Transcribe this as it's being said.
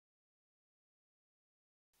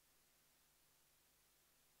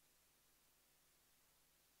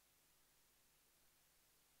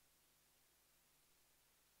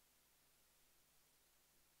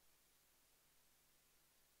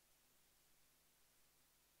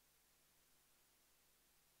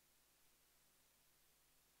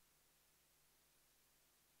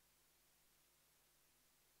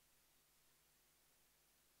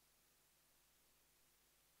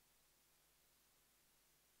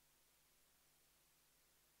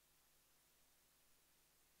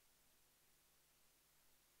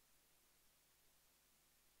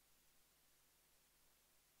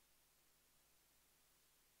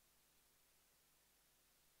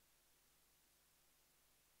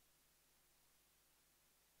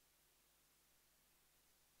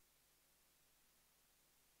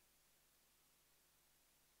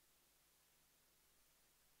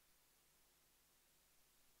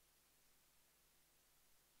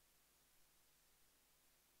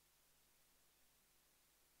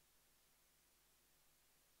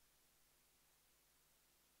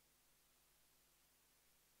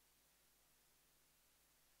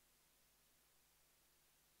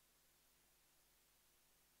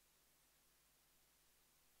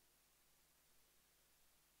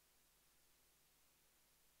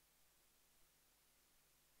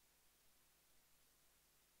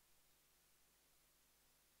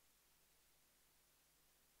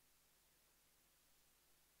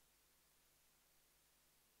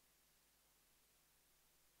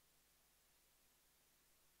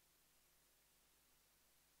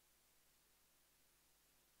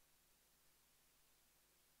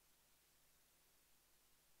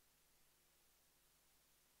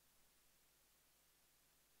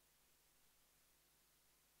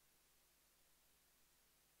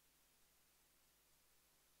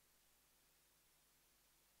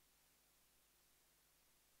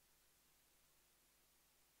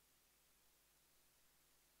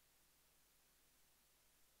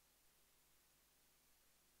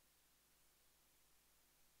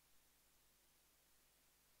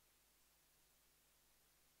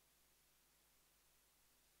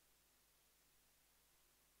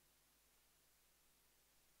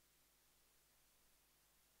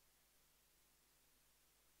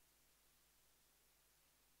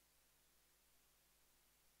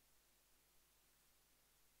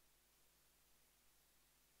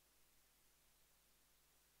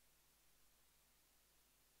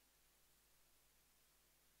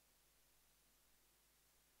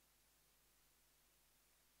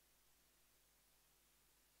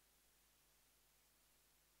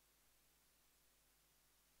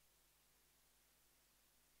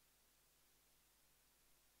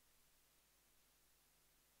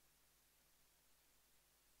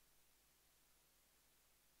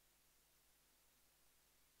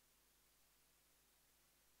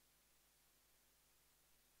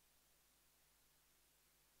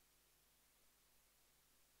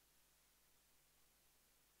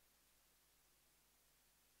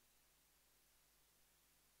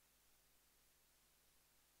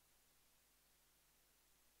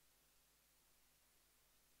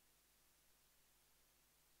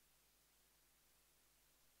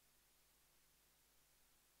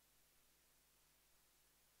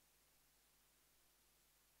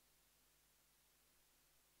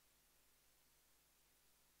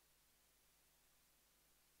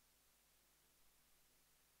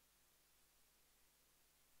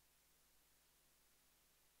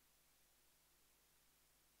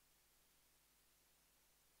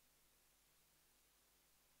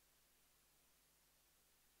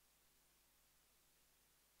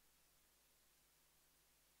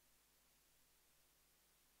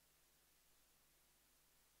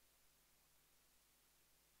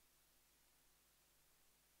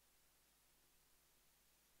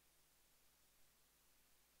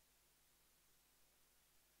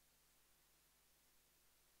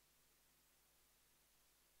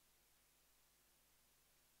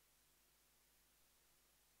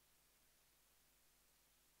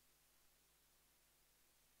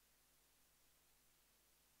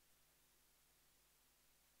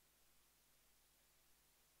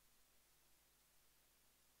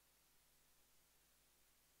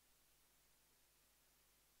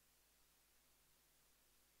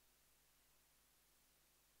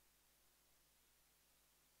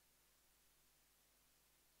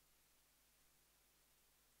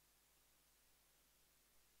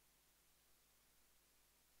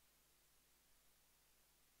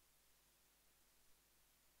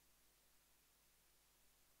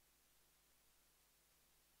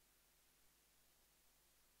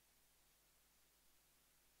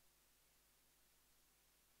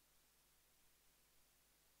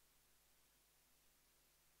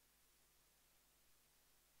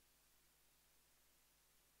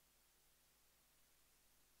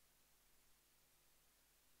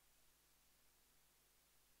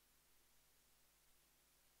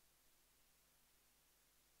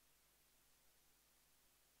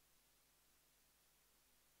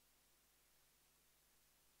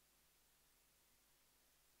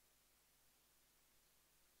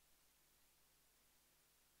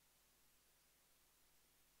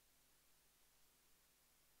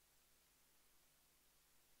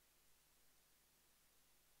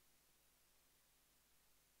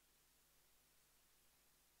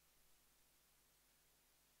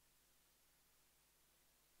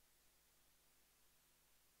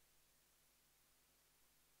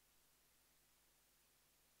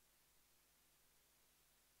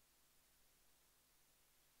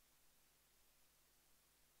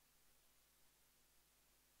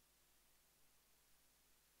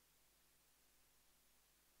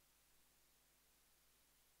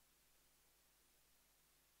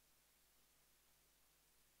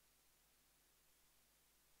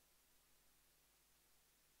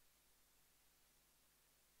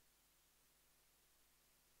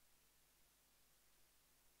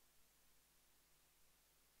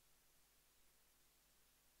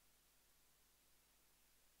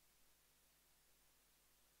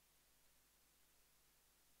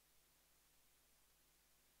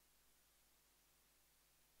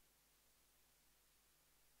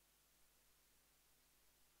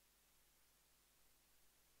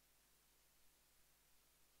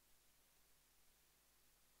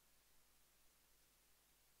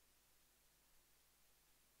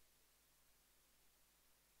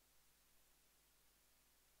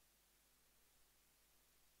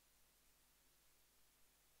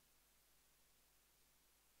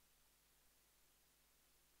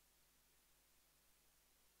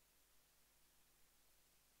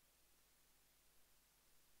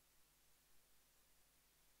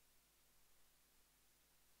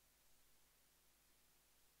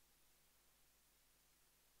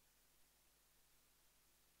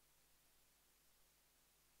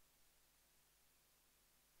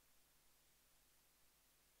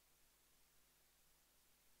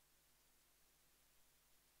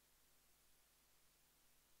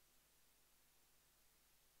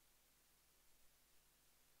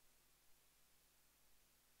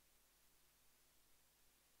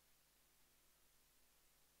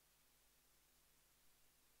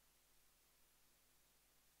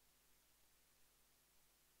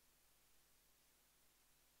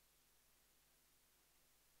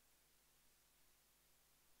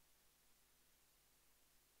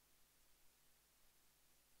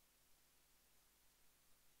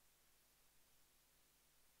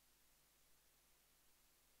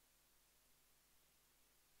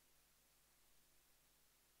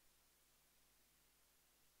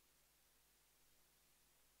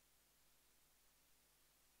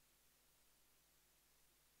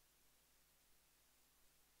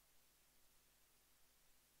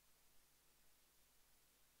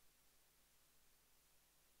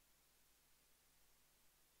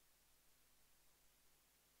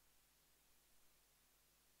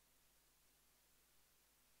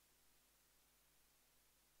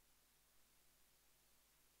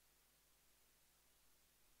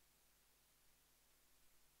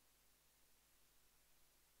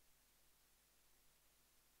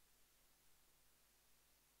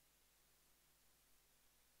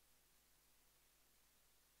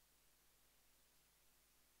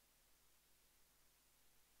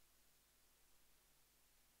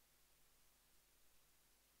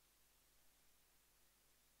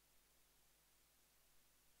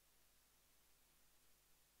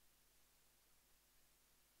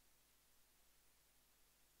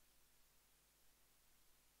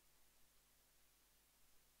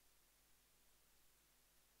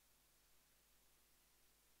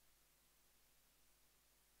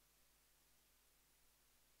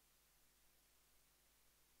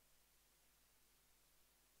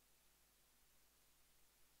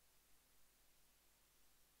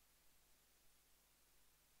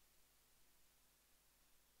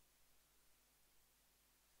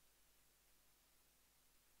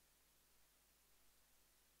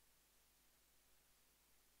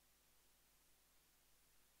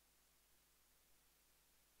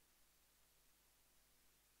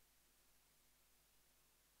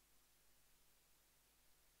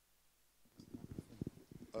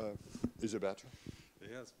Is it better?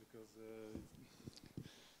 Yes, because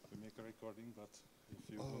we make a recording, but if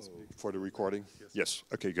you don't speak... For the recording? Yes. Yes.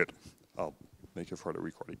 Okay, good. I'll make it for the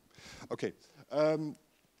recording. Okay.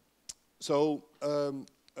 So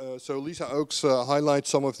Lisa Oakes highlights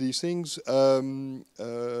some of these things.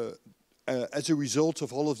 As a result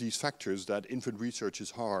of all of these factors that infant research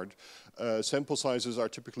is hard, sample sizes are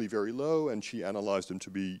typically very low, and she analyzed them to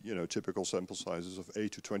be, typical sample sizes of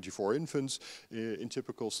 8 to 24 infants in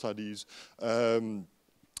typical studies. And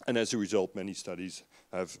as a result, many studies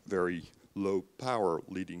have very low power,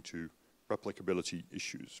 leading to replicability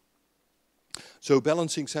issues. So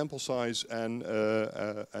balancing sample size and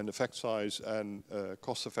effect size and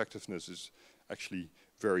cost effectiveness is actually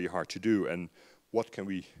very hard to do. And what can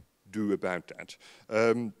we do about that?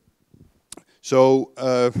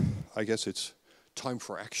 I guess it's time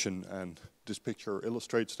for action, and this picture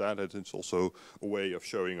illustrates that. And it's also a way of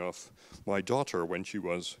showing off my daughter when she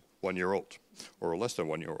was 1 year old, or less than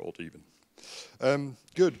 1 year old even.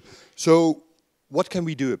 Good. So what can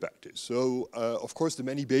we do about this? So of course the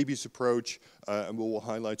ManyBabies approach, and we will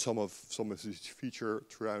highlight some of this feature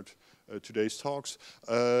throughout today's talks.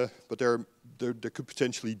 But there could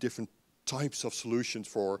potentially different types of solutions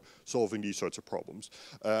for solving these sorts of problems.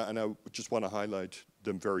 And I just want to highlight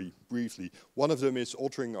them very briefly. One of them is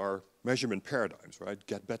altering our measurement paradigms, right?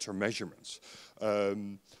 Get better measurements.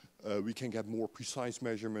 We can get more precise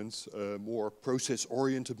measurements, more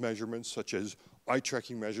process-oriented measurements, such as eye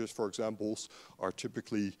tracking measures, for example, are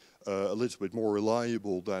typically a little bit more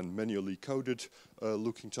reliable than manually coded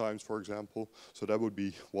looking times, for example. So that would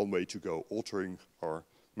be one way to go, altering our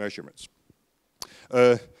measurements.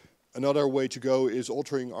 Another way to go is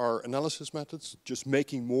altering our analysis methods, just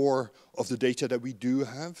making more of the data that we do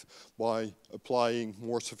have by applying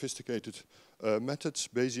more sophisticated methods.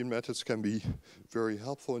 Bayesian methods can be very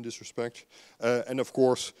helpful in this respect. And of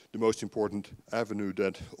course, the most important avenue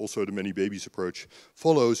that also the ManyBabies approach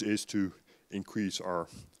follows is to increase our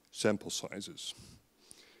sample sizes.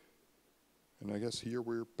 And I guess here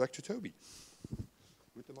we're back to Toby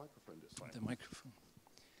with the microphone this time. The microphone.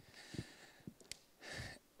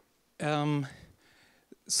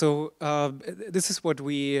 This is what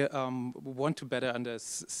we want to better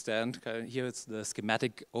understand. Here it's the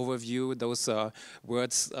schematic overview. Those are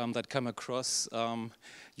words that come across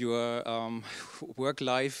your work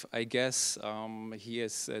life, I guess.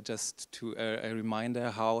 Here's just a reminder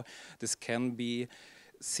how this can be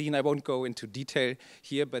seen. I won't go into detail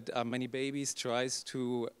here, but ManyBabies tries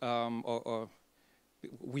to, or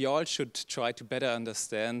we all should try to better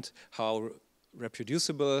understand how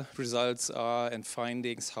reproducible results are and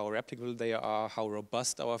findings, how replicable they are, how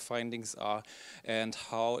robust our findings are, and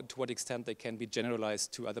to what extent they can be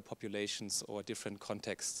generalized to other populations or different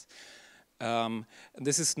contexts.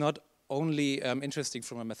 This is not only interesting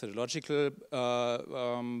from a methodological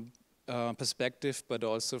perspective, but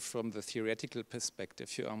also from the theoretical perspective.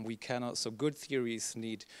 So good theories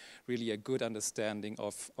need really a good understanding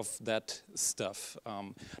of that stuff.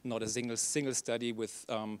 Not a single study with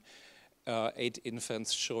 8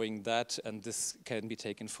 infants showing that, and this can be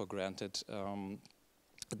taken for granted.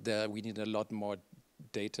 We need a lot more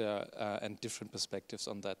data and different perspectives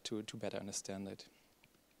on that to better understand it.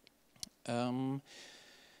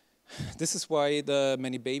 This is why the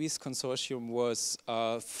ManyBabies Consortium was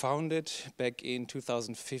founded back in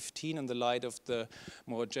 2015 in the light of the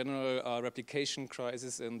more general replication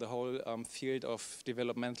crisis in the whole field of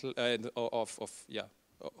developmental,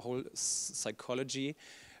 whole psychology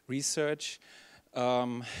research.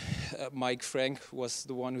 Mike Frank was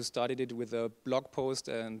the one who started it with a blog post,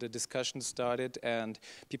 and the discussion started, and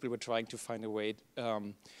people were trying to find a way, out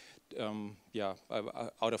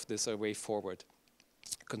of this, a way forward,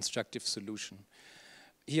 constructive solution.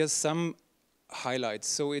 Here's some highlights.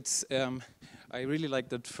 So it's, I really like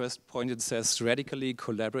that first point. It says radically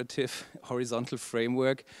collaborative horizontal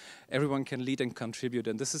framework. Everyone can lead and contribute,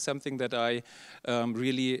 and this is something that I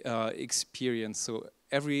really experience. So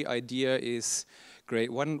every idea is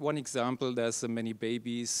great. One example, there's the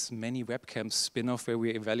ManyBabies Many Webcams spin-off where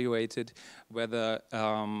we evaluated whether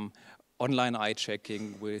online eye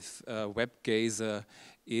tracking with WebGazer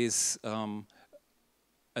is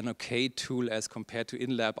an okay tool as compared to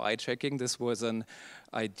in-lab eye tracking. This was an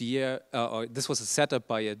idea, or this was a setup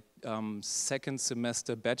by a second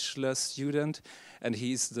semester bachelor student, and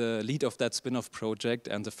he's the lead of that spin-off project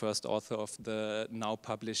and the first author of the now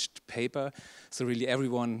published paper. So really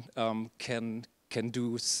everyone can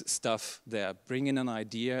do stuff there. Bring in an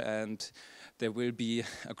idea and there will be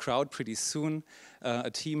a crowd pretty soon, a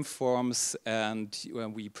team forms, and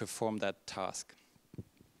we perform that task.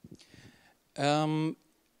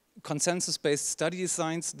 consensus-based study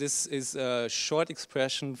designs, this is a short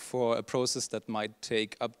expression for a process that might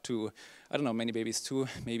take up to, I don't know, ManyBabies 2,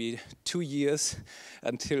 maybe 2 years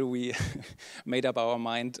until we made up our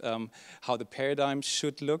mind how the paradigm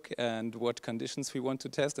should look and what conditions we want to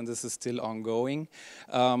test, and this is still ongoing.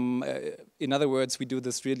 In other words, we do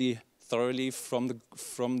this really thoroughly from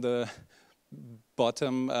the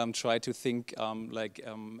bottom, try to think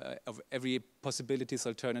of every possibilities,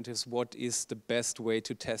 alternatives, what is the best way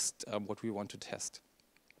to test what we want to test.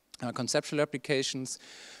 Conceptual applications,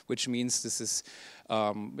 which means this is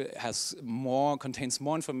contains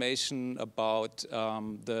more information about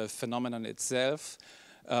the phenomenon itself,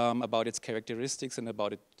 about its characteristics, and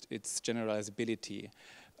about its generalizability.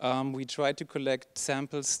 We try to collect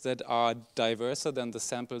samples that are diverser than the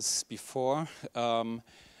samples before.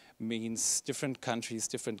 Means different countries,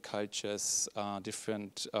 different cultures,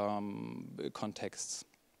 different contexts.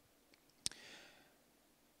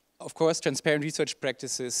 Of course, transparent research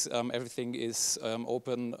practices, everything is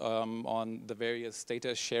open on the various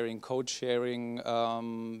data sharing, code sharing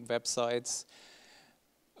websites.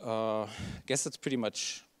 I guess that's pretty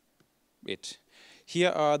much it.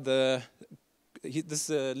 Here are this is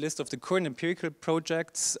a list of the current empirical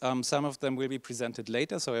projects. Some of them will be presented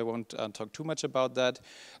later, so I won't talk too much about that.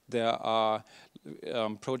 There are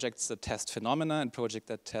projects that test phenomena and projects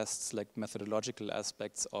that test like methodological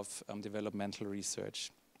aspects of developmental research.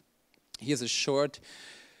 Here's a short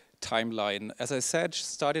timeline. As I said,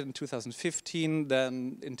 started in 2015,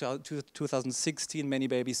 then in 2016,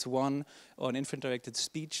 ManyBabies 1 on infant-directed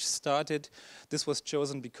speech started. This was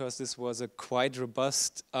chosen because this was a quite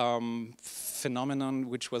robust phenomenon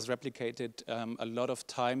which was replicated a lot of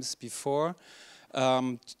times before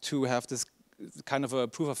to have this kind of a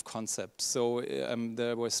proof of concept. So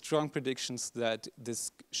there were strong predictions that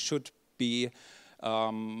this should be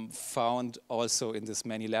found also in this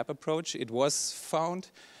ManyLab approach. It was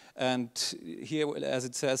found. And here, as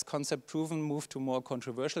it says, concept proven, move to more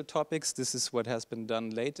controversial topics. This is what has been done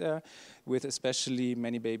later, with especially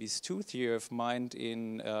ManyBabies 2, theory of mind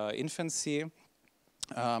in infancy.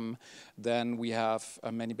 Then we have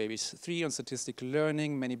ManyBabies 3 on statistical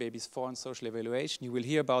learning, ManyBabies 4 on social evaluation. You will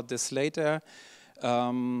hear about this later.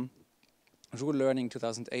 Rule learning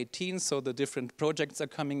 2018, so the different projects are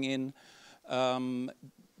coming in.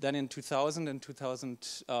 Then in 2000 and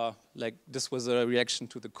this was a reaction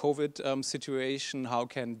to the COVID situation. How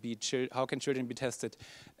can children be tested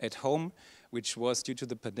at home, which was due to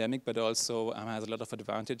the pandemic, but also has a lot of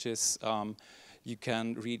advantages. You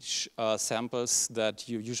can reach samples that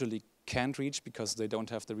you usually can't reach because they don't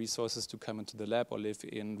have the resources to come into the lab or live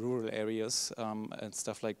in rural areas and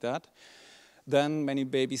stuff like that. Then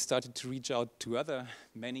ManyBabies started to reach out to other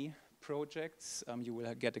projects. You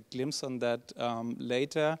will get a glimpse on that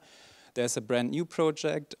later. There's a brand new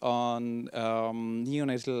project on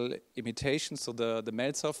neonatal imitation, so the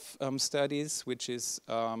Meltzoff studies, which is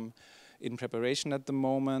in preparation at the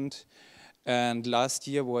moment. And last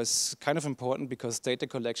year was kind of important because data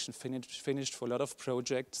collection finished for a lot of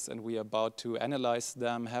projects, and we are about to analyze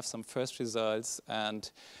them, have some first results, and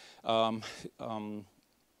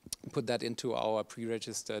put that into our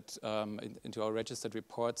pre-registered, into our registered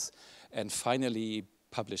reports, and finally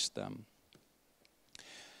publish them.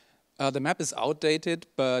 The map is outdated,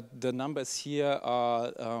 but the numbers here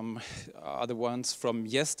are the ones from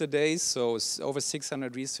yesterday. So over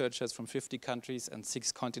 600 researchers from 50 countries and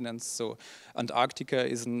 6 continents. So Antarctica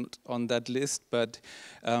isn't on that list, but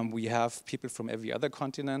we have people from every other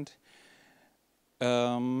continent.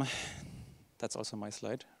 That's also my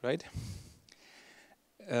slide, right?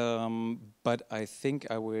 But I think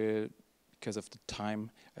I will, because of the time,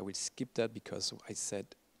 I will skip that because I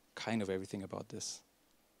said kind of everything about this.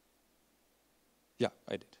 Yeah,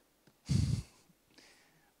 I did.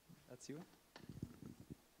 That's you?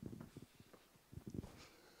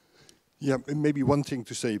 Yeah, maybe one thing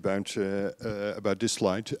to say about this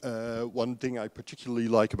slide. One thing I particularly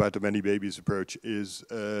like about the ManyBabies approach is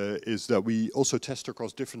that we also test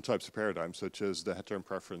across different types of paradigms, such as the head-term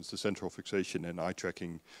preference, the central fixation, and eye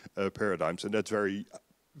tracking paradigms, and that's very,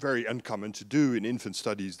 very uncommon to do in infant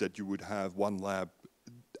studies. That you would have one lab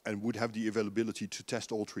and would have the availability to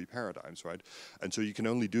test all 3 paradigms, right? And so you can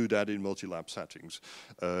only do that in multi-lab settings.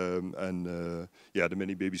 Yeah, the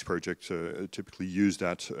ManyBabies Project typically use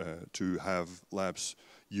that to have labs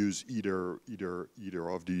use either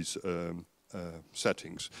of these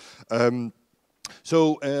settings.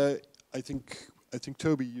 So I think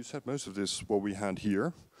Toby, you said most of this what we had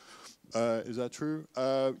here. Is that true?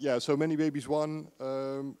 Yeah, so ManyBabies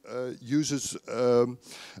 1 uses,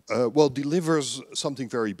 delivers something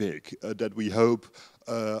very big that we hope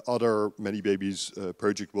other ManyBabies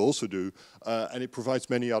project will also do, and it provides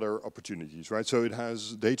many other opportunities, right? So it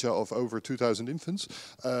has data of over 2,000 infants,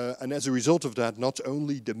 and as a result of that, not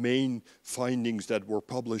only the main findings that were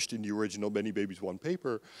published in the original ManyBabies 1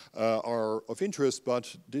 paper are of interest,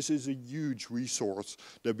 but this is a huge resource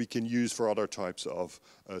that we can use for other types of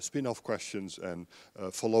spin-off questions and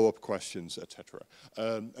follow-up questions, etc.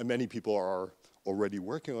 And many people are already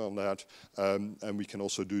working on that, and we can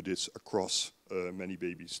also do this across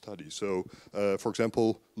ManyBabies studies. So, for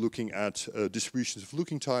example, looking at distributions of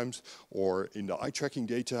looking times, or in the eye tracking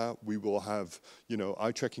data, we will have,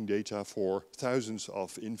 eye tracking data for thousands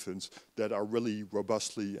of infants that are really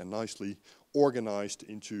robustly and nicely organized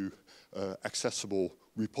into accessible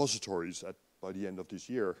repositories by the end of this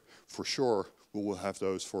year. For sure, we will have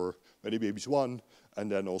those for ManyBabies 1,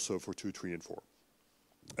 and then also for 2, 3, and 4.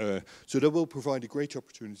 So that will provide a great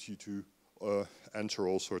opportunity to answer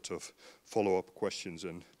all sorts of follow-up questions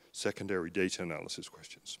and secondary data analysis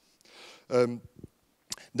questions.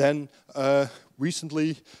 Then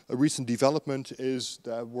recently, a recent development is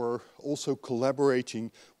that we're also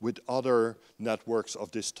collaborating with other networks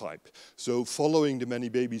of this type. So following the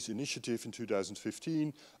ManyBabies initiative in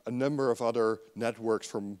 2015, a number of other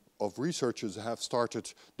networks of researchers have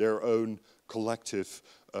started their own collectives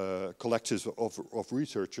of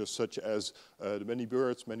researchers, such as the Many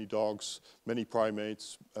Birds, Many Dogs, Many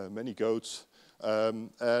Primates, Many Goats,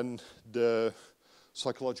 and the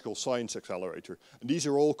Psychological Science Accelerator. And these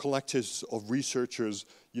are all collectives of researchers,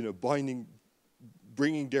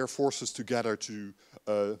 bringing their forces together to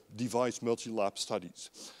devise multi-lab studies.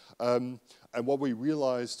 And what we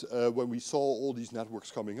realized when we saw all these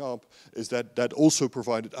networks coming up is that that also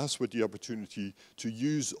provided us with the opportunity to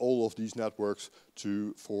use all of these networks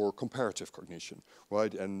for comparative cognition,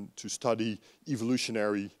 right? And to study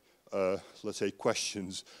evolutionary, let's say,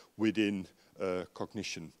 questions within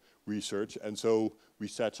cognition research. And so we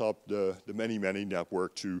set up the Many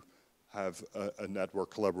network to have a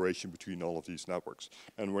network collaboration between all of these networks.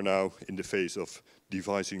 And we're now in the phase of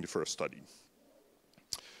devising the first study.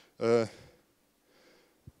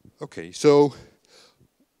 Okay, so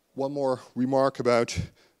one more remark about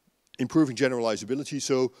improving generalizability.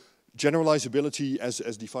 So generalizability,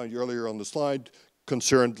 as defined earlier on the slide,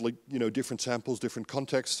 concerned different samples, different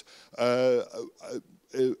contexts. A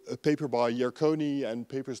paper by Yerkoni and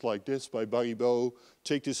papers like this by Baribeau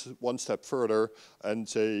take this one step further and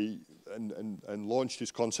say and launch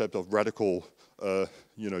this concept of radical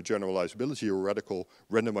generalizability or radical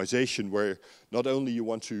randomization, where not only you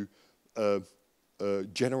want to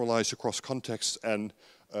generalize across contexts and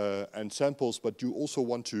samples, but you also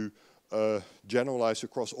want to generalize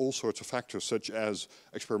across all sorts of factors, such as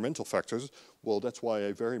experimental factors. Well, that's why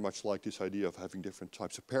I very much like this idea of having different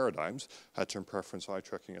types of paradigms, head-turn preference, eye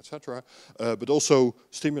tracking, etc. But also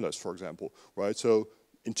stimulus, for example, right? So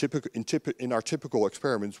in our typical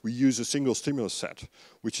experiments, we use a single stimulus set,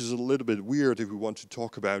 which is a little bit weird if we want to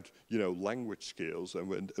talk about, language scales,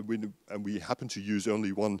 and we happen to use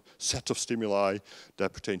only one set of stimuli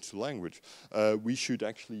that pertains to language. We should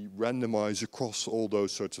actually randomize across all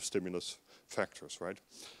those sorts of stimulus factors, right?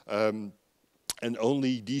 And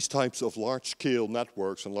only these types of large-scale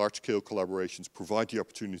networks and large-scale collaborations provide the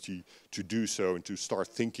opportunity to do so and to start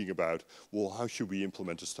thinking about, well, how should we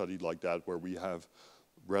implement a study like that where we have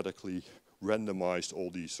radically randomized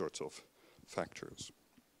all these sorts of factors.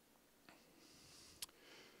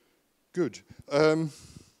 Good.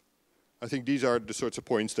 I think these are the sorts of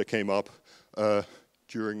points that came up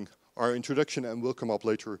during our introduction and will come up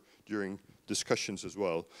later during discussions as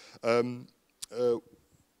well.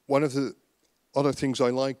 One of the other things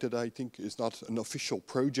I like that I think is not an official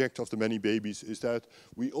project of the ManyBabies is that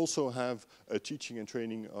we also have a teaching and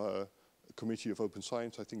training Committee of Open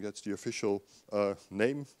Science. I think that's the official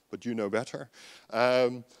name, but you know better.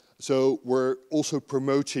 So we're also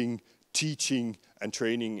promoting teaching and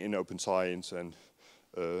training in open science and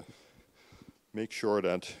make sure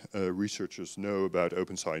that researchers know about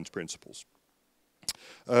open science principles.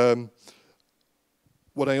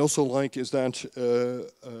 What I also like is that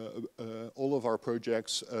all of our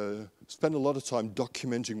projects spend a lot of time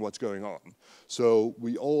documenting what's going on. So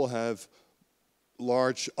we all have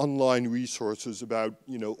large online resources about,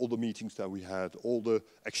 all the meetings that we had, all the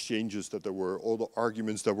exchanges that there were, all the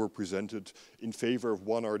arguments that were presented in favor of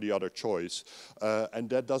one or the other choice. And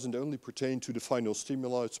that doesn't only pertain to the final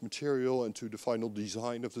stimulus material and to the final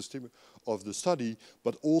design of the study,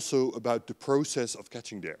 but also about the process of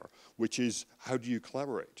getting there, which is how do you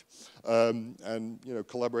collaborate? And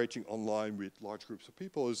collaborating online with large groups of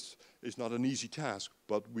people is not an easy task,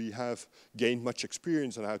 but we have gained much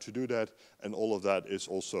experience on how to do that, and all of that is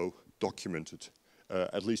also documented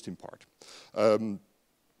at least in part.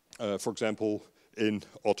 For example, in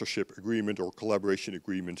authorship agreement or collaboration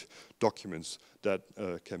agreement documents that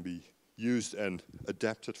can be used and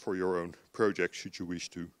adapted for your own project should you wish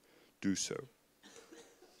to do so.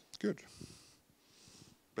 Good.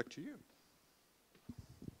 Back to you.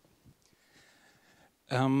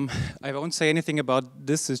 I won't say anything about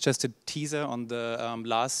this. It's just a teaser on the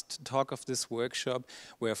last talk of this workshop,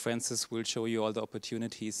 where Francis will show you all the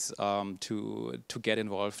opportunities to get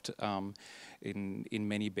involved in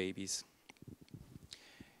ManyBabies.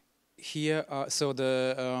 Here,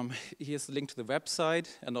 here's the link to the website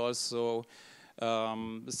and also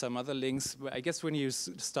some other links. I guess when you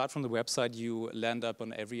start from the website, you land up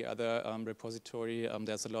on every other repository.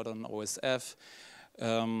 There's a lot on OSF.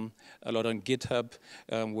 A lot on GitHub,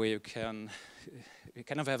 where you can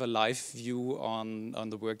kind of have a live view on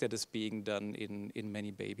the work that is being done in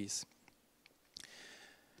ManyBabies.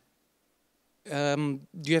 Do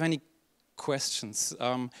you have any questions?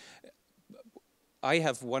 I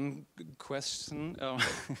have one question.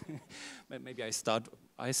 Maybe I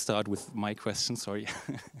start with my question, sorry.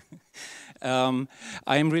 I'm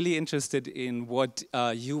really interested in what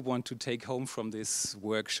you want to take home from this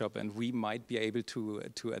workshop, and we might be able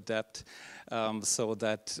to adapt so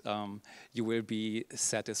that you will be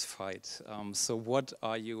satisfied. So what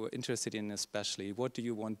are you interested in especially? What do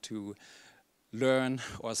you want to learn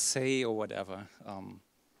or say or whatever?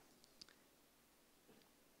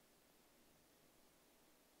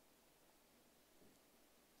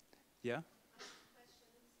 Yeah?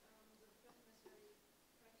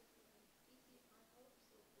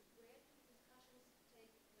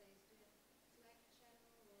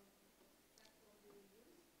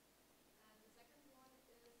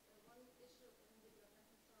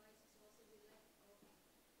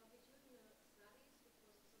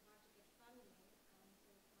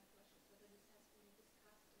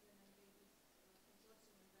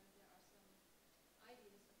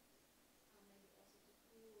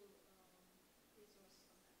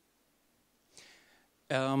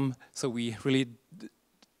 So we really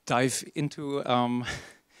dive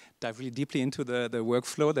really deeply into the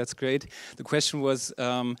workflow. That's great. The question was,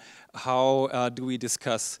 how do we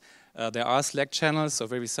discuss? There are Slack channels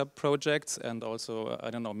of every sub-projects, and also, I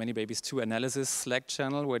don't know, ManyBabies 2 analysis Slack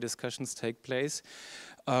channel where discussions take place.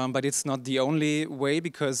 But it's not the only way,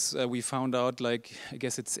 because we found out, like, I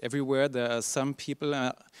guess it's everywhere. There are some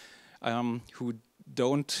people who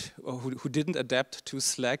didn't adapt to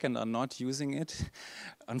Slack and are not using it.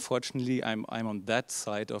 Unfortunately, I'm on that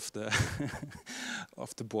side of the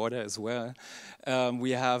of the border as well.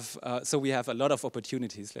 We have a lot of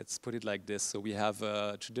opportunities. Let's put it like this. So we have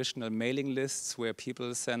traditional mailing lists where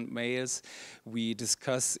people send mails. We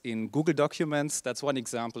discuss in Google Documents. That's one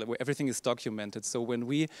example where everything is documented. So when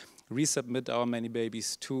we resubmit our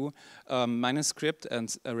ManyBabies 2 manuscript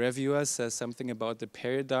and a reviewer says something about the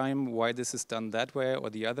paradigm, why this is done that way or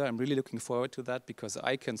the other, I'm really looking forward to that, because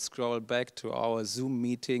I can scroll back to our Zoom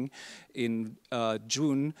meeting in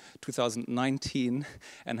June 2019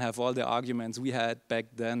 and have all the arguments we had back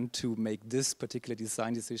then to make this particular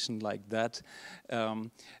design decision like that.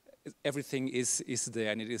 Everything is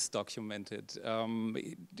there and it is documented.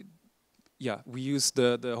 Yeah, we use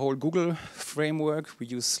the whole Google framework. We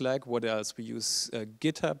use Slack. What else? We use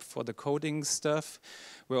GitHub for the coding stuff,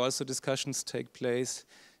 where also discussions take place.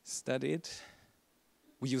 Is that it?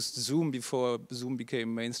 We used Zoom before Zoom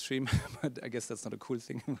became mainstream, but I guess that's not a cool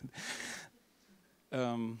thing.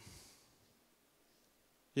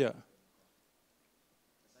 Yeah.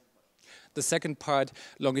 The second part,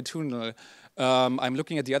 longitudinal. I'm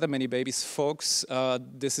looking at the other ManyBabies folks.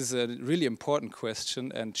 This is a really important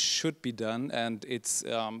question and should be done. And it's,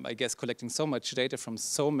 I guess, collecting so much data from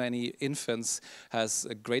so many infants has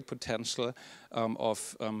a great potential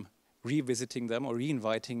of revisiting them or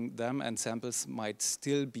re-inviting them, and samples might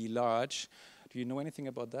still be large. Do you know anything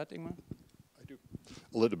about that, Ingmar? I do,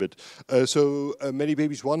 a little bit.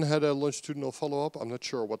 ManyBabies 1 had a longitudinal follow-up. I'm not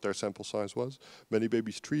sure what their sample size was.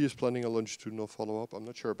 ManyBabies 3 is planning a longitudinal follow-up. I'm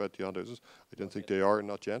not sure about the others. I don't think they are,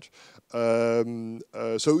 not yet.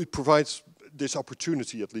 So it provides this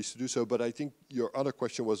opportunity at least to do so, but I think your other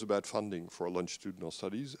question was about funding for longitudinal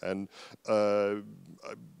studies, and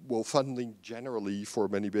well, funding generally for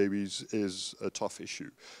ManyBabies is a tough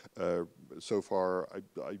issue. So far,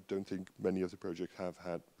 I don't think many of the projects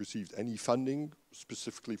have received any funding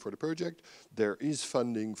specifically for the project. There is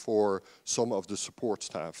funding for some of the support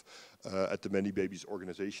staff at the ManyBabies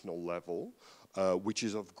organizational level, which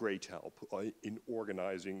is of great help in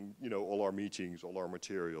organizing, all our meetings, all our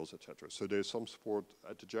materials, etc. So there's some support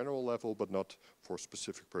at the general level, but not for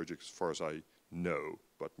specific projects, as far as I no,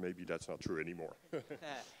 but maybe that's not true anymore.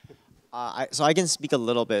 So I can speak a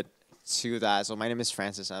little bit to that. So my name is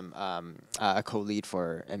Francis. I'm a co-lead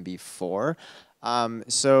for MB4.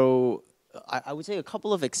 So I would say a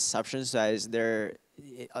couple of exceptions. That is there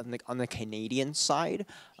on the Canadian side,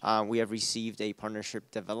 we have received a partnership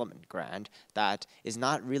development grant that is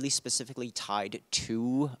not really specifically tied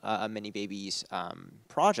to a ManyBabies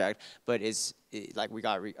project, but is like we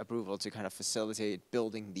got approval to kind of facilitate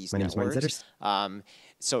building these networks.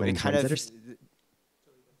 So it kind of.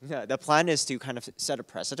 Yeah, the plan is to kind of set a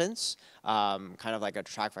precedence, kind of like a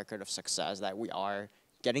track record of success that we are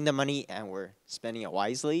getting the money and we're spending it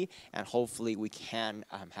wisely, and hopefully we can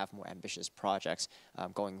have more ambitious projects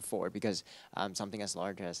going forward, because something as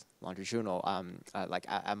large as longitudinal, like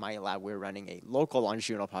at my lab, we're running a local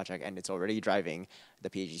longitudinal project and it's already driving the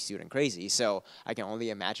PhD student crazy. So I can only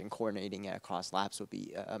imagine coordinating it across labs would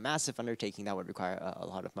be a massive undertaking that would require a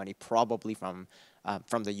lot of money, probably from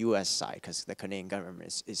the U.S. side, because the Canadian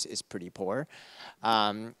government is pretty poor.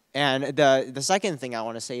 And the second thing I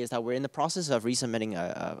want to say is that we're in the process of resubmitting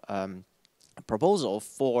a proposal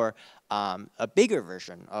for a bigger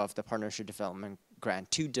version of the partnership development grant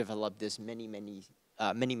to develop this many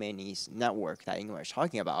network that Ingmar is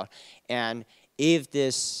talking about. And if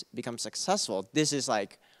this becomes successful, this is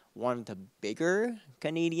like one of the bigger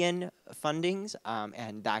Canadian fundings,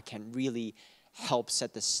 and that can really help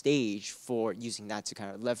set the stage for using that to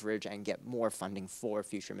kind of leverage and get more funding for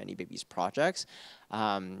future ManyBabies projects.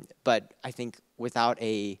 But I think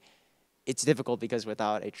it's difficult because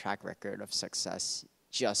without a track record of success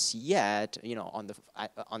just yet, you know,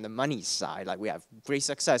 on the money side, like we have great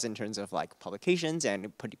success in terms of like publications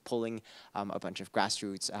and pulling a bunch of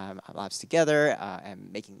grassroots labs together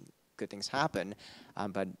and making good things happen.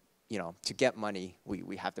 But you know, to get money,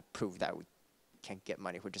 we have to prove that we can't get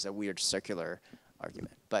money, which is a weird circular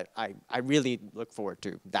argument. But I really look forward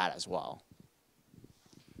to that as well.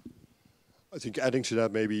 I think adding to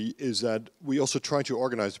that maybe is that we also try to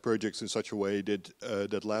organize the projects in such a way that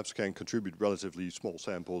that labs can contribute relatively small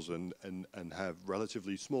samples and have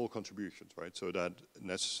relatively small contributions, right? So that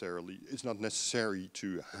it's not necessary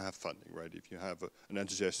to have funding, right? If you have an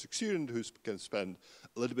enthusiastic student who can spend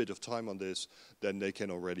a little bit of time on this, then they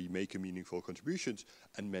can already make a meaningful contributions,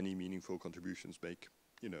 and many meaningful contributions make,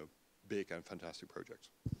 you know, big and fantastic projects.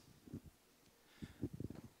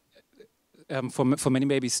 For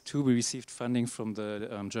ManyBabies too, we received funding from the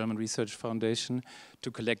German Research Foundation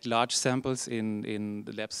to collect large samples in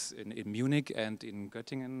the labs in Munich and in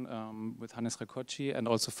Göttingen with Hannes Rakoczy, and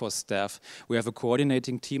also for staff. We have a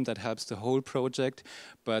coordinating team that helps the whole project,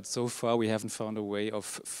 but so far we haven't found a way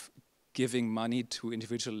of giving money to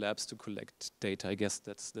individual labs to collect data. I guess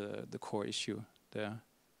that's the core issue there.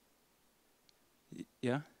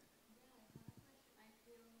 Yeah?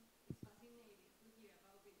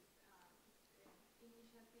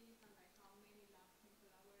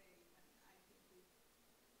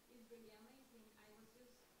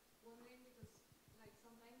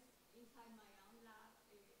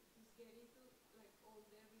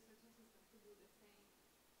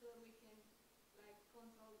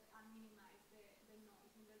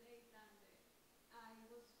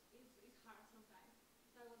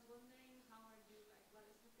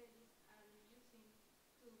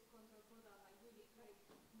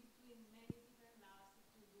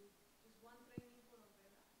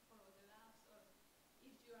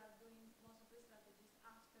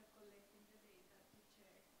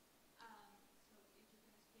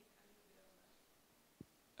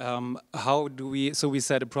 How do we, so we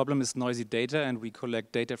said the problem is noisy data, and we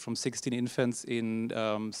collect data from 16 infants in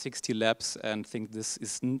 60 labs and think this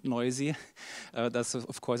is noisy. That's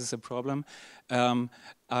of course is a problem. I'm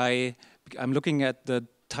looking at the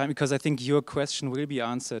time because I think your question will be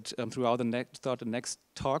answered throughout the next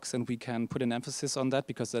talks, and we can put an emphasis on that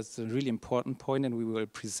because that's a really important point, and we will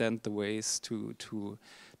present the ways to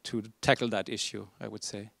tackle that issue, I would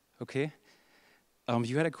say. Okay?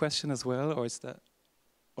 You had a question as well, or is that?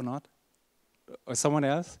 Or not? Or someone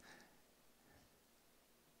else?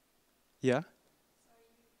 Yeah?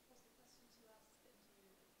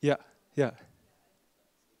 Yeah, yeah.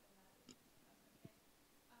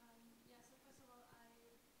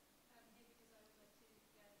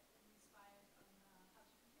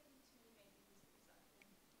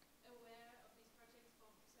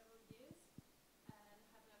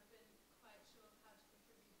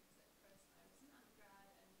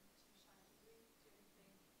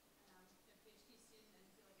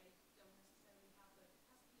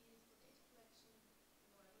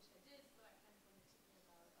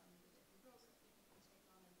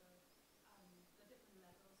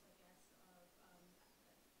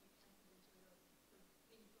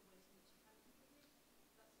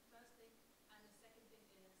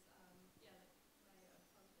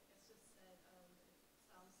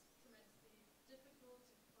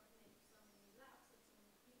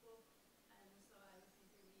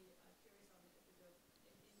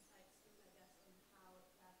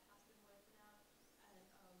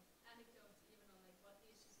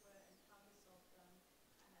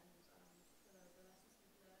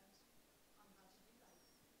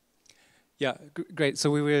 Yeah, great. So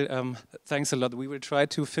we will, thanks a lot. We will try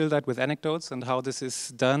to fill that with anecdotes and how this is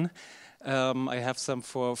done. I have some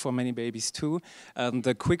for ManyBabies too.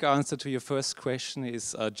 The quick answer to your first question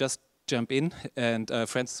is just jump in, and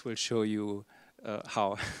Francis will show you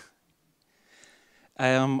how.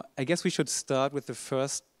 I guess we should start with the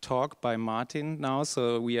first talk by Martin now.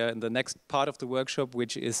 So we are in the next part of the workshop,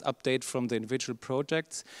 which is update from the individual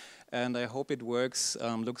projects. And I hope it works,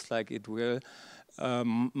 looks like it will.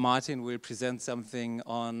 Martin will present something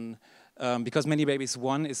on, because ManyBabies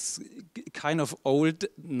 1 is kind of old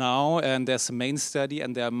now, and there's a main study,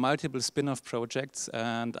 and there are multiple spin-off projects,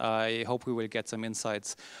 and I hope we will get some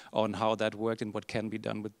insights on how that worked and what can be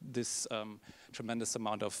done with this tremendous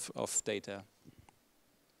amount of data.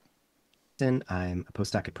 I'm a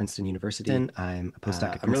postdoc at Princeton University. I'm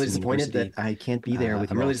really disappointed that I can't be there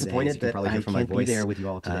with you all today. As you can probably hear from my voice.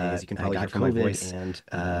 As you can probably hear from my voice. And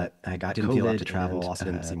I got didn't feel up to travel. Also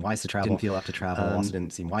didn't seem wise to travel. Didn't feel up to travel. Also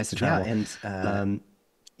didn't seem wise to travel.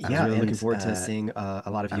 Yeah, and I was really looking forward to seeing a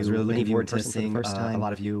lot of you. I was really looking forward to seeing a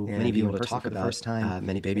lot of you. Many of you able to talk about the first time.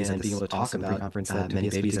 ManyBabies and being able to talk about pre-conference that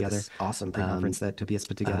ManyBabies together. Awesome pre-conference that Tobias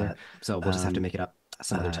put together. So we'll just have to make it up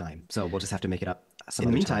some other time. In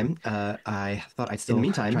the meantime, I thought I'd still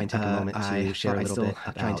try and take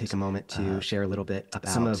a moment to share a little bit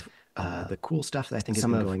about some of the cool stuff that I think has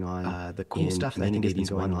been going on. The cool stuff that I think has been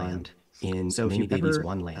going on in ManyBabies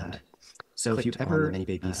 1 land. So if you've ever on the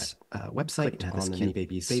ManyBabies website, on the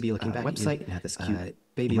ManyBabies baby looking back website, and have this cute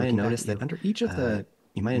baby, you might have noticed that under each of the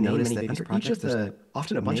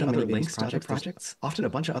often a bunch of other links to other projects. Often a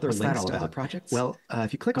bunch of other links to other projects. Well,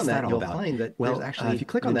 if you click on that, you'll find that if you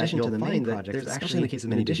click on that, you'll find that there's actually, in the case of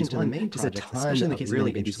ManyBabies 1, just a ton of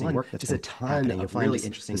really interesting work. Just a ton of really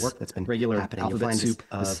interesting work that's been happening. You'll find soup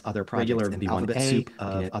of other projects, alphabet soup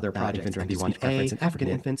of other projects. MB1A, African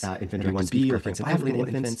infants, MB1B, reference to African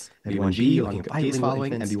infants, MB1B, looking at gaze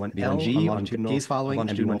following, MB1G, longitudinal gaze following,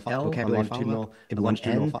 MB1L, vocabulary following,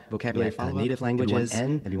 MB1N, vocabulary following, native languages,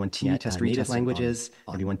 MB1T, test retest languages,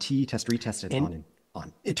 MB1T, test retest, and on and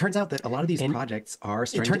on. It turns out that a lot of these projects are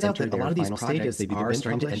starting to enter their final stages. They've either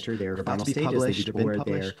been published, they're about to be published, or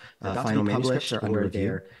their final manuscripts are under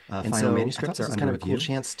review. Final manuscripts are under review.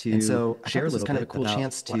 And so share a little bit about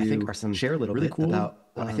what I think are some really cool about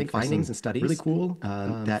I think findings and studies really cool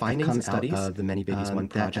that come out of the ManyBabies 1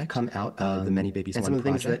 project, come out of the ManyBabies 1 project. Some of the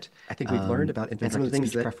things that I think we've learned about infant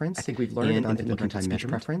speech preference. I think we've learned about infant looking time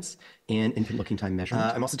measurement preference and infant looking time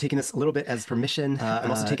measurement. I'm also taking this a little bit as permission. I'm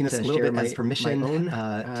also taking this a little bit as permission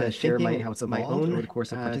to share how it's evolved over the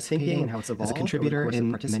course of participating and how it's evolved as a contributor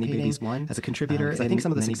in ManyBabies 1. As a contributor, I think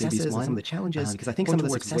some of the successes and some of the challenges, because I think some of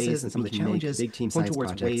the successes and some of the challenges big team science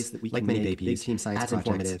projects that we can make big team science as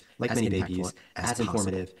informative, like ManyBabies, as informative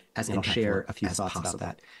as and I'll share a few thoughts about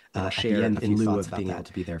that. I'll share in lieu of being able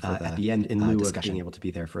to be there for the at the end, in lieu of being able to be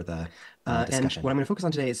there for the discussion. And what I'm going to focus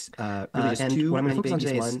on today is really just two. What I'm going to focus on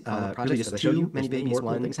today is really just two ManyBabies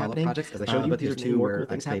 1 things happening. Projects, as I showed you, but these are two where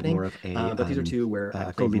things happening. But these are two where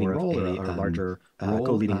co-leading role or a larger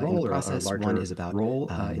co-leading role or a larger one is about role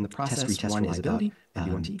in the process. One is about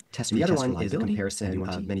MB1T. The other one is a comparison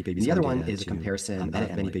of ManyBabies. The other one is a comparison of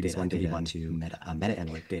ManyBabies 1 data to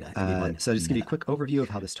meta-analytic data. So just give you a quick overview of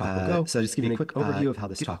how this talk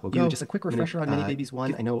will go. Just a quick refresher on ManyBabies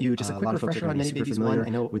 1. I know a lot of folks are going to be super familiar. I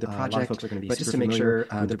know with the project, but just to make sure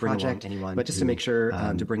to bring along anyone. But just to make sure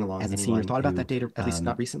to bring along hasn't seen or thought about that data, at least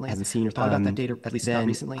not recently. Hasn't seen or thought about that data, at least not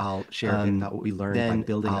recently. I'll share about what we learned by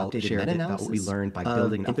building updated meta-analysis. What we learned by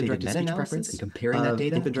building updated meta-analysis and comparing that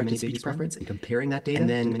data to ManyBabies preference and comparing that data. And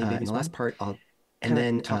then in the last part, I'll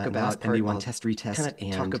talk about MB1 test retest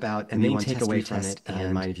and talk about the main takeaway from it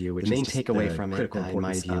in my view, which is critical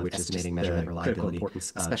importance of estimating measurement reliability,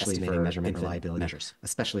 especially for measurement reliability measures,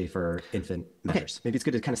 especially for infant measures. Maybe it's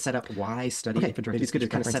good to kind of set up why study infant directed speech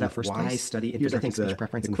preference in the first place. Here's I think the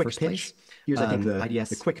preference in the first place. Here's I think the IDS,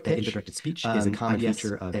 the quick pitch. Infant directed speech is a common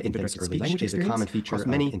feature of infants' early language experience. Is a common feature of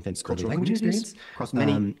many infants' early language experience across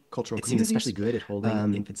many cultural communities. It seems especially good at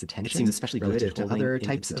holding infants' attention. It seems especially good at holding other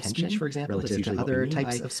types of speech, for example, relative to other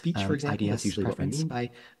types of speech, for example, that's usually what we mean by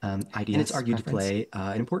IDS. And it's argued to play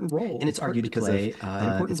an important role. And it's argued because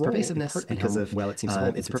of its pervasiveness and how well it seems to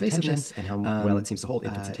hold its pervasiveness and how well it seems to hold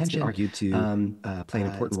infants' attention. It's argued to play an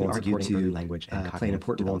important role in supporting early language and play an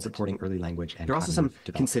important role in supporting early language and there are also some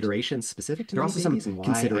considerations specific to ManyBabies and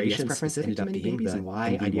why IDS preference ended up being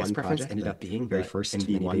why IDS preference ended up being very first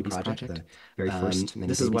ManyBabies project, the very first.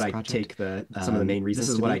 This is what I take some of the main reasons.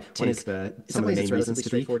 This is what I take some of the main reasons to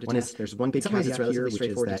be. One is there's one big caveat here, which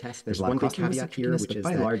is that there's one big caveat here, which is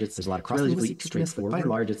that there's a lot of cross-linguistic straightforward. By and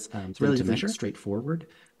large, it's relatively straightforward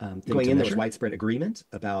going in, there was widespread agreement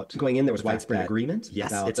about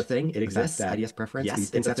yes, it's a thing. It exists. IDS preference.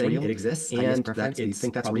 Yes, it's a thing. It exists. And that you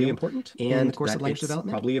think that's really important. And in the course of language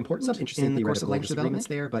development, probably important. Some interesting theoretical disagreements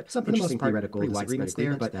there, but some for the most part theoretical disagreements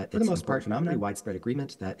there. But for the most part, phenomenally widespread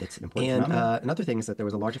agreement that it's an important phenomenon. And another thing is that there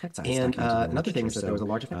was a large effect size. And another thing is that there was a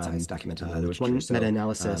large effect size documented. There was one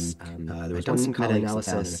meta-analysis. There was one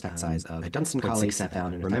meta-analysis. Effect size of I've done some colleagues sat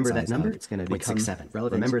down and remember that number. It's going to become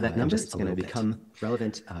relevant. Remember that number. It's going to become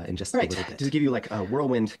relevant in just a little bit. To give you like a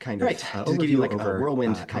whirlwind kind of overview over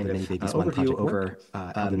whirlwind kind of ManyBabies 1 project over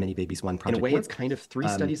the ManyBabies 1 project. In a way, it's kind of 3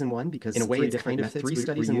 studies in one because in a way it's kind of 3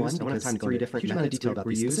 studies in one. I don't have time to go into a huge amount of detail about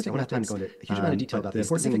these specific. I don't have time to go into a huge amount of detail about the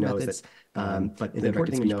important thing to know is that but the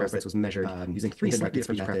important thing to know is that it was measured using 3 slightly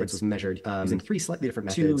different methods. Was measured using 3 slightly different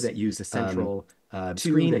methods. 2 that used a central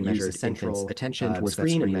screen and measured central attention towards that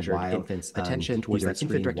screen and measured infants' attention towards that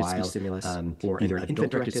infant-directed speech stimulus or either an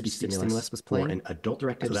infant-directed speech stimulus was playing an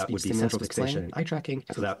adult-directed speech stimulus was playing eye tracking.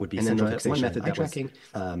 So that would be central fixation, one method eye tracking.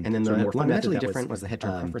 And then the more fundamentally different was the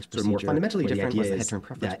head-turn preference procedure. More fundamentally different was the head-turn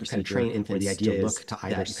preference procedure. You train infants to look to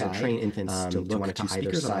either side. Train infants to look to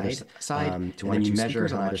either side. To want to measure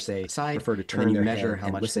how much they prefer to turn their head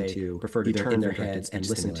and listen to, prefer to turn their heads and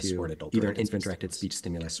listen to either an infant-directed speech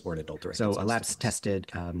stimulus or an adult-directed. So a labs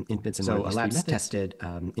tested infants in one of these tested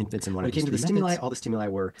infants in one of these three methods. All the stimuli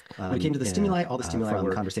were when it came to the stimuli, all the stimuli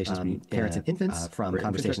were conversations between parents and infants, from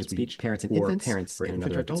conversations between parents and infants, parents and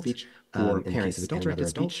another adult speech, or parents and adult-directed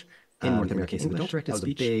speech. In North American English, adult-directed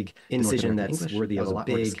speech, big decision that's worthy of a lot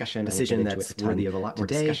more discussion. Decision that's worthy of a lot more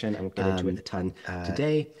discussion. I won't get into it a ton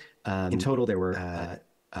today. In total, there were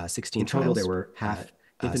 16 trials. In total, there were half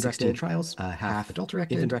infant-directed trials, half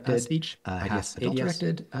adult-directed speech, half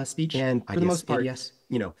adult-directed speech, and for the most part,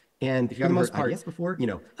 you know. And if you haven't heard IDS before, you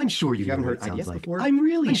know, I'm sure you haven't heard IDS before. I'm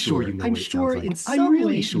really sure you know. I'm sure in some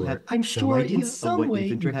way you have. I'm sure in some way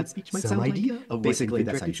you have some idea of basically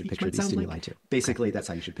that's how you should picture these stimuli too. Basically, that's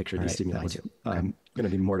how you should picture these stimuli too. Going to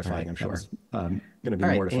be mortifying, I'm sure. Going to be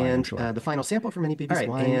mortifying, I'm sure. And the final sample for ManyBabies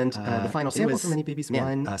 1. And the final sample for ManyBabies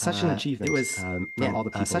 1. Such an achievement. It was from all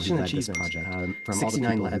the people who led this project. From all the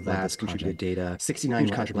people who led this contributed data. 69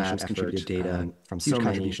 contributions contributed data from so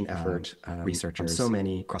many researchers. So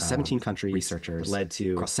many across 17 countries, researchers led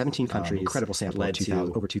to across 17 countries, incredible sample led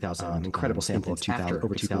to over 2,000, incredible sample of 2,000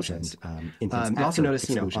 over 2,000 infants. You also notice,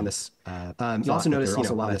 you know, on this, you also notice, you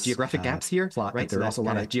know, a lot of geographic gaps here, right? There are also a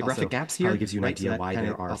lot of geographic gaps here. Probably gives you an idea why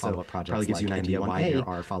there are follow-up projects. Probably gives you an idea why there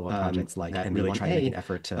are follow-up projects like and really try to make an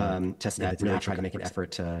effort to test infants. Really try to make an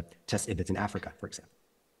effort to test infants in Africa, for example.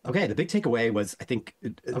 Okay, the big takeaway was, I think, a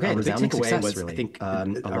large-scale success,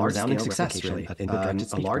 really.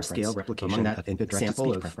 A large-scale replication among that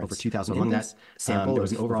sample of over 2,000 among that sample, there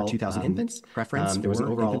was an overall 2,000 infants preference. There was an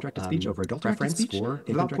overall infant-directed speech over adult-directed speech for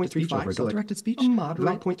about 0.35 over adult-directed speech. About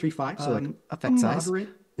 0.35, so like effect size.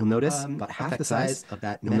 You'll notice about half the size of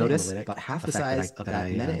that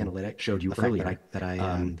meta-analytic showed you earlier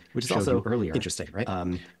which is also interesting, right?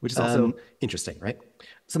 Which is also interesting, right?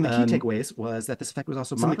 Some of the key takeaways was that this effect was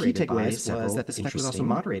also moderated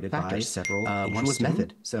by several. One was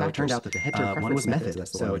method. So it turned out that the head-turn preference method.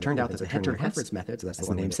 So it turned out that the head-turn preference method, that's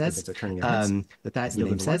the name says, that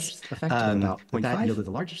yielded the largest effect of about 0.5. Yielded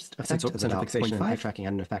the largest effect of about 0.5. Eye tracking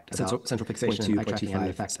had an effect. Central fixation and eye tracking had an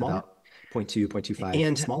effect smaller. 0.2, 0.25,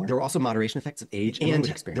 and smaller. There were also moderation effects of age and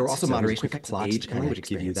language experience. There were also moderation effects of age and language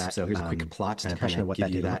experience. So here's a quick plot, an impression of what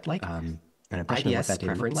that did look like. An impression of what that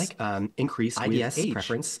preference increased with age.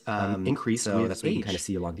 Preference increased so that's what you can kind of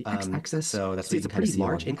see along the x-axis. So that's what you can kind of see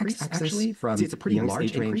along the x-axis. It's a pretty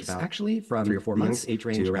large increase actually from 3 or 4 months age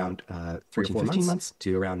range to around 14, 15 months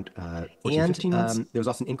to around 14, 15 months. There was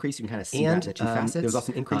also an increase. You can kind of see that in 2 facets. There was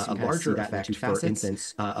also an increase. A larger effect for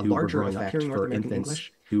infants. A larger effect for infants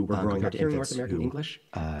who were growing up hearing North American English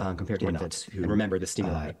compared to infants who, remember, the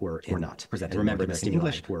stimuli were not presented. Remember, the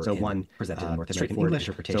stimuli were so one presented in North American English.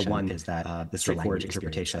 So one is that the straightforward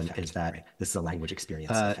interpretation is that this is a language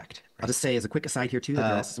experience effect. I'll just say as a quick aside here too that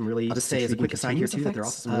there are also some really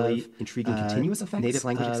intriguing continuous effects. Native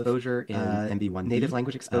language exposure in MB1. Native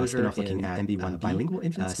language exposure in MB1. Bilingual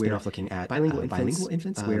infants. We're looking at bilingual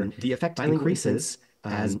infants where the effect increases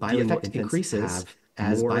as bilingual infants have.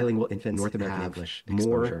 As bilingual infants North American English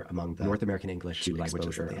exposure among the North American English to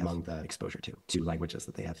languages that they have exposure to languages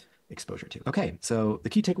that they have exposure to. Okay, so the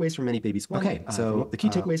key takeaways from ManyBabies 1. Okay, so the key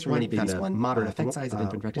takeaways from ManyBabies 1. Moderate effect size of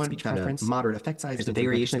infant-directed speech preference. Moderate effect size of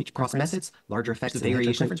variation across methods. Larger effects in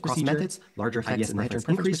variation across methods. Larger effects in head-turn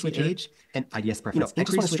increase with age and IDS preference. I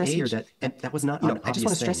just want to stress here that that was not. I just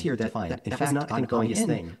want to stress here that that was not an obvious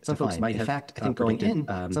thing. Some folks might have. In fact, I think going in,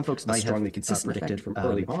 some folks might have strongly consistent effect from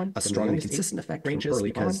early on. A strongly consistent effect from ranges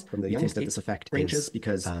because from the youngest that this effect ranges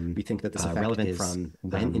because we think that this effect relevant is from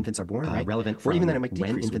when infants are born, right? Relevant, or even that it might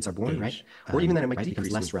when infants are born, right? Or even that it might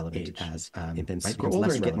decrease less relevant as infants grow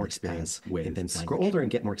older and get more experience with infants grow older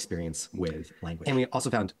and get more experience with language. And we also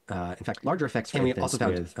found, in fact, larger effects for infants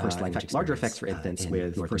with first language larger effects for infants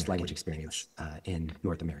with first language experience in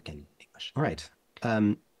North American English. All right.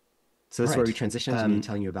 So this is where we transition to me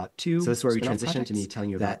telling you about two. So this is where we transition to me telling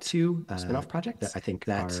you about two spin-off projects that I think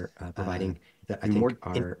are providing more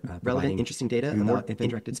relevant, interesting data about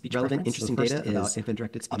infant-directed speech relevant, interesting data about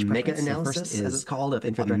infant-directed speech meta-analysis, as it's called, of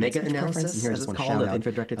infant-directed speech preference. And here I just want to shout out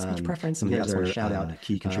infant-directed speech preference. Some of the other shout out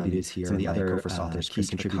key contributors here. Some of the other co-first authors, key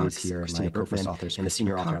contributors here, my co-first authors, and the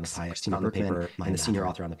senior author on the paper, and the senior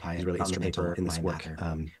author on the paper is really instrumental in this work.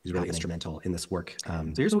 Is really instrumental in this work.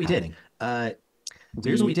 So here's what we did.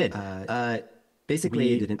 Basically,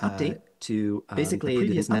 we did an update to basically the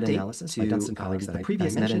previous meta-analysis by Dunson colleagues that I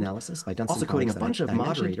mentioned. Also coding a bunch of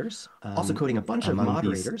moderators. Also coding a bunch of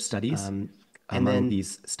moderators studies. And then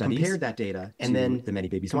these studies compared that data and then the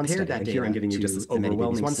ManyBabies one study. And here I'm giving you just this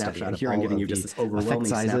overwhelming snapshot. And here I'm giving you just this overwhelming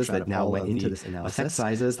sizes that now went into this analysis. Effect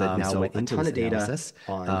sizes that now went into this analysis.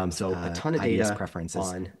 So a ton of data preferences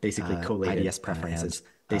on basically collated IDS preferences.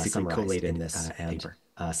 Basically collated in this paper.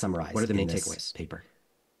 Summarized. What are the main takeaways? Paper.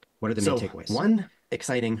 What are the main takeaways? One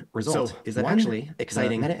exciting result is that actually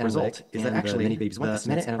exciting result is that actually ManyBabies one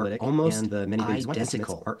estimates are almost the ManyBabies one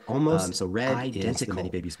identical. Are almost so red is the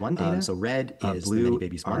ManyBabies one data. So red is blue the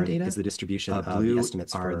ManyBabies one data is the distribution of the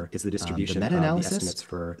estimates for is the distribution of the estimates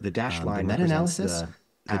for the dashed line meta-analysis.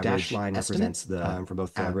 The dashed line represents the from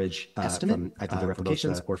both average estimate, I think the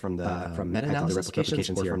replications, or from the from meta-analysis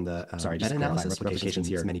replications or from the sorry, just meta-analysis replications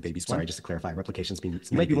here. ManyBabies. Sorry, just to clarify, replications mean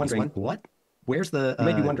you might be wondering what. Where's the you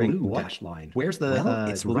might be wondering what dash line? Where's the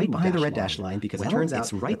it's right behind the red dash line because it turns out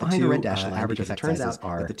it's right behind the red dash line average effect sizes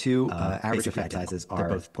are the two average effect sizes are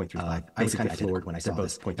both 0.35. I was kind of floored when I saw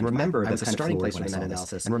this. And remember that the starting place for the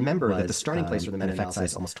meta-analysis and remember that the starting place for the meta-analysis effect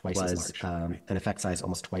size almost twice as large. An effect size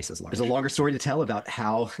almost twice as large. There's a longer story to tell about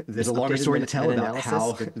how this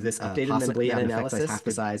updated meta-analysis half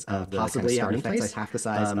the size of the possibly starting place, half the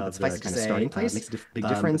size of the kind of starting place makes a big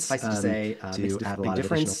difference. Suffice to say, to add a lot of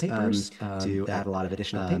additional papers. To add a lot of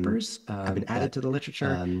additional papers have been added to the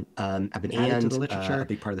literature. Have been added to the literature. A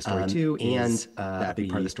big part of the story too, and that big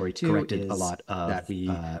part of the story too corrected a lot of that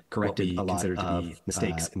we corrected a lot of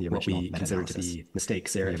mistakes in the original meta-analysis.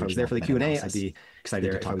 Mistakes there. If I was there for the Q&A, I'd be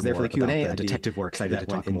excited to talk more about the detective work. Excited to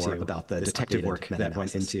talk more about the detective work that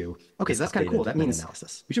went into. Okay, so that's kind of cool. That means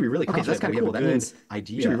we should be really confident. That's kind of cool. That means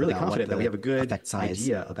idea. We should be really confident that we have a good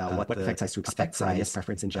idea about what effect size to expect for IDS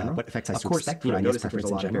preference in general. What effect size to expect for IDS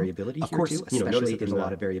preference in general. Variability here too. Especially there's a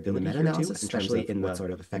lot of variability in meta-analysis, especially in what sort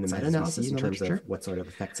of effect sizes we see in the literature. What sort of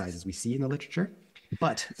effect sizes we see in the literature.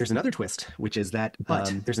 But there's another twist, which is that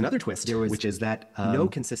no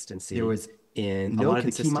consistency. There was in a lot of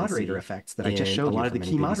the key moderator effects that I just showed you. A lot of the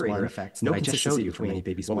key moderator effects that I just showed you between what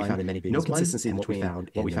we found in ManyBabies 1, no consistency in what we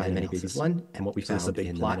found in ManyBabies 1 and what we found in the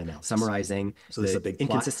meta-analysis. Summarizing the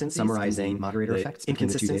inconsistency, summarizing moderator effects between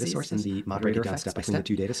the two data sources, the moderator effects between the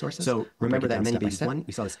two data sources. So remember that in ManyBabies 1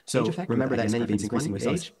 we saw this age effect. Remember that in ManyBabies increasing with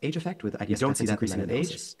age effect with IDS don't see that increasing with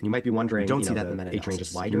age. And you might be wondering, don't see that in the meta-analysis. Age range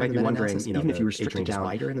is wider. You might be wondering, even if you restrict it down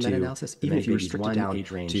wider in the meta-analysis, even if you restrict it down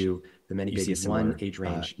age range to the ManyBabies 1 age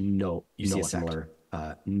range, no, you see a similar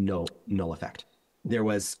null effect. There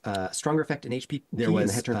was a stronger effect in HP. There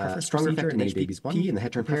was a stronger effect in ManyBabies 1 in the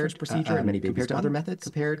head turn preference procedure compared to other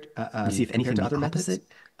methods. We see if anything the opposite.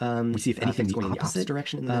 We see if anything going in the opposite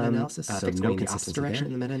direction in the meta-analysis. So no consistency direction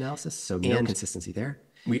in the meta-analysis. So no consistency there.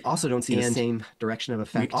 We also don't see the same direction of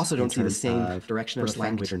effect. We also don't see the same direction of first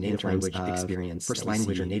language or native language experience. First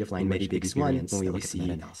language or native language experience when we see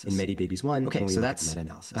in ManyBabies 1. Okay, so that's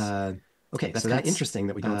okay, so that's interesting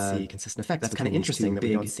that we don't see consistent effects. That's kind of interesting that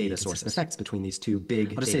we don't see consistent effects between these two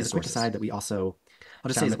big. I'll just say as a quick aside that we also. I'll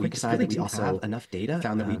just say as a quick aside that we also have enough data.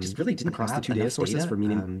 Found that we just really didn't across the two data sources for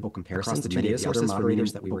meaningful comparisons. Across the two data sources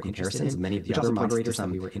moderators that we were interested in. Many of the other moderators that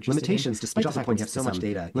we were interested in. Limitations, despite the fact we have so much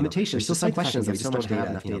data. Limitations. There's still some questions that we just don't have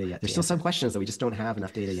enough data yet. There's still some questions that we just don't have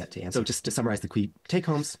enough data yet to answer. So just to summarize the key take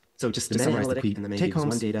homes. So just to summarize the key take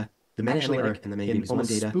homes data. The meta-analytic and the ManyBabies 1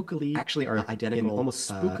 data actually are identical, almost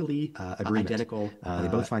spookily identical. They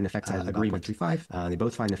both find effect size of about 0.35. They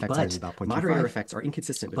both find effect size of about 0.35. Moderator effects are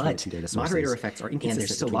inconsistent between the two data sources. Moderator effects are inconsistent. And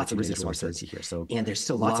there's still lots of residual uncertainty here. So and there's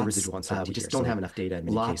still lots of residual uncertainty. We just don't have enough data in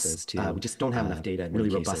many cases to. We just don't have enough data in really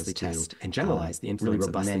robustly test and generalize the influence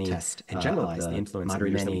of many test and generalize the influence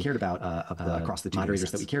moderators that we cared about across the two moderators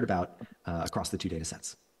that we cared about across the two data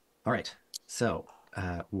sets. All right, so.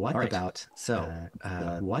 what about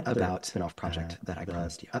what about spin-off project that I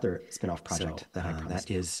promised you? Other spin-off project that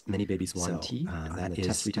is ManyBabies 1T. That is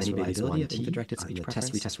test reliability of infant-directed speech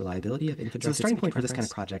preference. Test reliability of infant-directed. So the starting point for this kind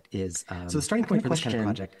of project is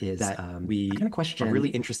that we are really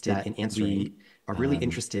interested in answering. Are really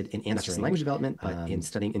interested in answering language development, but in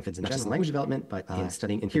studying infants in general. Language development, but in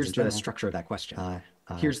studying infants in general. Here's the structure of that question.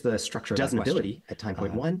 Here's the structure of that question. Does an ability at time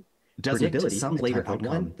point 1 predict some later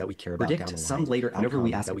outcome that we care about down the line? Some later outcome. Whenever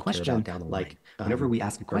we ask a question, like whenever we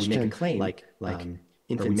ask a question, make a claim, like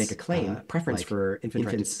infants make a claim, preference for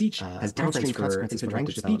infant speech has downstream consequences for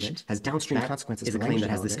language development. Has downstream consequences for language development. Is a claim that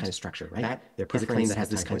has this kind of structure, right? That is a claim that has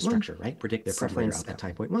this kind of structure, right? Predict their preference at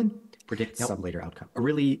time point 1. Predict some later outcome. A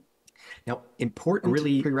really important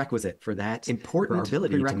prerequisite for that, important for our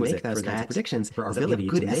ability to make those kinds of predictions, for our ability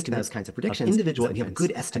to make those kinds of predictions, individual, we have a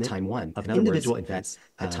good estimate at time 1 of individual events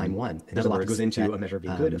at time 1. There's a lot that goes into a measure of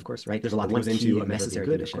being good, of course, right? There's a lot that goes into a measure of being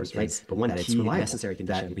good, of course, right? But one key necessary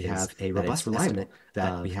condition that we have a robust estimate,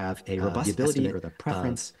 that we have a robust ability or the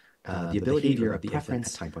preference. The behavior of the infant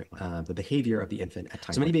at time point 1. The behavior of the infant at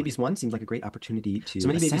time. So ManyBabies 1 seems like a great opportunity to.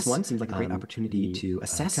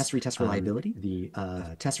 Assess test-retest reliability. The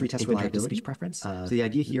test-retest reliability preference. So the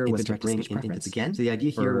idea here was to bring in infants again. So the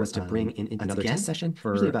idea here was to bring in another test session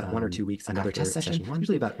for usually about 1 or 2 weeks. Another test session.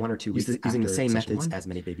 Usually about 1 or 2 weeks. Using the same methods as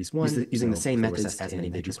ManyBabies 1. Using the same methods as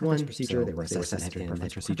ManyBabies 1 procedure. They were assessed in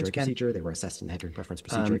preference procedure again. They were assessed in head-and preference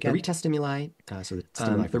procedure again. The retest stimuli. So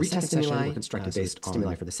the retest stimuli were constructed based on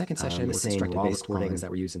stimuli for the second session. The same raw recordings that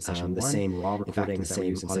were used in session 1. The same raw recordings that were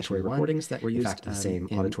used in session 1. Recordings that were used. In fact, the same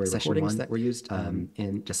auditory recordings that were used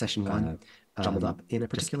in just session 1. Jumbled up in a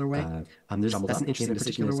particular way. That's an interesting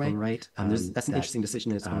decision in its own right. That's an interesting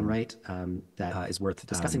decision in its own right. That is worth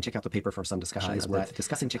discussing. Check out the paper for some discussion. Is worth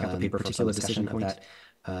discussing. Check out the paper for some discussion of that.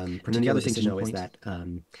 And then the other thing to know is that.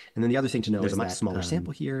 There's a much smaller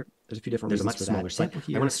sample here. There's a few different reasons for that. There's a much smaller sample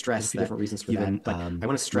here. I want to stress a few different reasons for that. But I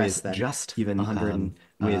want to stress that just even 100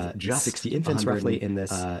 with just 60 infants roughly in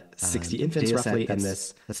this 60 infants roughly in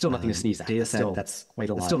this. That's still nothing to sneeze at. Data set that's quite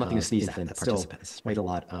a lot. Still nothing to sneeze at. That's still quite a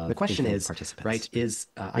lot. The question is right is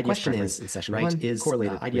IDS preference in session 1 is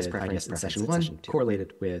correlated IDS preference in session 1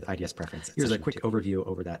 correlated with IDS preference. Here's a quick overview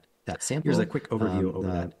over that sample. Here's a quick overview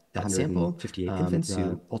over that sample. 58 infants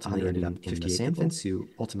who ultimately ended up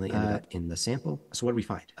in the sample. So what do we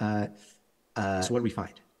find?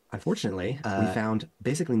 Unfortunately, we found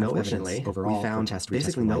basically no evidence overall. We found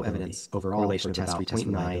basically no evidence overall correlation of about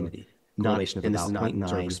 0.9. Correlation of about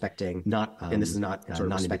 0.9, respecting not, and this is not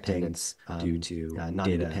non-independence due to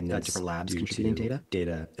non-independence, different labs contributing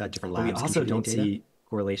data, different labs. But we also don't see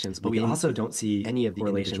correlations. But we also don't see any of the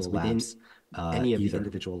correlations within any of the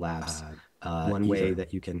individual labs. One way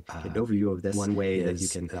that you can get an overview of this, one way that you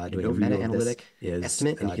can do a meta-analytic is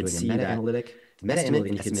estimate, and you can see meta-analytic.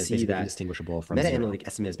 Meta-analytic estimate is basically indistinguishable from meta-analytic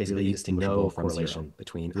estimate is basically indistinguishable from correlation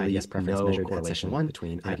between IDS preference measured at session 1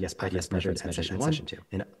 between IDS measured at session 1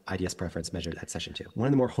 and IDS preference measured at session 2. One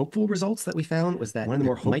of the more hopeful results that we found was that there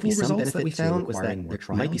might be some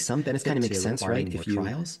benefit kind of makes sense, right? If you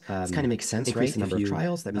trials, this kind of makes sense, right? Increase the number of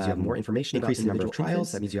trials, that means you have more information about the number of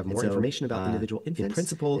trials. That means you have more information about the individual infants. In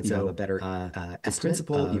principle, you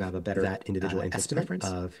have a better that individual infant's preference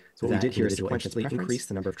of. So what we did here is sequentially increase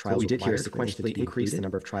the number of trials. What we did here is sequentially increase the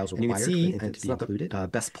number of trials required for the infant to be included.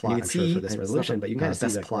 Best plot, I'm sure, for this resolution, but you can kind of see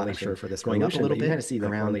the plot, I'm sure, for this going up a little bit. You kind of see the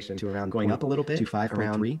correlation to around going up a little bit to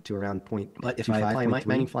 5.3 to around point. But if I apply my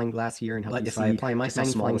magnifying glass here and if I apply my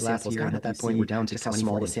magnifying glass here, at that point we're down to how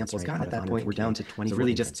small the samples got. At that point we're down to 20. So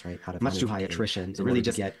really just much too high attrition. So really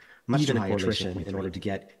just get much too high attrition in order to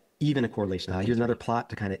get even a correlation. Here's another plot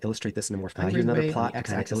to kind of illustrate this in a more fine. Here's another plot to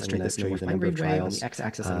kind of illustrate this in a more fine number of trials. On the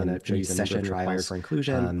x-axis, I'm going to show you the session required for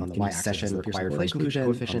inclusion. On the y-axis, session required for inclusion.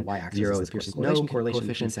 Coefficient. On the y-axis, 0 is of course no correlation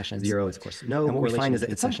between sessions. 0 is of course no. And what we find is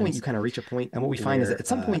that at some point you kind of reach a point. And what we find is that at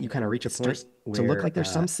some point you kind of reach a point to look like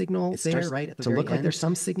there's some signal there, right at the very end. To look like there's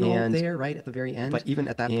some signal there, right at the very end. But even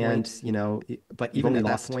at that point, you know, but even at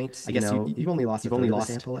that point, I guess you've only lost a third of the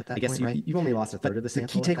sample at that point, right? You've only lost a third of the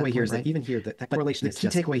sample. The key takeaway here is that even here, that correlation is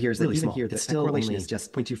just really small. Still correlation is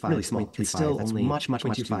just 0.25, really small. It's still only much too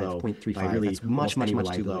low. 0.35. Really, that's much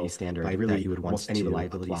too low standard. By really, you would want any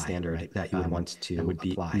reliability standard that you would want to would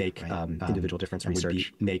be make individual difference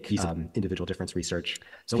research. Make individual difference research.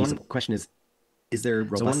 So one question is Is there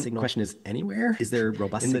robust signal? Question is anywhere? Is there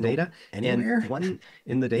robust in the data? Anywhere? And one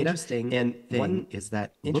in the data. Interesting. And one is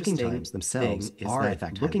that looking times themselves are in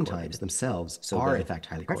fact looking times themselves are in fact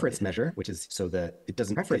highly preference measure, which is so that it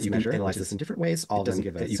doesn't preference you can analyze this in different ways. All of them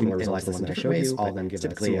give a similar result to the one that I showed you. All of them give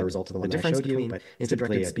a similar result to the one that I showed you. But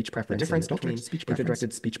inter-directed speech preference,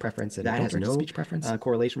 inter-directed speech preference, and that has no speech preference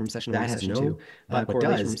correlation from session 1 to session 2. But what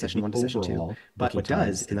does from session 1 to session 2. But what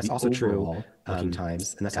does, and that's also true looking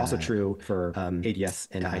times, and that's also true for ADS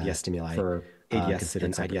and IDS stimuli, for ADS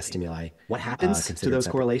and IDS stimuli. What happens to those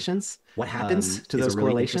correlations? What happens to those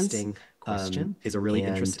correlations? Question is a really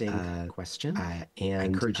interesting question. And I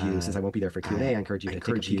encourage you, since I won't be there for Q&A, I encourage you to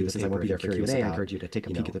take a peek at the paper. I encourage you to take a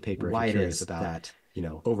peek at the paper. Why it is that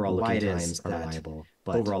overall looking times are reliable,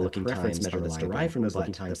 but overall looking times measure that's derived from those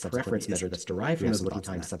looking times, the preference measure that's derived from those looking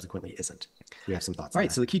times subsequently isn't. We have some thoughts. All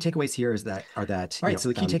right. So the key takeaways here is that all right. So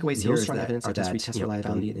the key takeaways here is that test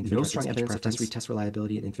reliability and no strong evidence of test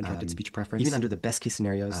reliability and infant-directed speech preference. Even under the best case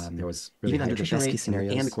scenarios, there was really high attrition rates,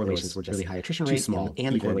 and the correlations were just really high attrition rates,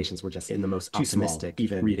 and the correlations were just in the most optimistic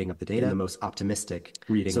reading of the data, in the most optimistic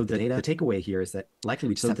reading of the data. The takeaway here is that likely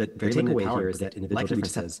we just have very limited power is that individual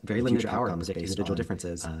differences, very limited power to predict individual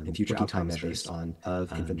differences in future outcome measures on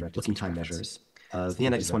of looking time measures of.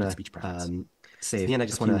 And I just want to say a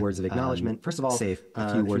few words of acknowledgement. First of all, say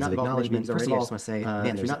a few words of acknowledgement. First of all, I just want to say,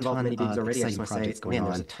 man, there's a ton of ManyBabies already. I just want to say, man,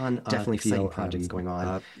 there's a ton of definitely exciting projects going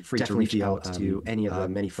on. Free to reach out to any of the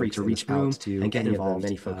many folks in this room and get involved.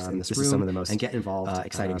 Many folks in this room. This is some of the most and get involved.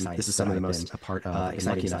 Exciting science. This is some of the most a part of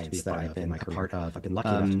exciting science that I've been a part of. I've been lucky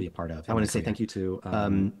enough to be a part of. I want to say thank you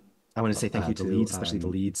to. I want to say thank you to the leads, especially the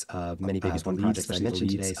leads of ManyBabies One projects that I mentioned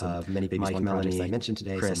today. So ManyBabies One projects I mentioned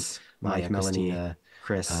today. Chris, Maya, Melanie,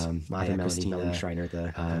 Chris, Maya, Melanie Schreiner,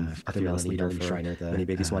 the fearless leader for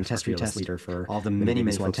ManyBabies One test retest leader for all the many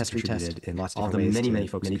one test retest in lots of different ways. All the many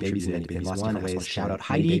folks ManyBabies and ManyBabies One ways. Shout out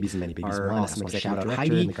Heidi, our awesome executive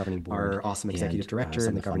director in the governing board, our awesome executive director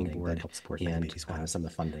in the governing board, help support ManyBabies One. Some of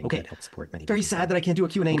the funding that help support ManyBabies. Very sad that I can't do a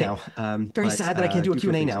Q&A now. Very sad that I can't do a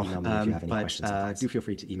Q&A now. But do feel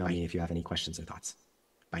free to email me if you have any questions or thoughts.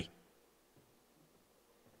 Bye.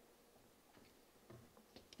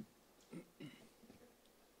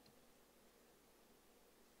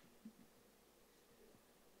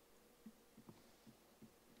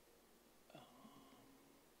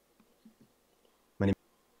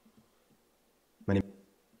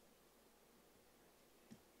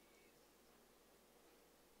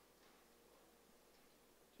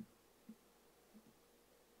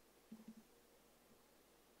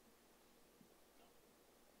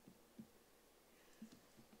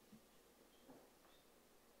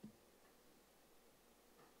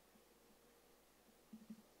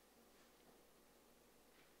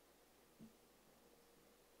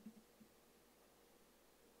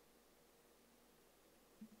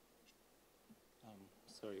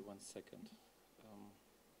 Sorry, 1 second.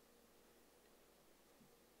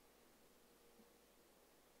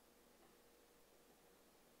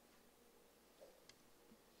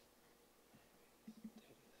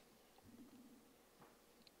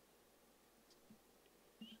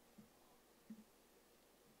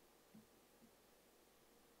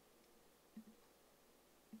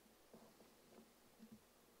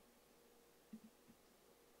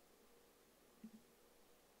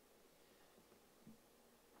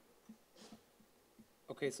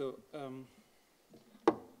 Okay, so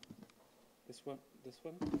this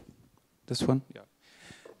one,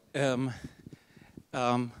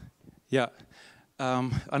 yeah.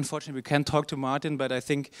 Unfortunately, we can't talk to Martin, but I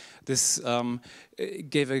think this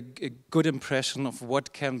gave a good impression of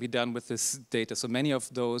what can be done with this data. So many of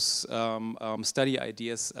those study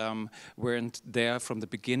ideas weren't there from the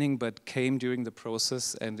beginning, but came during the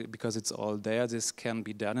process, and because it's all there, this can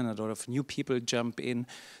be done, and a lot of new people jump in.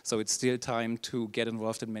 So it's still time to get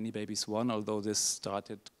involved in ManyBabies One, although this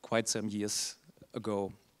started quite some years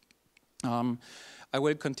ago. I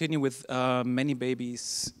will continue with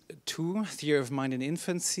ManyBabies 2, Theory of Mind in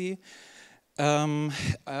Infancy.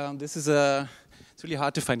 This is it's really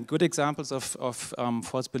hard to find good examples of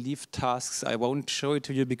false belief tasks. I won't show it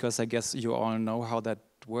to you because I guess you all know how that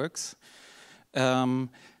works.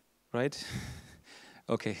 Right?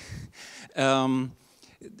 Okay.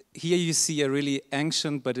 Here you see a really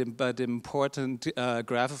ancient but important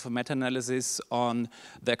graph of a meta-analysis on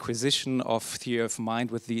the acquisition of theory of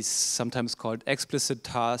mind with these sometimes called explicit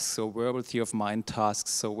tasks or verbal theory of mind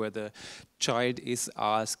tasks, so where the child is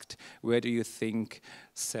asked, where do you think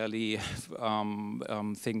Sally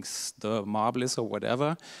thinks the marble is or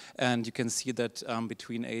whatever, and you can see that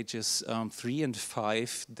between ages 3 and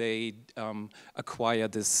 5 they acquire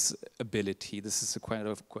this ability. This is a quite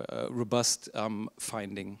robust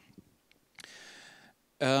finding.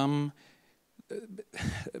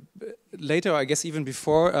 Later, I guess even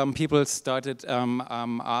before, people started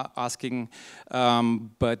asking,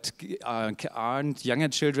 but aren't younger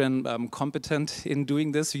children competent in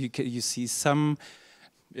doing this? You see some,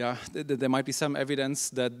 yeah, there might be some evidence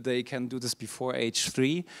that they can do this before age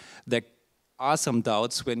 3. There are some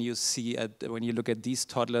doubts when you look at these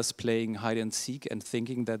toddlers playing hide and seek and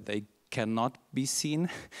thinking that they cannot be seen,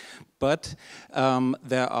 but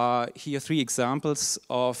there are here 3 examples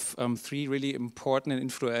of 3 really important and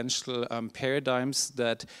influential paradigms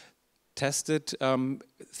that tested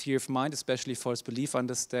theory of mind, especially false belief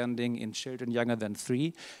understanding in children younger than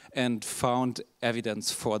 3, and found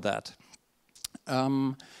evidence for that.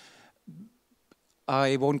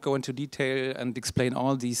 I won't go into detail and explain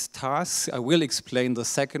all these tasks. I will explain the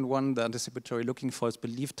second one, the anticipatory looking false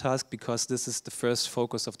belief task, because this is the first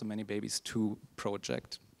focus of the ManyBabies 2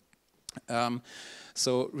 project.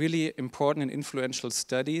 So really important and influential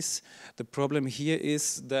studies. The problem here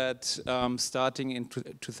is that starting in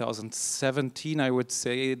 2017, I would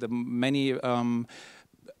say, the many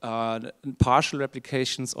partial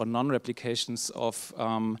replications or non-replications of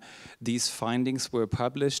these findings were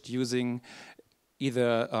published using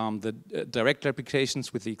either the direct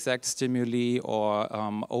replications with the exact stimuli or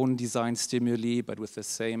own design stimuli, but with the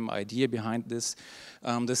same idea behind this.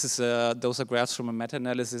 Those are graphs from a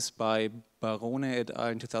meta-analysis by Barone et al.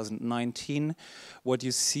 In 2019. What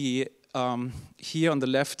you see here on the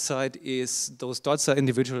left side is those dots are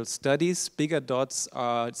individual studies. Bigger dots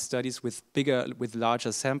are studies with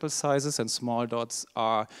larger sample sizes, and small dots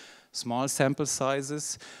are small sample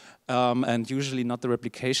sizes. And usually not the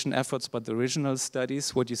replication efforts, but the original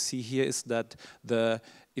studies. What you see here is that the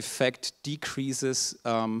effect decreases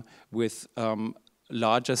with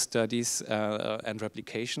larger studies and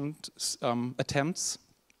replication attempts.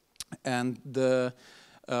 And the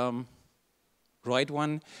right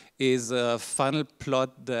one is a funnel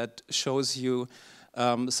plot that shows you,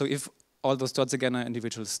 so if all those dots again are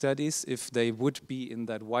individual studies, if they would be in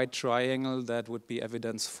that white triangle, that would be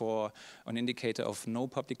evidence for an indicator of no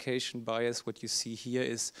publication bias. What you see here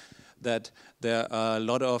is that there are a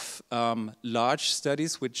lot of large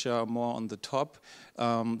studies which are more on the top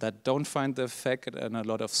that don't find the effect, and a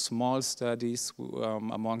lot of small studies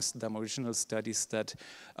amongst them original studies that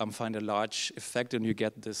find a large effect, and you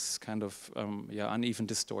get this kind of uneven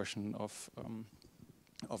distortion of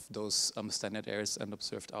those standard errors and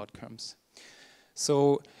observed outcomes.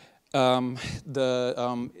 So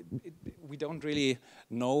we don't really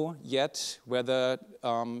know yet whether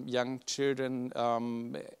young children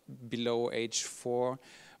below age 4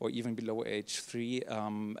 or even below age 3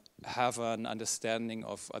 have an understanding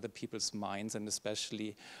of other people's minds, and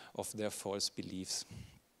especially of their false beliefs.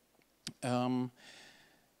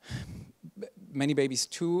 ManyBabies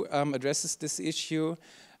 2 addresses this issue.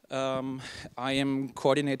 I am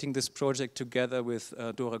coordinating this project together with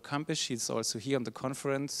Dora Kampisch. She's also here on the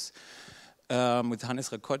conference, with Hannes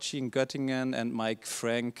Rakocci in Göttingen, and Mike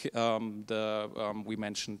Frank. We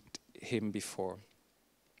mentioned him before.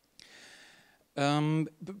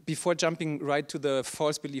 Before jumping right to the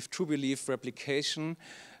false belief, true belief replication,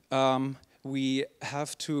 we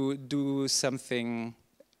have to do something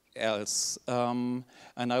else, and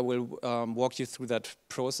I will walk you through that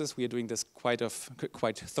process. We are doing this quite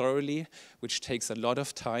thoroughly, which takes a lot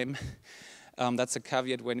of time. That's a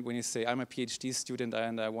caveat when you say, I'm a PhD student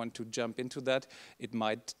and I want to jump into that. It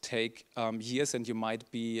might take years, and you might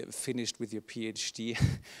be finished with your PhD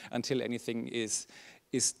until anything is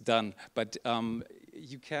done. But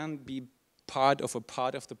you can be part of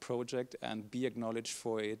the project and be acknowledged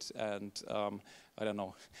for it, and I don't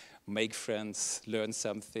know, make friends, learn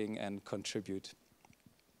something, and contribute.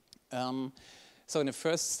 So in the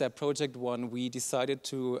first step, project 1, we decided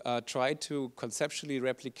to try to conceptually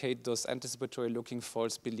replicate those anticipatory looking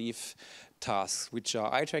false belief tasks, which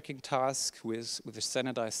are eye-tracking tasks with a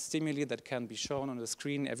standardized stimuli that can be shown on the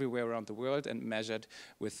screen everywhere around the world and measured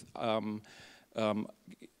with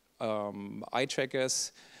eye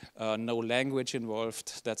trackers, no language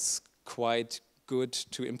involved. That's quite good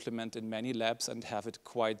to implement in many labs and have it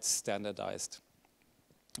quite standardized.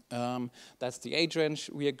 That's the age range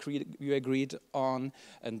we agreed on,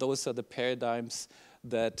 and those are the paradigms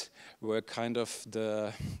that were kind of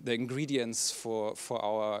the ingredients for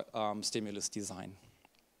our stimulus design.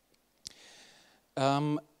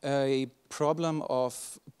 A problem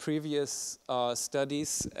of previous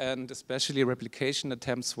studies and especially replication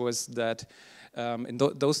attempts was that in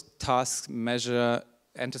those tasks measure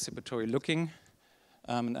anticipatory looking.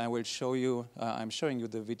 And I will show you, I'm showing you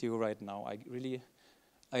the video right now.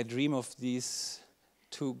 I dream of these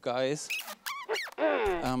two guys.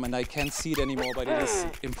 And I can't see it anymore, but it is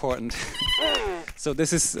important. So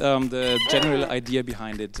this is the general idea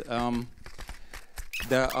behind it.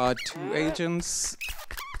 There are two agents.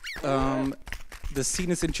 The scene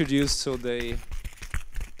is introduced, so they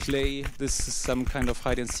play. This is some kind of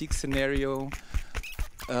hide-and-seek scenario.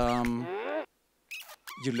 You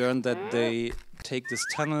learn that they take this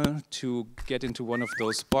tunnel to get into one of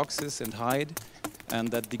those boxes and hide, and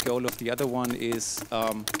that the goal of the other one is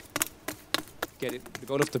the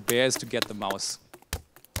goal of the bear is to get the mouse.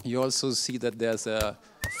 You also see that there's a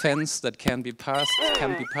fence that can be passed,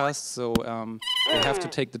 so they have to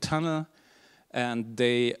take the tunnel, and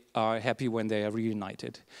they are happy when they are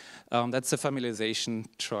reunited. That's a familiarization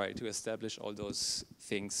trial to establish all those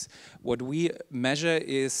things. What we measure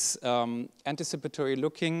is anticipatory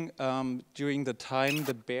looking during the time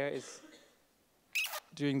the bear is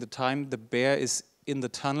in the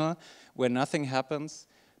tunnel where nothing happens,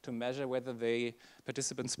 to measure whether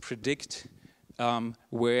participants predict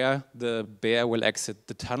where the bear will exit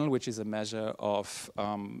the tunnel, which is a measure of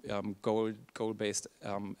goal-based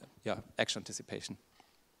action anticipation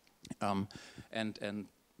and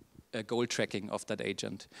goal tracking of that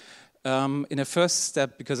agent. In a first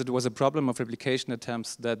step, because it was a problem of replication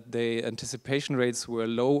attempts, that the anticipation rates were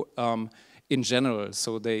low in general,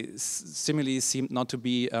 so they similarly seemed not to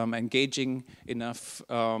be engaging enough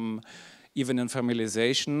even in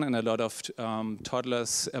familiarization, and a lot of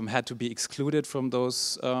toddlers had to be excluded from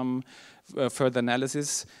those further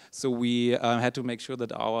analysis. So we had to make sure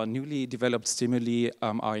that our newly developed stimuli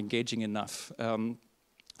are engaging enough.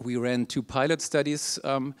 We ran 2 pilot studies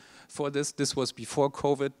for this. This was before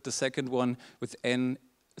COVID. The second one with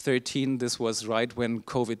N13, this was right when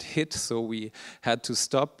COVID hit, so we had to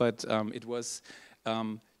stop, but it was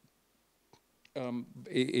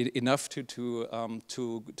enough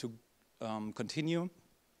to continue.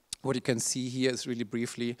 What you can see here is really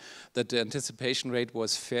briefly that the anticipation rate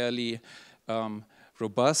was fairly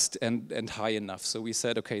robust and high enough. So we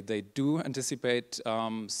said, okay, they do anticipate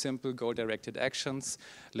simple goal-directed actions.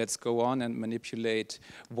 Let's go on and manipulate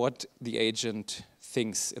what the agent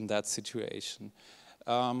thinks in that situation.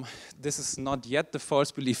 This is not yet the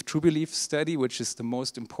false belief, true belief study, which is the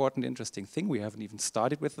most important, interesting thing. We haven't even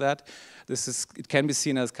started with that. It can be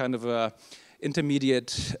seen as kind of a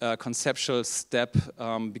intermediate conceptual step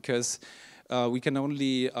because we can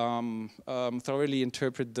only thoroughly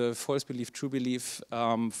interpret the false belief, true belief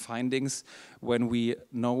findings when we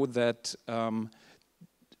know that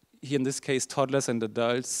here in this case toddlers and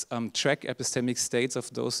adults track epistemic states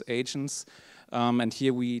of those agents, and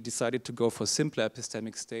here we decided to go for simpler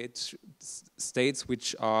epistemic states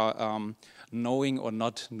which are knowing or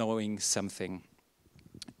not knowing something.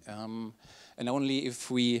 And only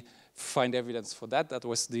if we find evidence for that, that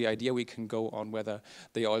was the idea, we can go on whether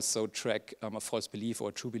they also track a false belief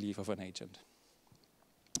or true belief of an agent.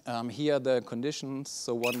 Here are the conditions,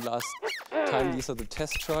 so one last time, these are the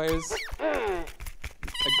test trials.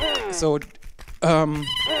 So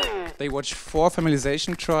they watch 4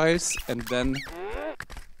 familiarization trials and then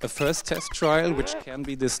a first test trial, which can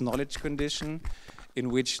be this knowledge condition in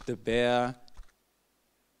which the bear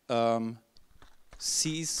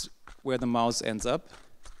sees where the mouse ends up,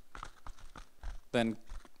 then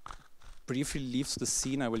briefly leaves the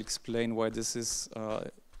scene. I will explain why this is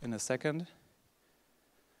in a second.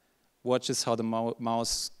 Watches how the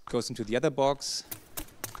mouse goes into the other box,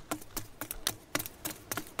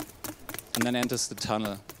 and then enters the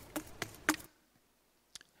tunnel.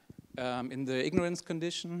 In the ignorance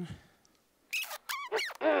condition,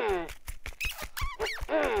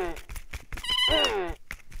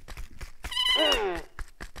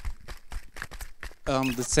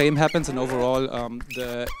 the same happens, and overall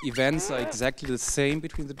the events are exactly the same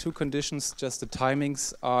between the 2 conditions, just the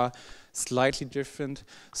timings are slightly different,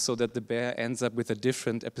 so that the bear ends up with a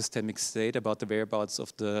different epistemic state about the whereabouts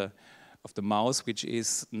of the mouse, which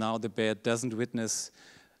is now the bear doesn't witness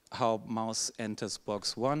how mouse enters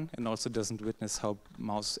box 1 and also doesn't witness how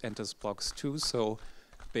mouse enters box 2, so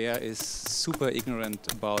bear is super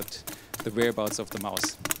ignorant about the whereabouts of the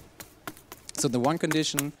mouse. So the one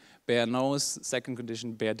condition, bear knows. Second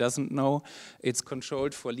condition, bear doesn't know. It's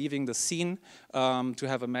controlled for leaving the scene, to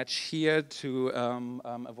have a match here, to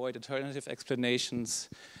avoid alternative explanations.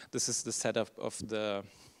 This is the setup of the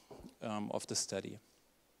study.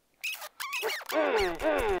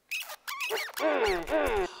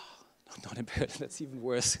 Not impaired, that's even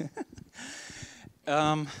worse.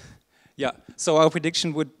 Yeah, so our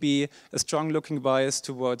prediction would be a strong looking bias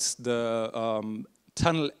towards the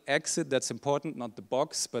tunnel exit. That's important, not the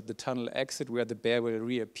box, but the tunnel exit where the bear will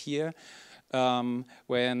reappear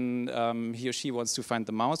when he or she wants to find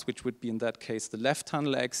the mouse, which would be in that case the left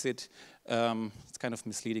tunnel exit. It's kind of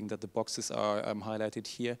misleading that the boxes are highlighted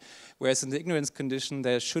here. Whereas in the ignorance condition,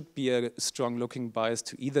 there should be a strong looking bias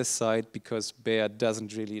to either side because bear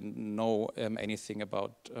doesn't really know anything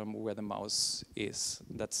about where the mouse is.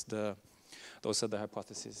 Those are the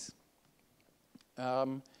hypotheses.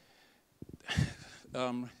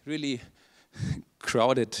 Really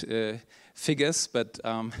crowded figures, but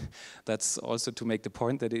that's also to make the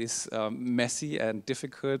point that it is messy and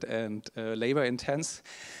difficult and labor intense.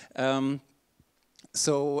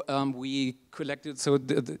 So we collected, so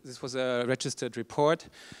this was a registered report.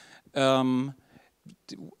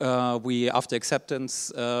 After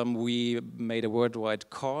acceptance, we made a worldwide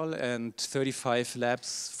call, and 35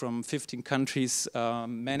 labs from 15 countries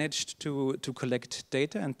managed to collect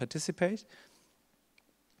data and participate.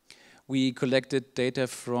 We collected data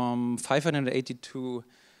from 582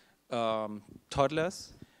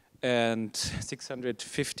 toddlers and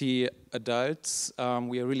 650 adults.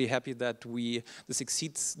 We are really happy that this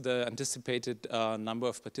exceeds the anticipated number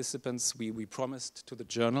of participants we promised to the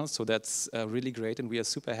journal, so that's really great, and we are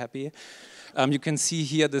super happy. You can see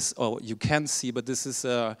here this, oh, you can see, but this is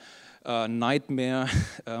a nightmare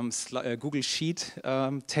Google Sheet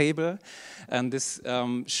table, and this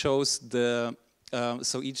shows the,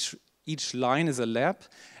 so each line is a lab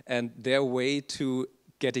and their way to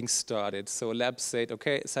getting started. So labs said,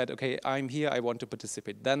 okay, I'm here, I want to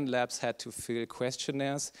participate. Then labs had to fill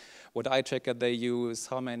questionnaires, what eye tracker they use,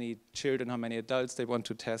 how many children, how many adults they want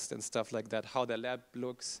to test and stuff like that, how their lab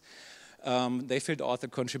looks. They filled author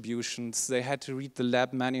contributions. They had to read the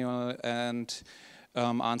lab manual and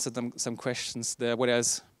answer some questions there. What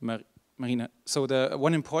else, Marina? So the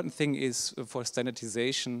one important thing is for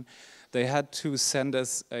standardization, they had to send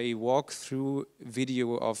us a walkthrough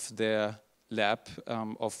video of their lab,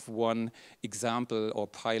 of one example or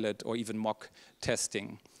pilot or even mock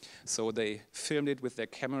testing. So they filmed it with their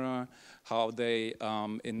camera, how they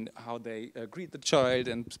greet the child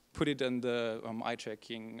and put it in the eye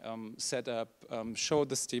tracking setup, show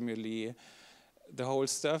the stimuli, the whole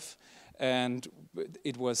stuff. And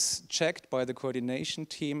it was checked by the coordination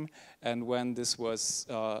team, and when this was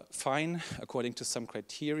fine, according to some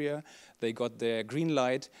criteria, they got their green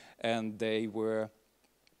light and they were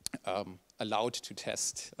allowed to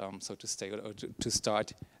test, so to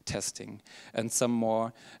start testing. And some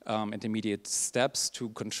more intermediate steps to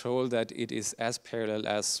control that it is as parallel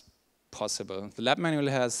as possible. The lab manual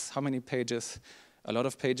has how many pages? A lot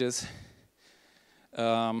of pages.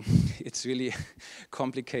 It's really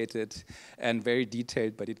complicated and very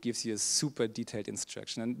detailed, but it gives you a super detailed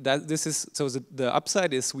instruction. And this is, so the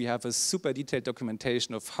upside is we have a super detailed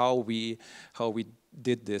documentation of how we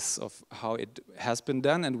did this, of how it has been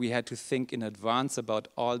done, and we had to think in advance about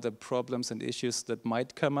all the problems and issues that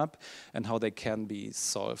might come up and how they can be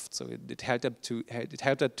solved. So it helped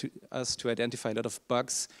us to identify a lot of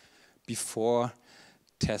bugs before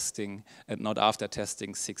testing and not after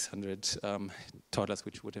testing 600 toddlers,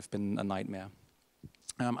 which would have been a nightmare.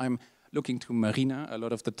 I'm looking to Marina a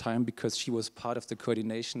lot of the time because she was part of the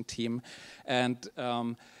coordination team and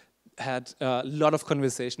had a lot of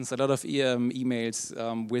conversations, a lot of emails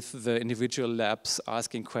with the individual labs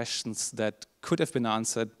asking questions that could have been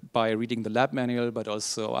answered by reading the lab manual, but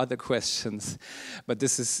also other questions. But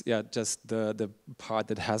this is just the part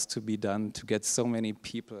that has to be done to get so many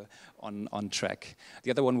people on track.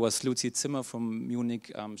 The other one was Lucy Zimmer from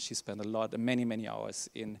Munich. She spent many hours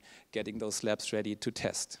in getting those labs ready to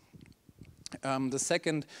test. The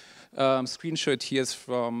second screenshot here is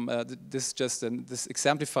from this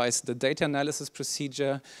exemplifies the data analysis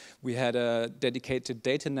procedure. We had a dedicated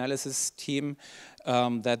data analysis team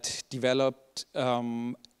that developed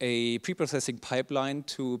a pre-processing pipeline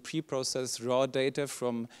to pre-process raw data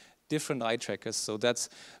from different eye trackers. So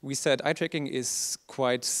we said eye tracking is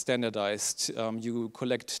quite standardized. You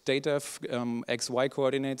collect data, X-Y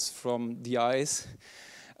coordinates from the eyes.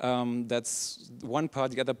 That's one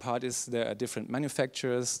part. The other part is there are different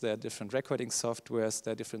manufacturers, there are different recording softwares,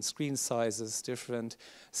 there are different screen sizes, different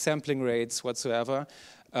sampling rates, whatsoever.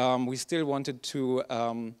 We still wanted to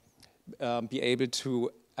be able to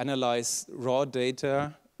analyze raw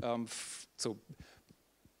data, so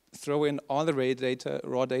throw in all the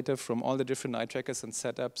raw data from all the different eye trackers and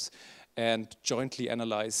setups and jointly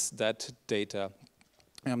analyze that data.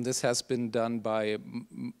 This has been done by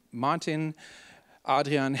Martin,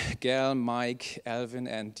 Adrian, Gail, Mike, Alvin,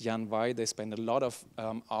 and Jan Wai, they spend a lot of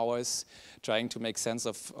hours trying to make sense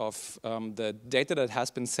of the data that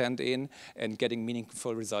has been sent in and getting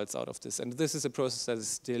meaningful results out of this. And this is a process that is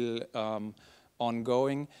still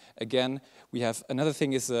ongoing. Again, we have another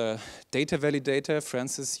thing is a data validator.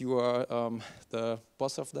 Francis, you are the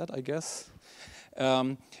boss of that, I guess.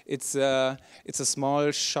 It's a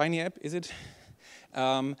small shiny app, is it?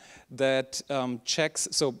 That checks,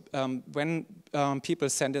 so when people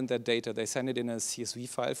send in their data, they send it in a CSV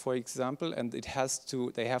file, for example, and they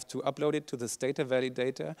have to upload it to this data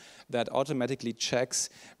validator that automatically checks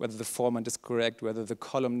whether the format is correct, whether the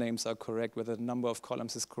column names are correct, whether the number of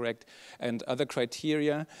columns is correct, and other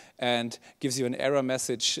criteria, and gives you an error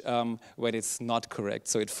message when it's not correct.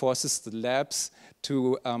 So it forces the labs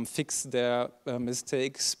to fix their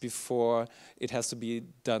mistakes before it has to be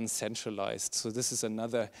done centralized. So this is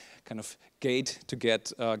another kind of gate to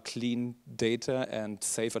get clean data and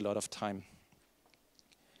save a lot of time.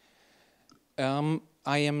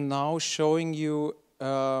 I am now showing you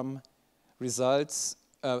results,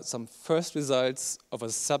 some first results of a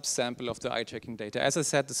subsample of the eye tracking data. As I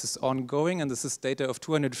said, this is ongoing, and this is data of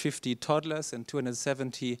 250 toddlers and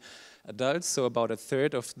 270 adults, so about a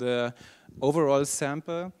third of the overall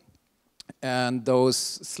sample. And those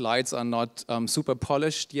slides are not super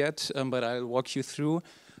polished yet, but I'll walk you through.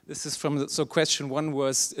 This is from, so question one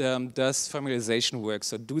was, does familiarization work?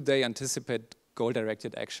 So do they anticipate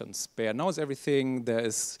goal-directed actions? Bear knows everything. There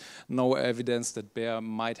is no evidence that Bear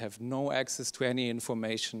might have no access to any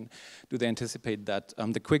information. Do they anticipate that?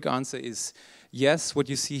 The quick answer is yes. What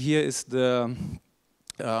you see here is the,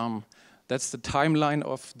 that's the timeline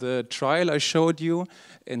of the trial I showed you.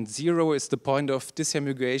 And 0 is the point of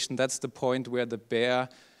disambiguation. That's the point where the bear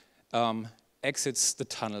exits the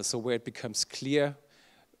tunnel, so where it becomes clear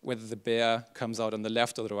whether the bear comes out on the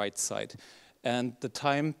left or the right side. And the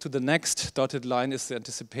time to the next dotted line is the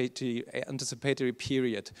anticipatory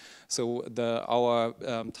period. So our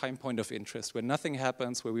time point of interest, where nothing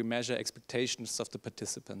happens, where we measure expectations of the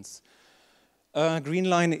participants. Green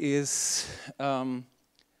line is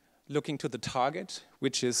looking to the target,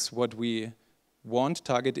 which is what we want.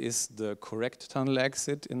 Target is the correct tunnel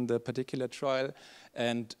exit in the particular trial.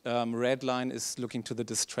 And red line is looking to the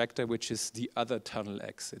distractor, which is the other tunnel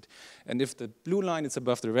exit. And if the blue line is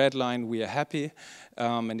above the red line, we are happy.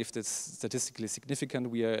 And if it's statistically significant,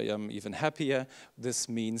 we are even happier. This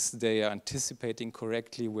means they are anticipating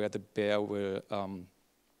correctly where the bear will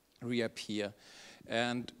reappear.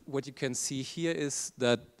 And what you can see here is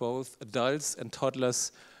that both adults and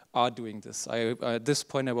toddlers are doing this. At this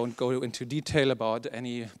point, I won't go into detail about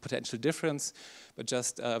any potential difference, but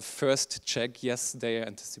just first check, yes, they are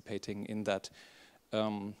anticipating in that,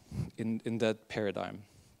 in that paradigm.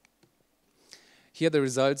 Here are the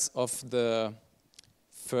results of the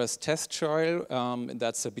first test trial.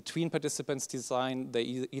 That's a between participants design.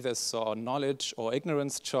 They either saw knowledge or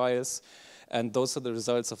ignorance trials, and those are the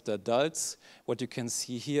results of the adults. What you can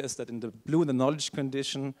see here is that in the blue, the knowledge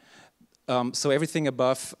condition, so everything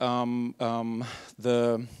above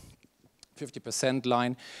the 50%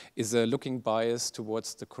 line is a looking bias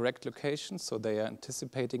towards the correct location, so they are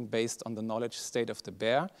anticipating based on the knowledge state of the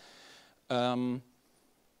bear. They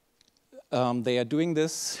are doing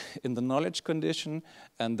this in the knowledge condition,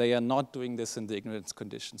 and they are not doing this in the ignorance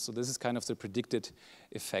condition. So this is kind of the predicted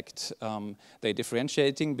effect. They're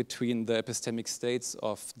differentiating between the epistemic states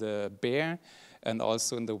of the bear and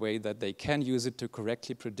also in the way that they can use it to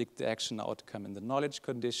correctly predict the action outcome in the knowledge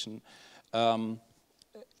condition and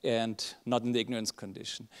not in the ignorance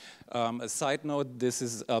condition. A side note, this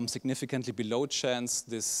is significantly below chance.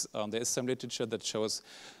 There is some literature that shows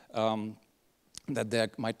that there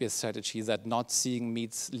might be a strategy that not seeing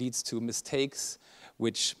leads to mistakes,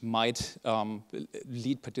 which might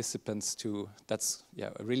lead participants to, that's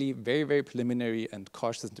a really very, very preliminary and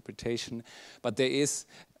cautious interpretation. But there is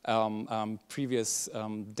previous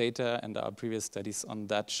data and our previous studies on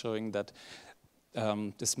that showing that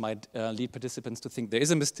this might lead participants to think there is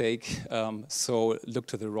a mistake, so look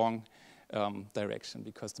to the wrong direction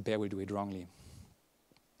because the bear will do it wrongly.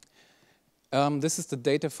 This is the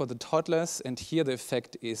data for the toddlers, and here the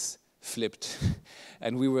effect is flipped.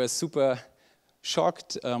 And we were super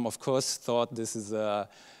shocked, of course, thought this is a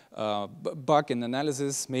bug in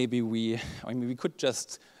analysis. Maybe we could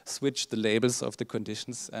just switch the labels of the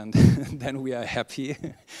conditions and then we are happy.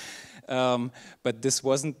 But this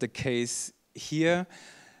wasn't the case here.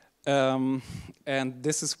 And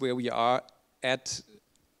this is where we are at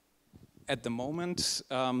the moment.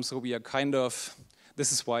 So we are kind of,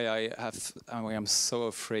 this is why I am so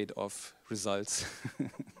afraid of results.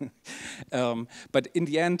 But in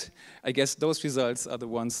the end, I guess those results are the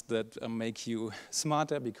ones that make you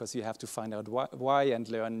smarter, because you have to find out why and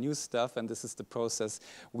learn new stuff, and this is the process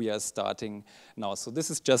we are starting now. So this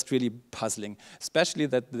is just really puzzling, especially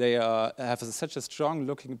that they have such a strong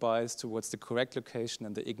looking bias towards the correct location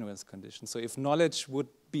and the ignorance condition. So if knowledge would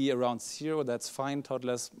be around 0, that's fine,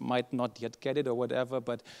 toddlers might not yet get it or whatever,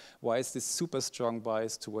 but why is this super strong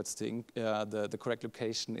bias towards the correct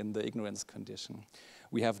location in the ignorance condition?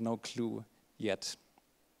 We have no clue yet.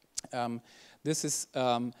 This is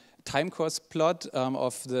time course plot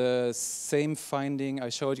of the same finding I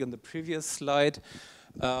showed you on the previous slide.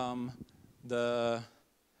 What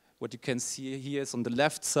you can see here is on the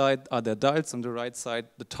left side are the adults, on the right side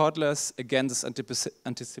the toddlers. Again, this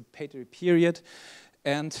anticipatory period.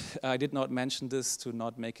 And I did not mention this to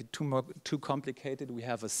not make it too complicated. We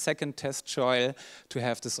have a second test trial to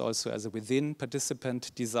have this also as a within participant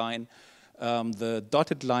design. The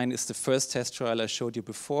dotted line is the first test trial I showed you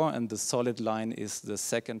before, and the solid line is the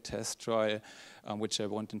second test trial, which I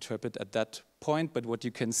won't interpret at that point. But what you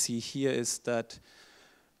can see here is that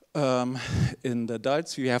in the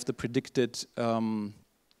adults, we have the predicted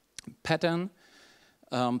pattern.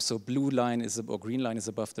 So blue line is or green line is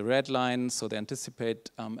above the red line, so they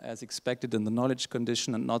anticipate as expected in the knowledge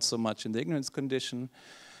condition and not so much in the ignorance condition.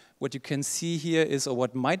 What you can see here is, or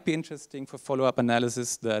what might be interesting for follow-up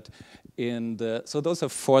analysis, that so those are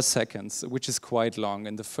 4 seconds, which is quite long.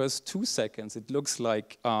 In the first 2 seconds, it looks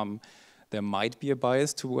like there might be a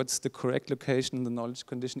bias towards the correct location in the knowledge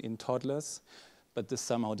condition in toddlers, but this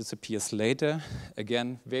somehow disappears later.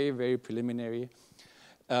 Again, very, very preliminary.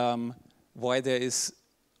 Why there is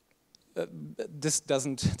this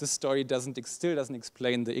story still doesn't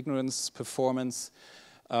explain the ignorance performance.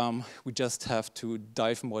 We just have to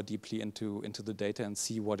dive more deeply into the data and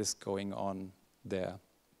see what is going on there.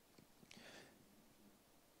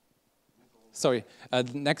 Sorry,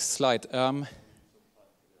 next slide.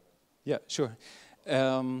 Yeah, sure.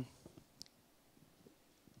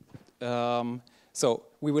 So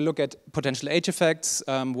we will look at potential age effects,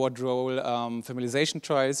 what role familiarization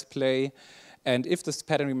trials play, and if this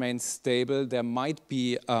pattern remains stable, there might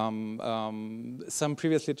be some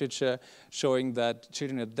previous literature showing that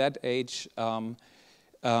children at that age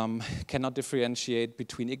cannot differentiate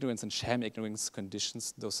between ignorance and sham ignorance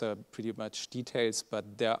conditions. Those are pretty much details,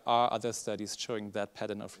 but there are other studies showing that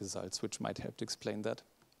pattern of results, which might help to explain that.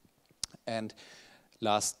 And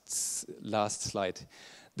last slide.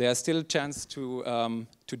 There's still a chance to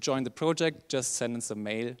join the project. Just send us a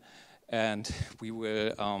mail, and we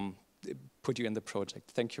will put you in the project.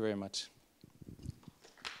 Thank you very much.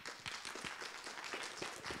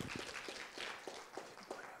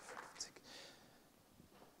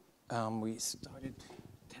 We started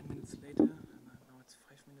 10 minutes later, and now it's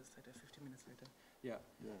 5 minutes later, 15 minutes later. Yeah.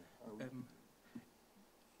 Yeah. So we have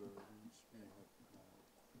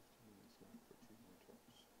 15 minutes left for 2 more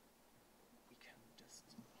talks. we can just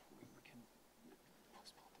we can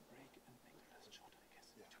postpone the break and make the last shorter, I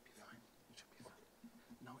guess. Yeah. It should be fine. It should be fine.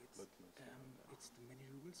 Now it's the many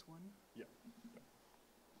rules one. Yeah.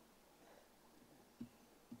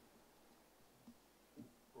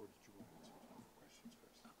 Or did you want to answer questions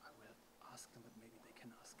first? I will ask them, but maybe they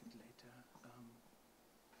can ask it later.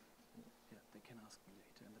 Yeah, they can ask me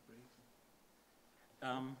later in the break.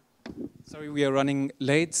 Sorry, we are running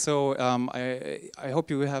late, so I hope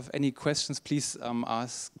you have any questions. Please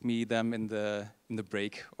ask me them in the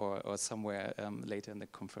break or somewhere later in the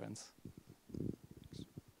conference.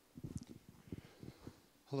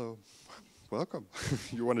 Hello, welcome.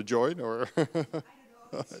 You want to join, or?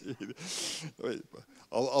 Wait,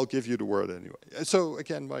 I'll give you the word anyway. So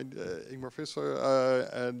again, I'm Ingmar Visser,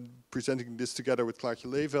 and presenting this together with Klaartje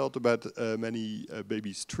Leveld about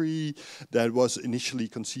ManyBabies 3, that was initially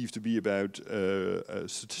conceived to be about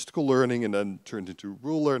statistical learning and then turned into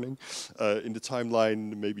rule learning. In the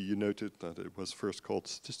timeline, maybe you noted that it was first called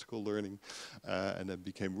statistical learning and then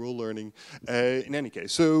became rule learning. In any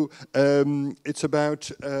case, so it's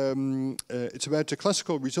about a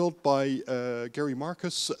classical result by Gary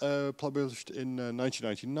Marcus, published in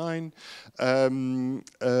 1999,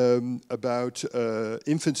 about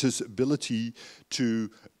infants' ability to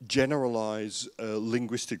generalize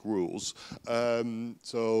linguistic rules.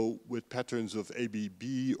 So with patterns of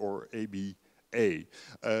ABB or ABA.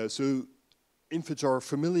 So infants are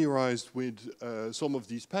familiarized with some of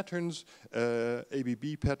these patterns,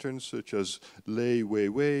 ABB patterns such as lay, way,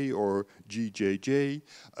 way, or GJJ.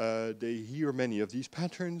 They hear many of these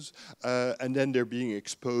patterns, and then they're being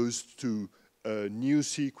exposed to new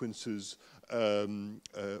sequences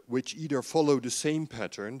which either follow the same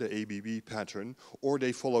pattern, the ABB pattern, or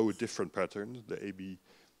they follow a different pattern, the ABA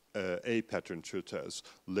pattern, such as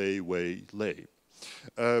lay, way, lay.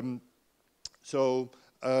 And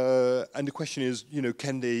the question is,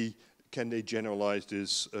 can they generalize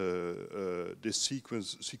this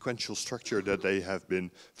sequential structure that they have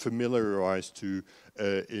been familiarized to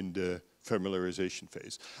in the familiarization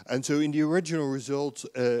phase? And so in the original results,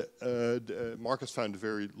 Marcus found a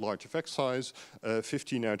very large effect size.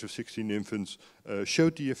 15 out of 16 infants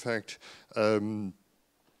showed the effect. And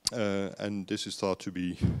this is thought to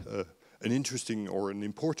be an interesting or an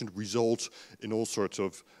important result in all sorts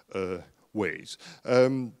of ways.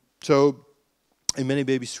 So in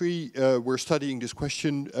ManyBabies 3, we're studying this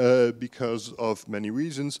question because of many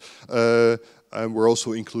reasons, and we're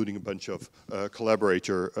also including a bunch of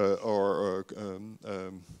collaborator or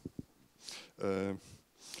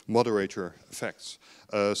moderator effects,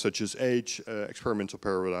 such as age, experimental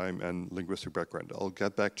paradigm, and linguistic background. I'll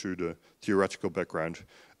get back to the theoretical background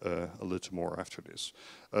a little more after this.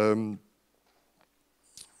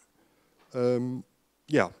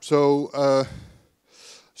 Yeah, so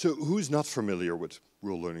who's not familiar with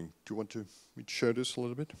rule learning? Do you want me to show this a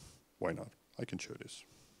little bit? Why not? I can show this.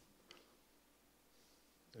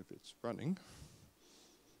 If it's running.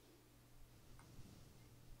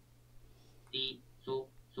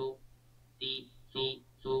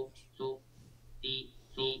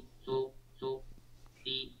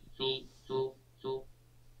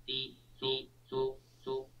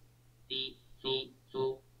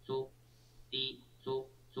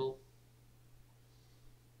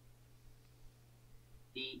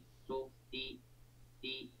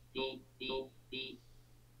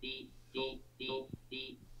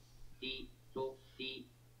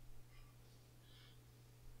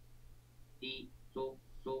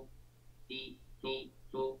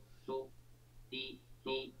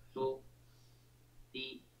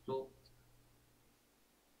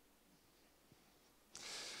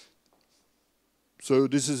 So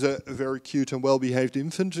this is a very cute and well-behaved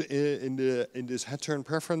infant in this head-turn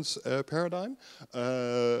preference paradigm.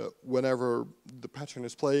 Whenever the pattern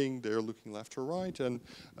is playing, they're looking left or right, and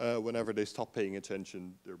whenever they stop paying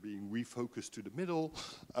attention, they're being refocused to the middle,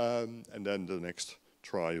 and then the next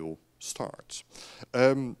trial starts.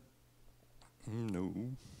 No.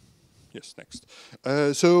 Yes, next.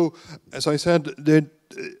 So, as I said, the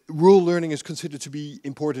rule learning is considered to be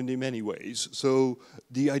important in many ways. So,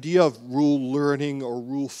 the idea of rule learning or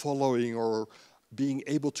rule following or being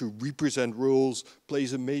able to represent rules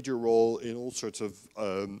plays a major role in all sorts of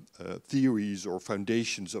theories or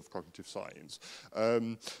foundations of cognitive science.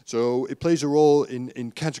 So it plays a role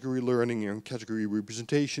in category learning and category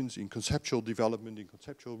representations, in conceptual development, in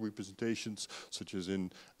conceptual representations, such as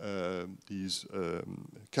in these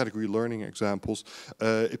category learning examples.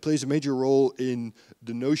 It plays a major role in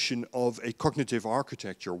the notion of a cognitive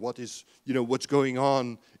architecture. What is, what's going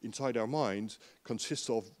on inside our minds consists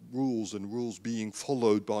of rules, and rules being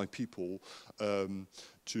followed by people to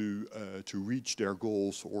reach their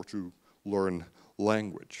goals or to learn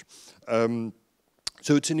language.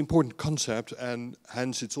 So it's an important concept, and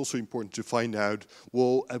hence it's also important to find out,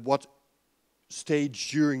 well, at what stage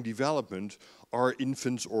during development are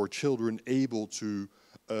infants or children able to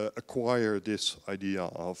acquire this idea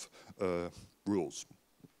of rules.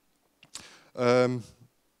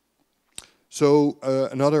 So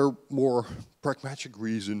another more pragmatic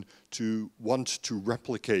reason to want to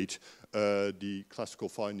replicate the classical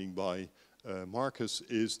finding by Marcus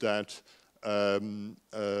is that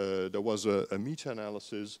there was a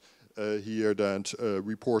meta-analysis here that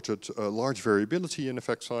reported large variability in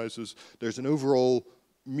effect sizes. There's an overall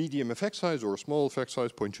medium effect size or a small effect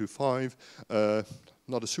size, 0.25,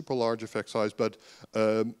 not a super large effect size, but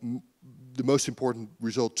the most important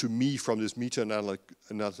result to me from this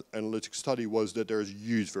meta-analytic study was that there's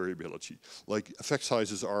huge variability. Like, effect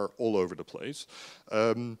sizes are all over the place.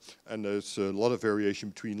 And there's a lot of variation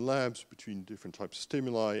between labs, between different types of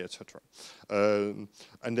stimuli, etc. And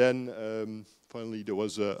then finally there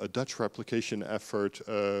was a Dutch replication effort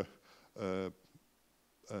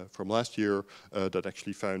from last year that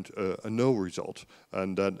actually found a no result,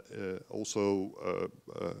 and that also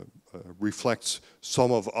reflects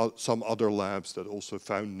some other labs that also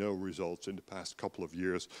found no results in the past couple of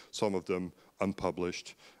years, some of them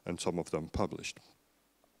unpublished and some of them published.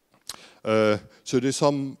 So there's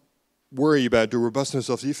some worry about the robustness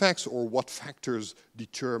of the effects, or what factors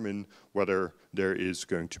determine whether there is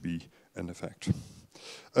going to be an effect.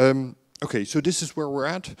 Okay, so this is where we're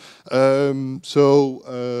at.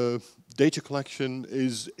 data collection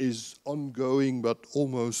is ongoing but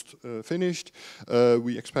almost finished.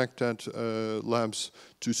 We expect that labs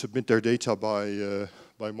to submit their data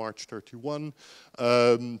by March 31.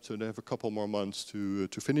 So they have a couple more months to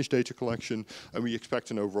finish data collection, and we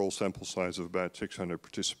expect an overall sample size of about 600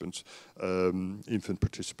 participants, infant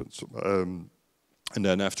participants. And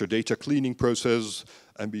then after data cleaning process,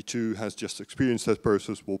 MB2 has just experienced that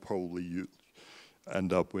process, we'll probably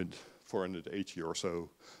end up with 480 or so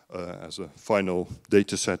as a final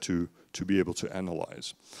data set to be able to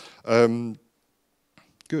analyze.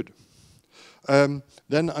 Good.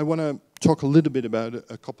 Then I want to talk a little bit about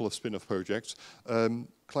a couple of spin-off projects.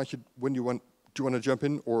 Klaasje, when do you want to jump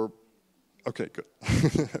in, or? Okay, good.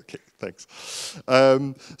 Okay, thanks.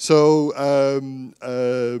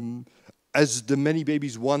 As the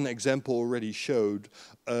ManyBabies 1 example already showed,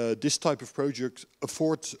 this type of project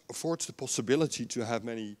affords the possibility to have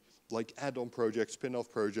many, like add-on projects, spin-off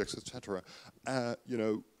projects, etc.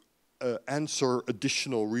 Answer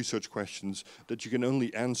additional research questions that you can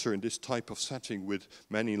only answer in this type of setting with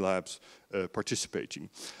many labs participating.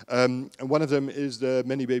 And one of them is the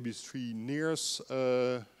ManyBabies 3 NEARS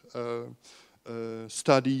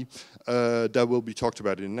study that will be talked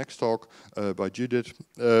about in the next talk by Judith.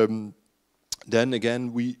 Then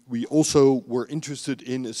again, we also were interested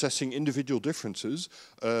in assessing individual differences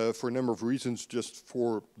for a number of reasons, just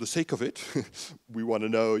for the sake of it. We want to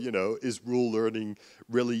know, is rule learning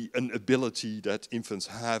really an ability that infants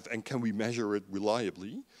have, and can we measure it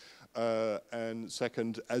reliably? And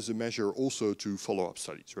second, as a measure also to follow-up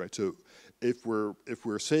studies, right? So if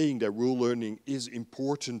we're saying that rule learning is an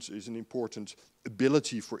important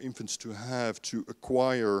ability for infants to have to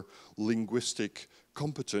acquire linguistic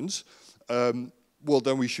competence, well,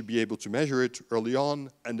 then we should be able to measure it early on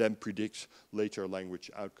and then predict later language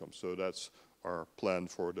outcomes. So that's our plan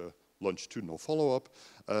for the longitudinal follow-up.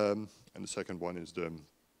 And the second one is the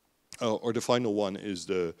final one is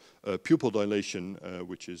the pupil dilation,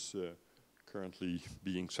 which is currently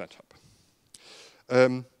being set up.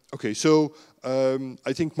 Okay, so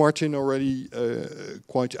I think Martin already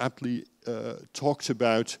quite aptly talked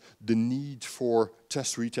about the need for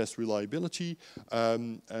test-retest reliability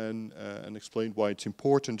and explained why it's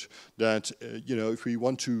important that, if we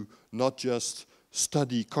want to not just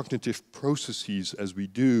study cognitive processes as we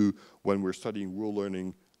do when we're studying rule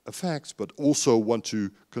learning effects, but also want to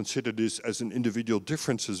consider this as an individual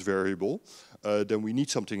differences variable, then we need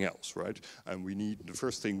something else, right? And the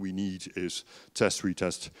first thing we need is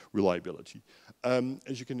test-retest reliability.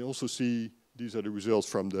 As you can also see, these are the results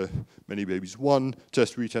from the ManyBabies 1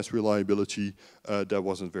 test-retest reliability. That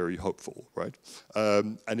wasn't very hopeful, right?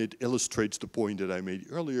 And it illustrates the point that I made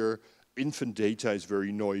earlier. Infant data is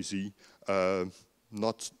very noisy.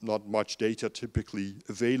 Not much data typically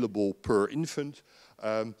available per infant,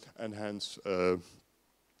 and hence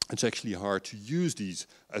it's actually hard to use these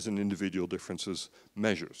as an individual differences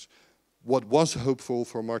measures. What was hopeful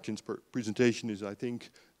for Martin's presentation is, I think,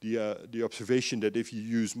 the observation that if you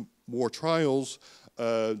use more trials,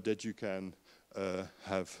 that you can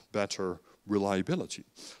have better reliability.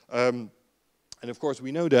 And of course,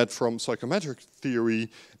 we know that from psychometric theory,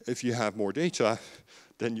 if you have more data,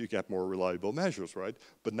 then you get more reliable measures, right?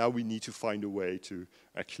 But now we need to find a way to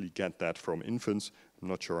actually get that from infants. I'm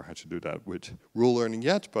not sure how to do that with rule learning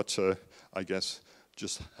yet, but I guess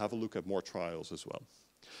just have a look at more trials as well.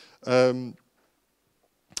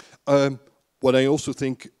 What I also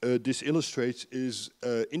think this illustrates is,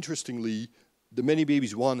 interestingly, the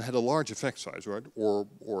ManyBabies 1 had a large effect size, right?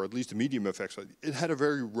 Or at least a medium effect size. It had a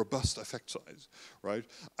very robust effect size, right?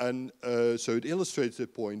 And so it illustrates the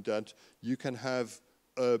point that you can have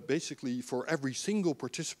basically for every single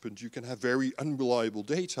participant, you can have very unreliable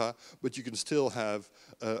data, but you can still have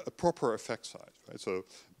a proper effect size, right? So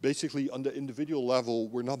basically on the individual level,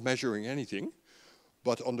 we're not measuring anything,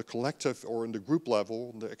 but on the collective or on the group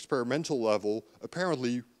level, on the experimental level,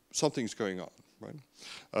 apparently something's going on, right?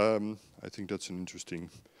 I think that's an interesting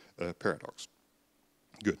paradox.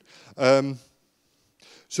 Good.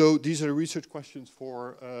 So these are the research questions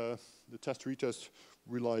for the test-retest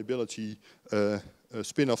reliability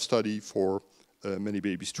spin-off study for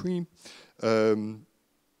ManyBabies 3.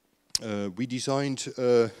 We designed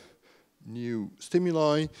new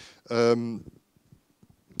stimuli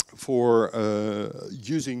for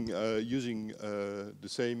using the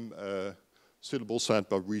same syllable set,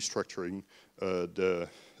 but restructuring the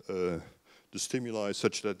stimuli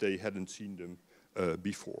such that they hadn't seen them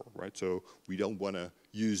before, right? So we don't want to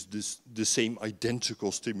use the same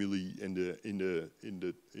identical stimuli in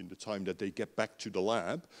the time that they get back to the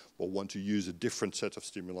lab, but want to use a different set of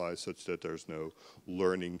stimuli such that there's no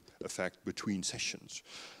learning effect between sessions.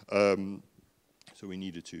 So we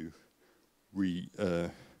needed to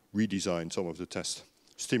redesign some of the test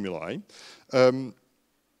stimuli.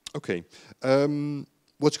 Okay.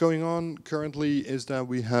 What's going on currently is that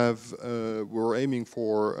we have, we're aiming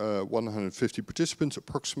for 150 participants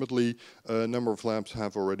approximately. A number of labs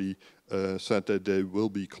have already said that they will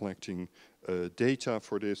be collecting data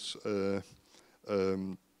for this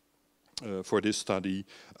study.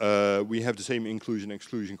 We have the same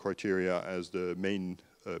inclusion-exclusion criteria as the main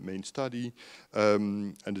study,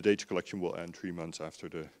 and the data collection will end 3 months after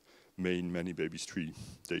the main ManyBabies 3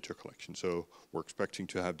 data collection. So we're expecting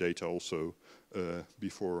to have data also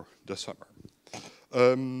before the summer.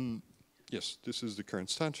 Yes, this is the current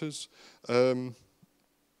status. Then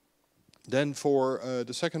for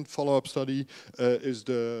the second follow-up study is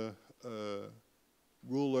the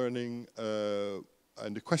rule learning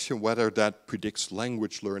and the question whether that predicts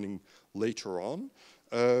language learning later on.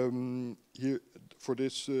 Here, for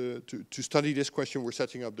this, to study this question, we're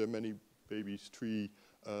setting up the ManyBabies 3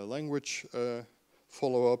 language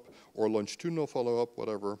follow-up or longitudinal follow-up,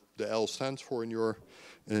 whatever the L stands for in your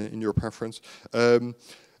preference.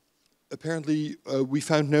 Apparently, we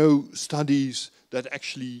found no studies that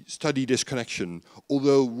actually study this connection.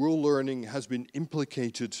 Although rule learning has been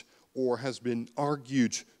implicated or has been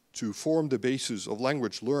argued to form the basis of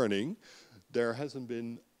language learning, there hasn't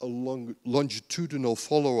been a longitudinal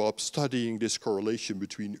follow-up studying this correlation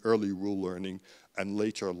between early rule learning and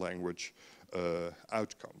later language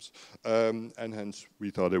outcomes. And hence, we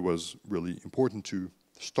thought it was really important to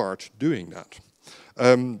start doing that.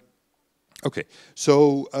 Okay,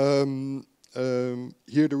 so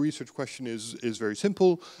here the research question is very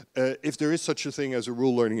simple. If there is such a thing as a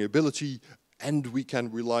rule learning ability and we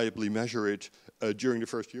can reliably measure it during the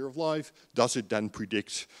first year of life, does it then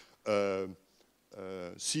predict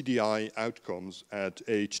CDI outcomes at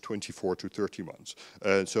age 24 to 30 months?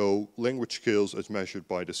 So language skills as measured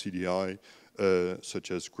by the CDI,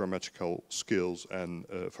 such as grammatical skills and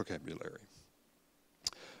vocabulary.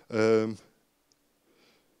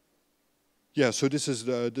 Yeah, so this is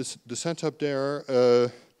the setup there.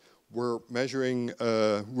 We're measuring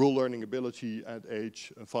rule learning ability at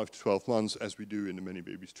age 5 to 12 months as we do in the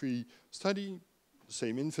ManyBabies 3 study.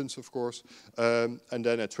 Same infants, of course, and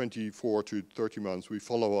then at 24 to 30 months we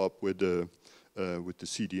follow up with the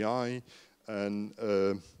CDI, and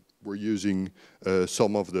we're using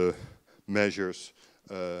some of the measures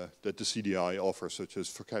that the CDI offers, such as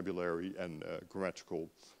vocabulary and grammatical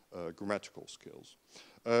skills.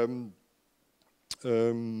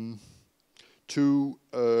 To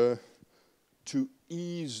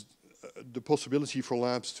ease the possibility for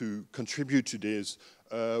labs to contribute to this,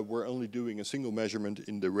 we're only doing a single measurement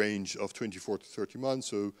in the range of 24 to 30 months,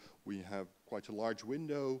 so we have quite a large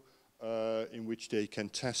window in which they can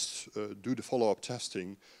test, do the follow-up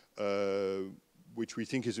testing, which we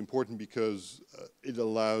think is important because it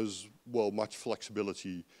allows, well, much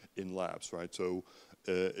flexibility in labs, right? So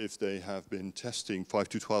if they have been testing 5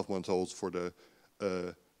 to 12 month olds for the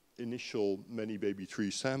initial ManyBabies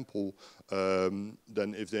 3 sample,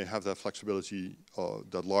 then if they have that flexibility,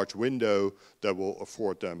 that large window, that will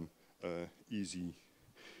afford them easy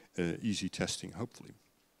testing, hopefully.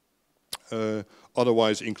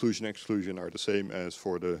 Otherwise, inclusion and exclusion are the same as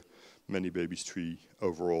for the ManyBabies 3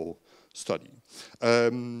 overall study.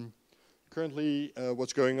 Currently,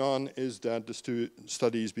 what's going on is that the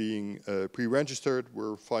study is being pre-registered.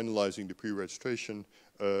 We're finalizing the pre-registration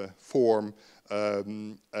form,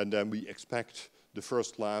 and then we expect the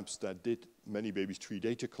first labs that did ManyBabies 3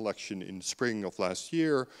 data collection in spring of last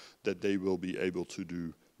year, that they will be able to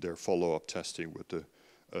do their follow-up testing with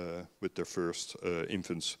their first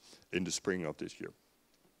infants in the spring of this year.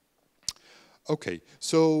 Okay,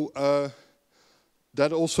 so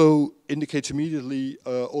that also indicates immediately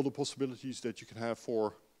all the possibilities that you can have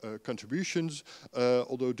for contributions.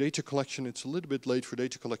 Although data collection, it's a little bit late for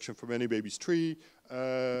data collection for ManyBabies 3.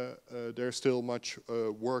 There's still much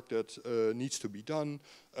work that needs to be done.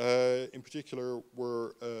 In particular,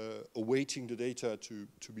 we're awaiting the data to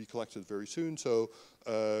be collected very soon. So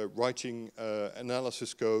writing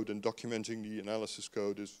analysis code and documenting the analysis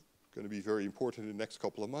code is going to be very important in the next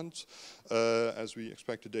couple of months as we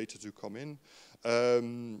expect the data to come in.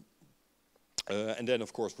 And then,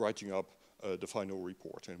 of course, writing up the final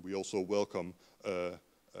report. And we also welcome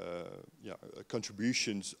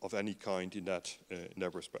contributions of any kind in that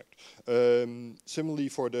respect. Similarly,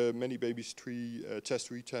 for the ManyBabies 3 test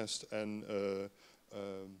retest and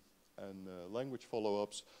language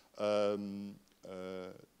follow-ups,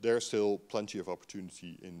 there's still plenty of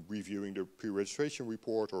opportunity in reviewing the pre-registration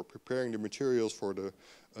report or preparing the materials for the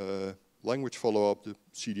language follow-up, the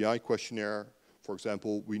CDI questionnaire. For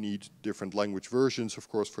example, we need different language versions, of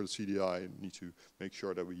course, for the CDI. We need to make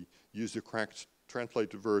sure that we use the correct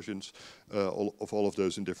translated versions of all of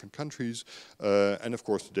those in different countries. And of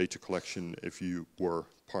course, the data collection if you were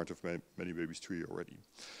part of ManyBabies 3 already.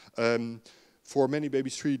 For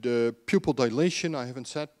ManyBabies 3, the pupil dilation, I haven't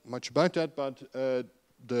said much about that, but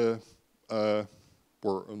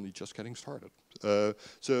we're only just getting started.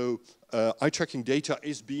 Eye tracking data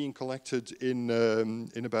is being collected in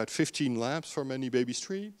about 15 labs for ManyBabies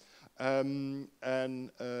 3.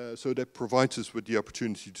 So that provides us with the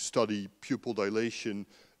opportunity to study pupil dilation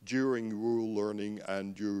during rural learning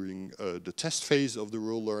and during the test phase of the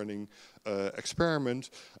rural learning experiment,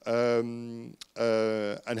 and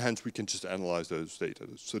hence we can just analyze those data.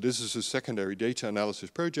 So this is a secondary data analysis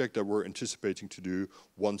project that we're anticipating to do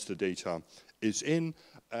once the data is in,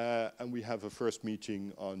 and we have a first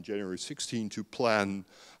meeting on January 16 to plan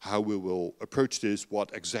how we will approach this, what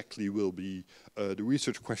exactly will be the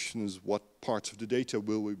research questions, what parts of the data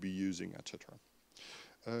will we be using, etc.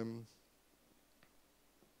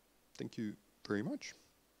 Thank you very much.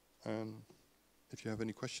 If you have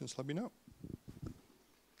any questions, let me know.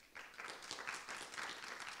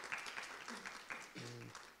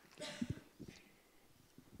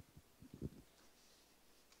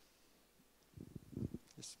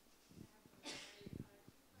 Yes.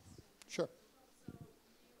 Sure.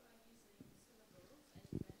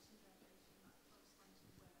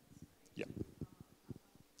 Yeah.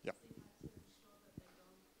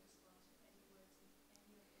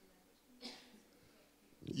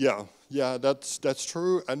 Yeah. Yeah, that's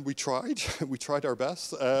true, and we tried. We tried our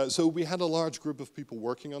best. So we had a large group of people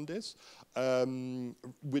working on this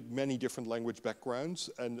with many different language backgrounds,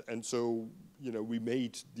 and so we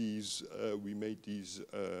made these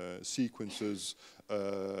sequences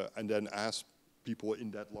and then asked people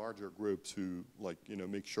in that larger group to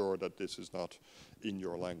make sure that this is not in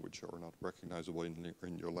your language or not recognizable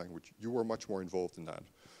in your language. You were much more involved in that.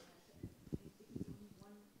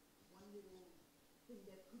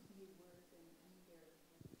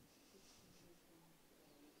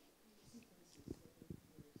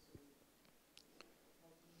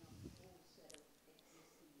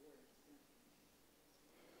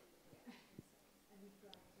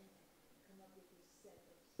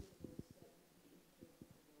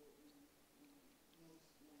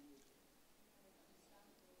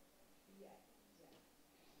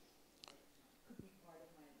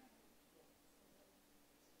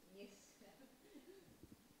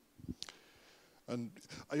 And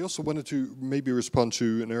I also wanted to maybe respond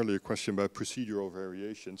to an earlier question about procedural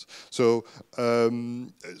variations. So,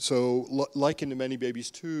 like in the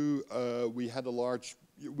ManyBabies 2, we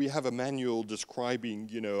have a manual describing,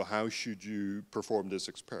 how should you perform this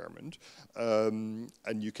experiment, and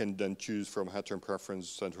you can then choose from head-turn preference,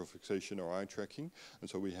 central fixation, or eye tracking. And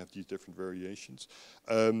so we have these different variations.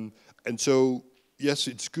 And so, yes,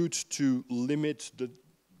 it's good to limit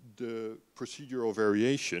the procedural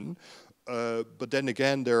variation. But then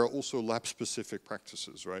again, there are also lab-specific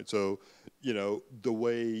practices, right? So, the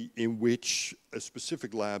way in which a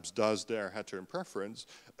specific lab does their head-turn preference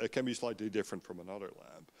can be slightly different from another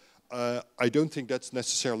lab. I don't think that's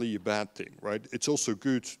necessarily a bad thing, right? It's also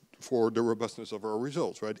good for the robustness of our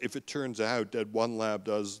results, right? If it turns out that one lab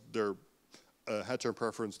does their head-turn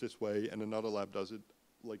preference this way and another lab does it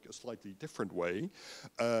like a slightly different way,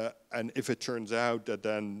 and if it turns out that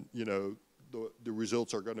then, the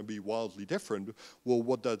results are going to be wildly different, well,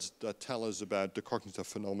 what does that tell us about the cognitive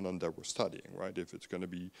phenomenon that we're studying, right? If it's going to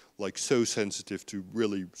be so sensitive to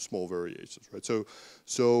really small variations, right?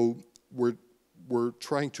 So we're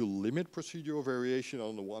trying to limit procedural variation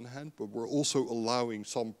on the one hand, but we're also allowing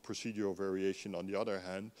some procedural variation on the other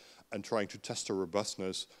hand, and trying to test the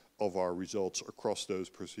robustness of our results across those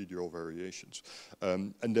procedural variations.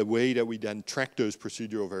 And the way that we then track those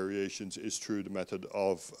procedural variations is through the method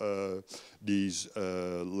of these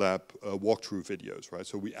lab walkthrough videos, right?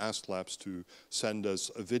 So we ask labs to send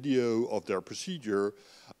us a video of their procedure,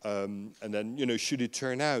 and then, should it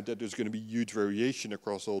turn out that there's going to be huge variation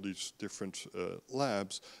across all these different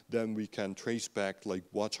labs, then we can trace back,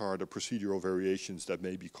 what are the procedural variations that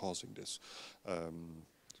may be causing this.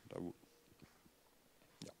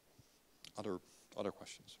 Other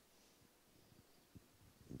questions?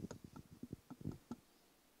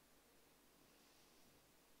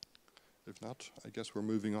 If not, I guess we're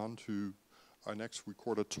moving on to our next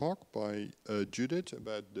recorded talk by Judith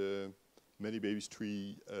about the ManyBabies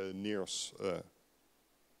Tree NEARS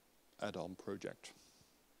add-on project.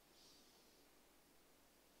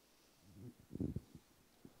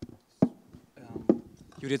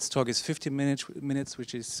 Judith's talk is 50 minutes,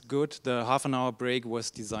 which is good. The half-an-hour break was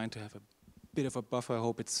designed to have a bit of a buffer. I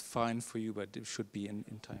hope it's fine for you, but it should be in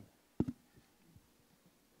time.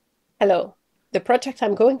 Hello. The project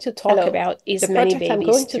I'm going to talk about is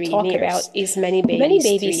ManyBabies Tree NEARS.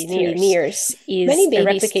 ManyBabies Tree NEARS is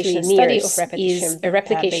a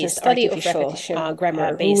replication study of repetition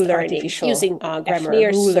grammar-based learning using grammar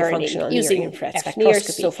rule learning using infrared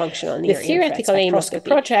spectroscopy. The theoretical aim of the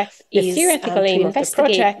project is to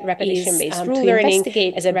investigate repetition-based rule learning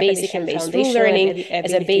as a basic and foundational learning,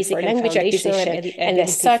 as a basic language acquisition, and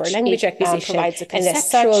as such provides a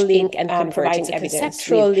conceptual link and provides a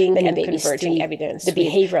conceptual link and converting evidence, the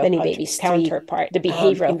behavioral counterpart, the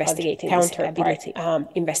behavioral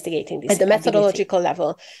investigating this at the methodological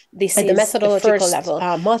level. This is the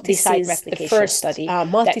first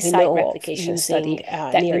multi-site replication study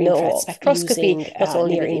that we know of spectroscopy, not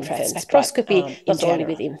only with infants, spectroscopy, not only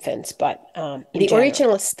with infants, but the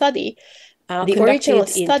original study. The original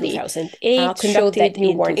study in 2008 showed that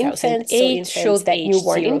newborn infants, showed that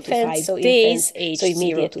newborn infants, so days, so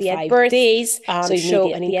immediately at birth, days, so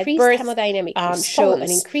show an increased hemodynamic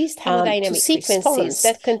response to sequences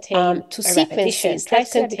that contain sequences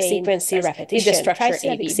that contain repetition,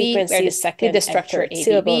 trisyllabic sequences, where the second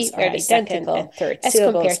and third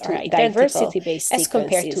syllables are identical, as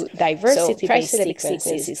compared to diversity-based sequences. So trisyllabic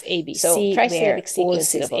sequences ABC, so trisyllabic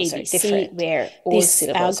sequences ABC, where all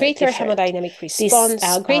syllables are different. Response,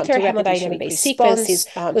 greater hemodynamic sequences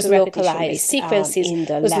was localized in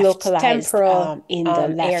the left temporal, in the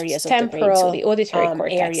left areas of the brain, so the auditory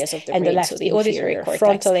cortex, and the left inferior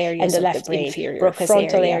frontal areas of the brain,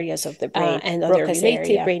 frontal areas of the brain, and other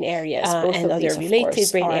related brain areas, and other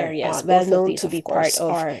related brain areas, well known to be part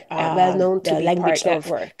of the language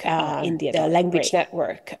network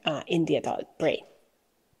in the adult brain.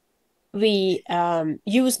 We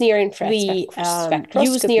use near-infrared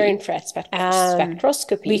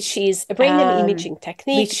spectroscopy, which is a brain imaging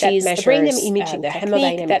technique that measures the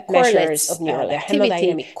hemodynamic correlates of neural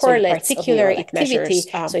activity.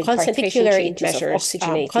 So in particular, it measures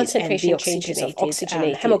concentration changes of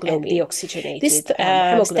oxygenated hemoglobin. This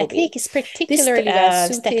technique is particularly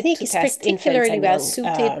well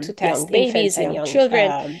suited to test babies and young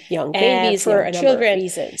children, for a number of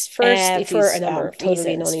reasons. First, it is for a number of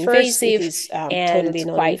totally non-invasive. It is totally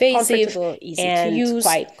non-invasive, easy to use,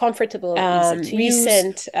 quite comfortable, easy to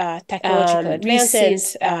recent technological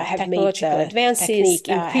advances have made the technique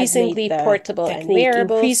increasingly portable and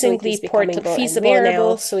wearable. Increasingly portable, feasible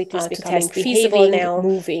now. So it is becoming feasible now,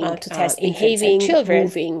 moving to test behaving children,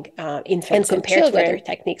 moving infants and compared to other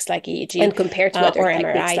techniques like EEG and compared to other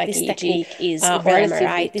MRI. This technique is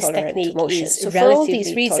relatively tolerant to motion. So for all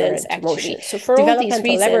these reasons, actually,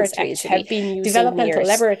 developmental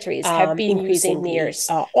laboratories have been using NEARS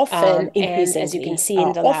often, and as you can see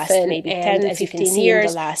in the last maybe 10-15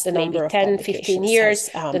 years, the number of 10-15 years,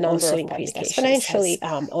 the number of increased exponentially.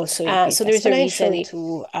 So there is a reason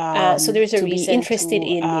to be interested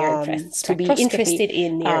in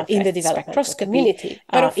near-infrared in the developmental community.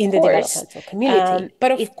 But of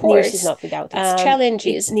course, NEARS is not without its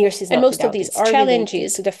challenges, and most of these are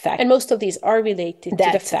related to the fact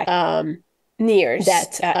that NEARS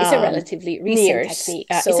is a relatively recent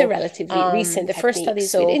technique. The first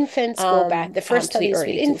studies with infants go back. The first studies with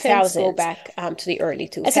infants go back to the early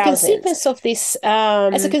 2000s. As a consequence of this,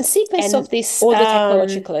 all the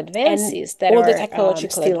technological advances that are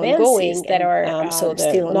still ongoing, that are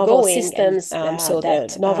still novel systems,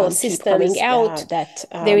 that novel systems coming out, that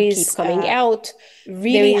keep coming out.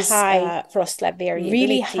 Really high cross-lab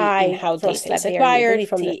variability in how data is acquired,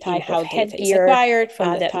 from the type of headgear acquired,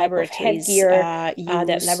 from the type of headgear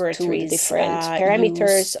used to different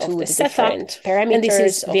parameters of the setup. And this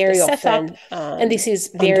is very often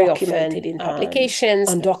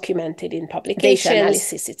undocumented in publications. Data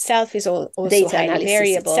analysis itself is also highly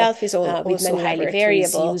variable. With many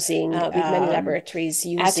laboratories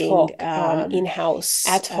using in-house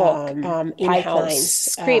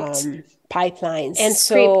scripts. Pipelines and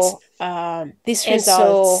scripts this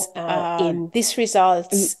results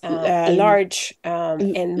in large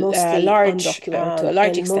and mostly to a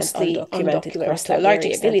large extent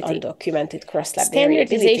undocumented cross-lab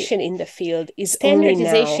variability. Standardization in the field is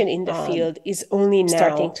only now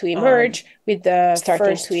starting to emerge with the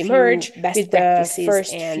first few best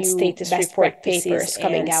practices and status report papers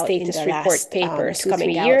coming out in the last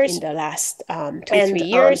 2-3 years. In the last 2-3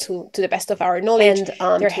 years, to the best of our knowledge,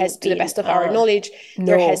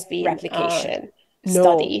 there has been replication.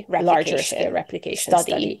 Study, larger scale replication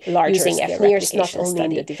study, using FNIRS not only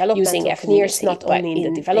in the developmental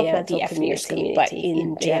community, but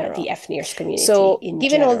in the FNIRS community. So,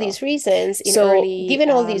 given all these reasons, in early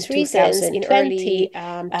 2020,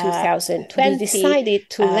 we decided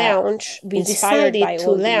to launch, inspired by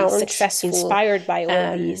all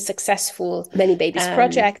the successful ManyBabies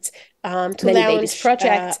projects, to launch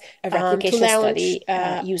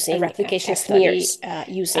a replication study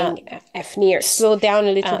using FNIRS. Slowed down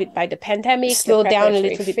a little bit by the pandemic. So working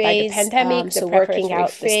out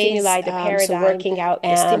the stimuli, the paradigm, working out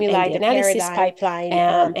the stimuli, the analysis pipeline,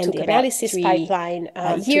 and the analysis pipeline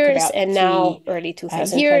years, and now early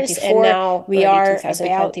 2024, we are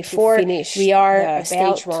about to finish. We are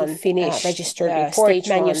stage 1 registered report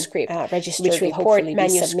manuscript,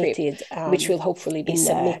 which will hopefully be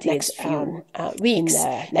submitted next few weeks.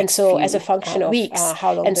 And so, as a function of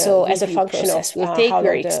how long the review process will take,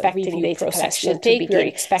 we're expecting data collection to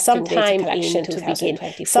begin sometime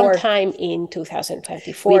in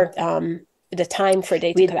 2024. The time for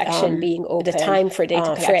data collection being open for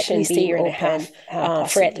at least a year and a half,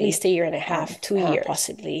 for at least a year and a half, 2 years,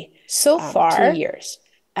 possibly. So far, 2 years.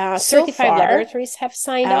 35 laboratories have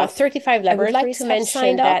signed up. 35 laboratories have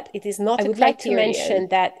signed up. That it is not a criterion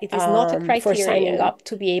for signing up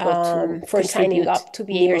to be able to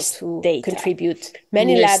contribute.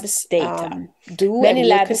 Many labs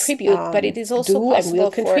contribute, but it is also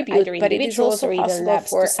possible for either individuals or even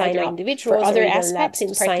labs to sign up. For other aspects,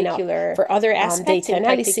 in particular, for other aspects, data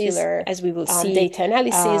analysis, as we will see, data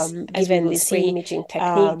analysis, given this brain imaging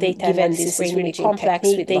technique, data analysis is really complex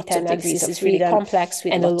with data analysis is really complex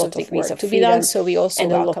with a lot of degrees of to be done. So we also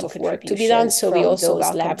welcome a lot of work to be done. So we also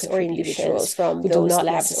welcome labs or individuals who do not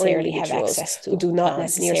necessarily have access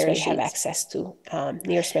to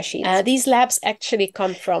NIRS machines. These labs actually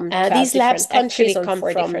come from 12 different countries on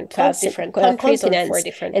 4 different continents,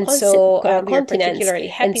 and so we are particularly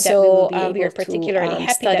happy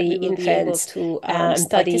that we will be able to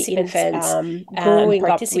study infants growing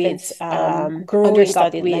up with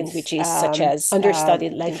understudied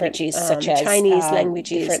languages such as Chinese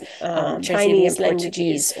languages, Chinese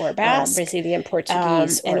Portuguese or Basque, Brazilian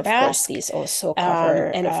Portuguese, and of course these also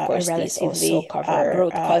cover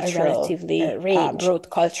broad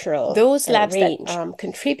cultural. Those labs that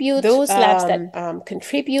contribute will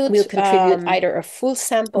contribute either a full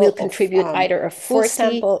sample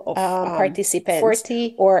of participants,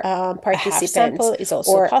 or participants sample is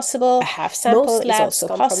also possible. A half sample is also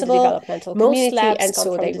possible. Most labs and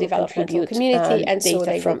so they will contribute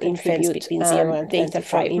data from infants between 0 and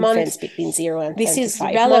 25 months. This is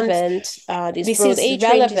relevant. This broad age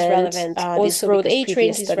range is relevant. Also, broad age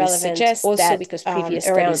range is relevant. Also, because previous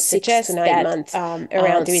studies suggest that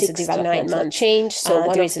around 6 to 9 month change. So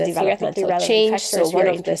one of the theoretically relevant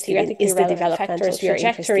factors we are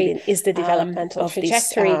interested in is the developmental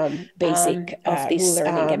trajectory. Basic of this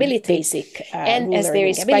learning ability. And as there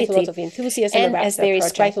is quite a lot of enthusiasm about the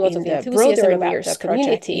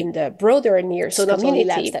project in the broader NIRS community, so not only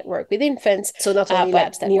labs that work with infants, so not only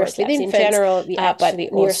labs that work with infants in general, but we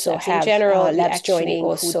also have labs joining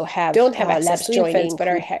who don't have access to infants but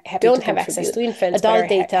are happy to contribute adult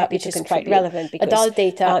data, which is quite relevant because adult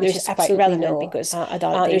data, which is quite relevant because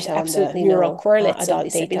adult data absolutely neural correlates of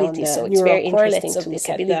disability, so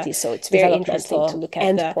it's very interesting to look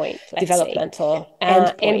at the endpoint, developmental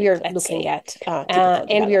endpoint, and we are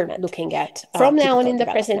looking at from now on in the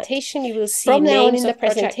presentation you will see names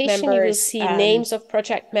of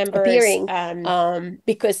project members appearing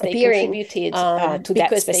because they contributed to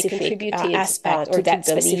that specific aspect or that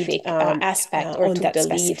specific aspect or to the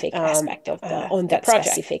specific aspect of the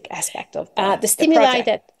project. The stimuli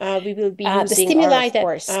that we will be using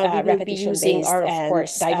are of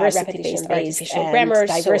course repetition-based artificial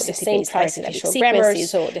grammars, so the same trisyllabic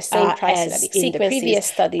sequences, so the same trisyllabic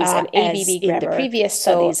sequences in the previous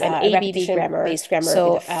studies, and ABB grammar-based grammar,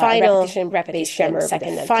 so final repetition grammar,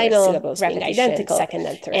 second and third syllables being identical,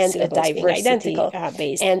 and a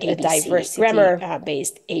diversity-based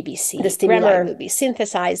grammar-based ABC. The stimuli will be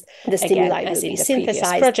synthesized. The stimuli will be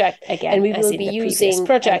synthesized project again, and we will be using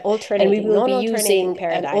an alternating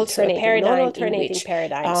non-alternating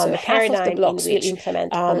paradigm. So half of the blocks will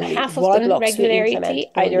implement half of the blocks regularity,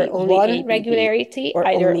 either only one regularity, or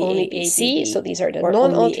either only ABC. So these are the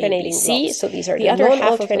non-alternating blocks. So these are the other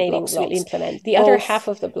half of the blocks will implement the other half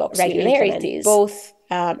of the blocks regularities, both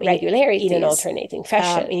regularities in an alternating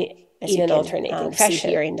fashion. In an alternating fashion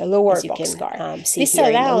here in the lower boxcar. This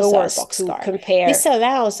allows us to compare. This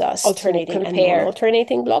allows us alternating to compare and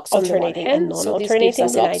alternating blocks, alternating and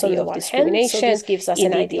non-alternating blocks on the one hand. So this gives us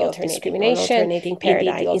an idea of discrimination. Alternating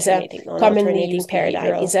paradigm is a commonly used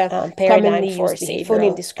paradigm. Is a paradigm for say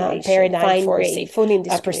phoneme discrimination. Paradigm for say phoneme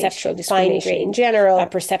discrimination. Perceptual discrimination in general.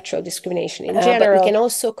 Perceptual discrimination in general. But we can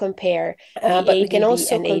also compare. But we can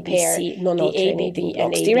also compare non-alternating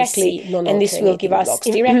blocks directly, and this will give us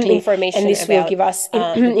directly. And this will give us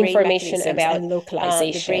information about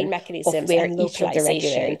localization, the brain mechanisms, of where each of the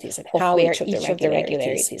regularities and how each of the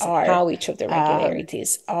regularities are, how each of the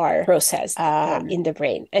regularities are processed in the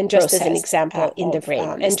brain. And just as an example, in the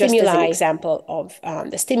brain, and just as an example of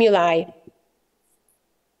the stimuli.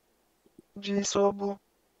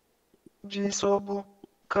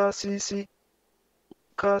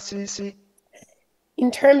 In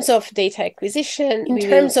terms of data acquisition, we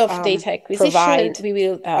will provide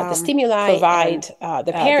the stimuli provide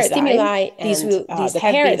the paradigm. These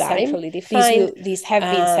have been centrally defined. These have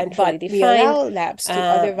been centrally defined. We allow labs to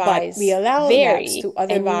otherwise vary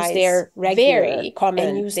and use their regular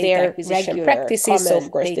common use their acquisition practices. So of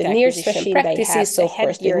course the nearest machine they have, so of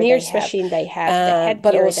course the nearest machine they have, the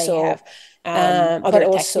headgear they have. Other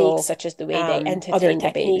techniques such as the way they entertain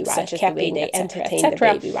the baby while capping,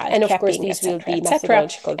 etc. And of course these will be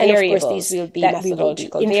methodological variables that we will be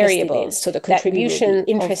interested in. So the contribution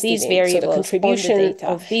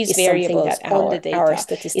of these variables on the data our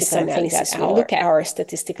statistical analysis will look at. Our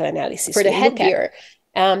statistical analysis for the headgear.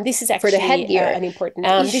 This is actually an important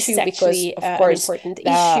issue because, of course,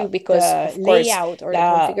 the layout or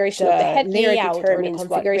the configuration of the headgear determines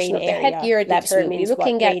what brain area labs will be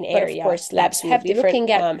looking at. But of course, labs have different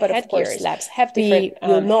headgears. Labs have different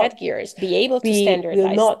headgears. Be able to standardize.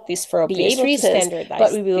 Will not this for obvious reasons,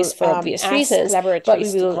 but we will for obvious reasons. But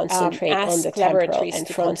we will concentrate on the temporal and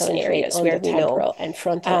frontal areas where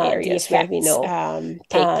we know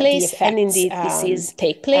take place. And indeed, this is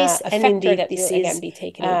take place. And indeed, this is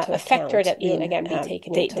a factor that will again be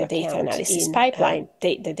taken into the data analysis pipeline.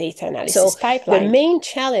 The data analysis pipeline. The main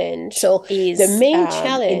challenge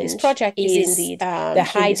in this project is indeed the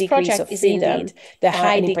high degrees of freedom, the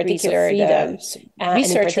high degrees of freedom,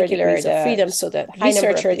 researcher degrees of freedom, so the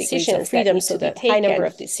researcher decisions freedom, so the high number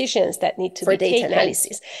of decisions that need to be taken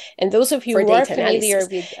analysis. And those of you who are familiar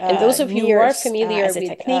with as a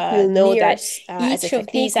technique will know that each of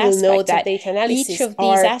these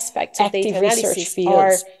aspects of data analysis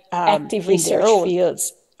are active research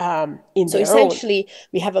fields. So essentially,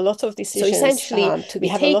 we have a lot of decisions to be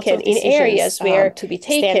taken in areas where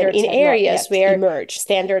emerge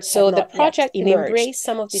standards. So the project will embrace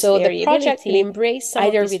some of this variability,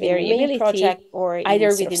 either within the main project or either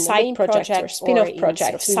within side projects or spin-off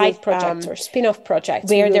projects, side projects or spin-off projects,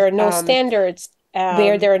 where there are no standards.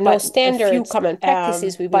 Where there are no standards, a few common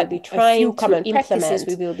practices we will be trying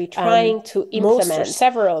to implement. Most or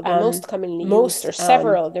several, the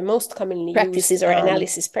most commonly used practices or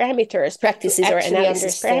analysis parameters. Practices or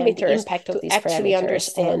analysis parameters to actually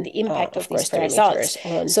understand the impact of these results.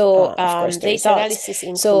 So data analysis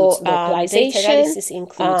includes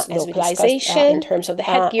localization in terms of the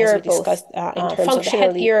headgear, both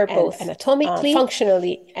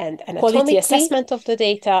functionally and anatomically, quality assessment of the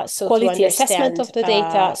data, so to understand of the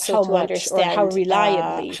data, so to understand how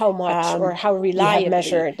reliably we have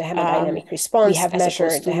measured the hemodynamic response. We have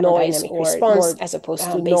measured the hemodynamic response as opposed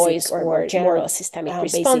to noise or general systemic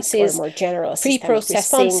responses.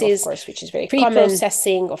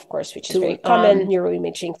 Pre-processing, of course, which is very common.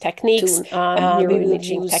 Neuroimaging techniques.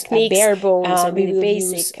 Bare bones, a really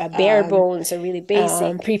basic. A really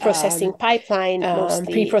basic pre-processing pipeline.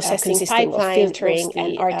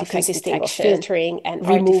 Consisting of filtering and artifact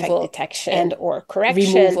removal detection and or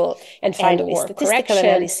correction, removal, and finally statistical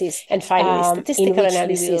analysis,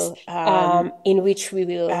 in which we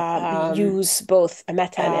will use both a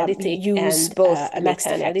meta-analytic and mixed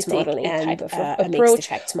effects modeling type of approach.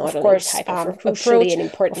 Of course, crucially and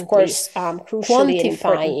importantly,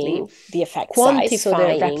 quantifying the effect size,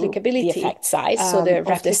 so the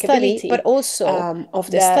replicability of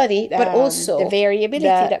the study, but also the variability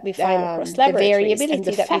that we find across laboratories, and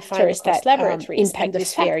the factors that impact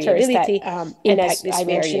this variability impact this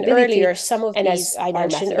variability. And as I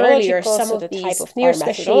mentioned earlier, some of these are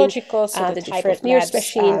methodological, so the type of NIRS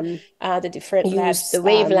machine, the different labs, the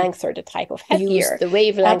wavelength or the type of headgear. But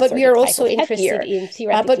we are also interested in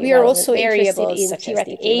theoretically relevant variables, such as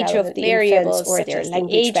the age of the infants or their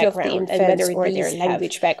language background, and whether their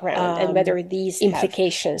language background, and whether these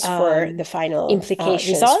implications for the final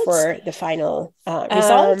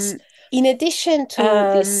results. In addition to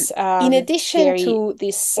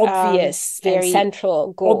this, obvious, very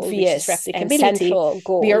central goal, which is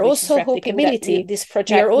replicability, we are also hoping that this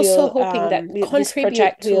project will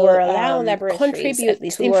contribute to allow laboratories, at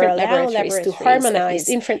least different laboratories, to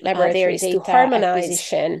harmonize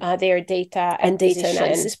their data and data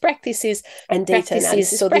analysis practices and data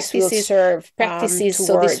analysis. So this will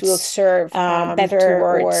serve better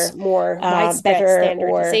or more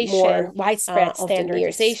widespread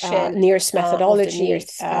standardization. NIRS methodology,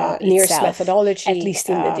 at least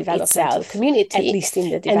in the developmental community.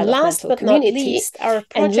 And last but not least, our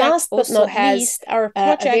project also has a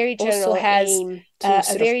very general aim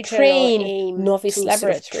to train novice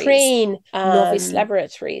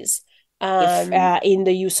laboratories in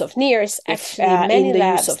the use of NIRS. Actually,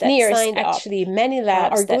 many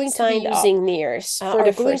labs are going to be using NIRS for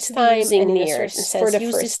the first time,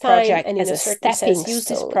 and in a certain sense use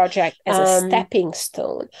this project as a stepping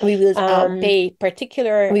stone. We will pay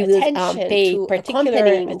particular attention to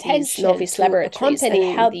accompanying these novice laboratories and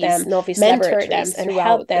help them mentor them and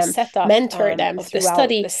help them mentor them of the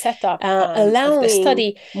study,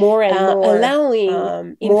 allowing more and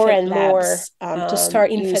more to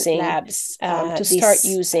start using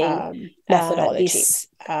methodology.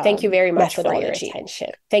 Thank you very much for your attention.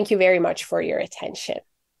 Thank you very much for your attention.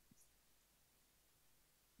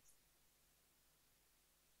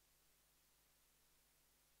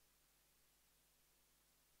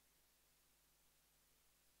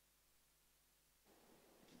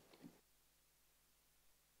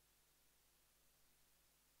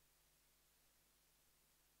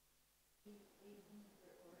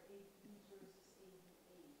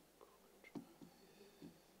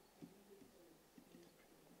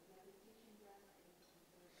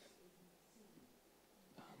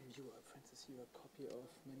 Francis, you a copy of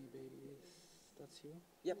ManyBabies? That's you?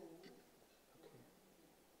 Yep.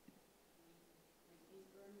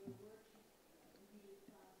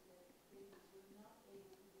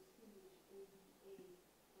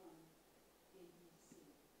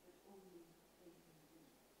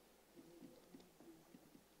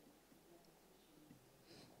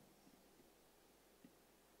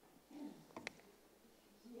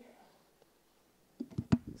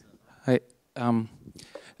 Hi.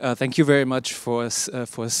 Thank you very much for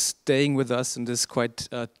staying with us in this quite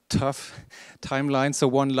tough timeline. So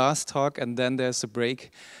one last talk, and then there's a break.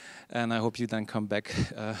 And I hope you then come back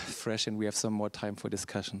fresh, and we have some more time for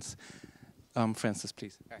discussions. Francis,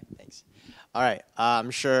 please. All right, thanks. All right, I'm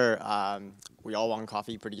sure we all want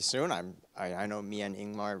coffee pretty soon. I know me and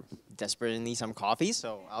Ingmar desperately need some coffee,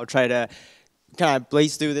 so I'll try to kind of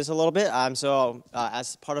blaze through this a little bit.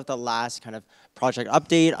 As part of the last kind of project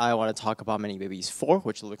update, I want to talk about ManyBabies 4,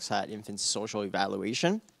 which looks at infant social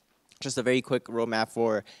evaluation. Just a very quick roadmap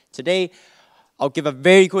for today. I'll give a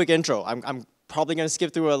very quick intro. I'm probably going to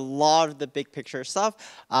skip through a lot of the big picture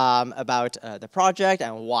stuff about the project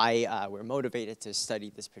and why we're motivated to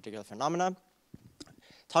study this particular phenomenon.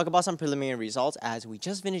 Talk about some preliminary results as we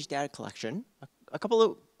just finished data collection a couple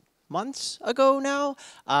of months ago now.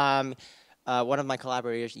 One of my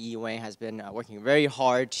collaborators, Yi Wei, has been working very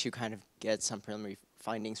hard to kind of get some preliminary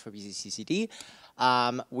findings for BCCCD.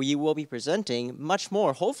 We will be presenting much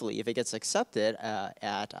more, hopefully, if it gets accepted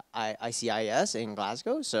at ICIS in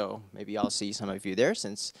Glasgow. So maybe I'll see some of you there,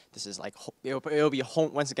 since this is like, it'll be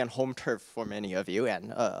home, once again, home turf for many of you,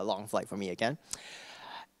 and a long flight for me again.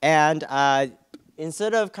 And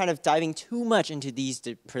instead of kind of diving too much into these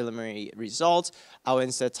preliminary results, I'll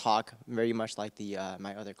instead talk very much like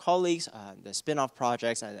my other colleagues, the spin-off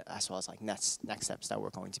projects, as well as like next steps that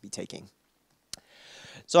we're going to be taking.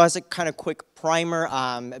 So as a kind of quick primer,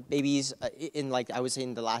 babies in like, I would say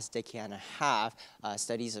in the last decade and a half,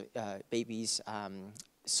 studies of babies'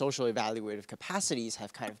 social evaluative capacities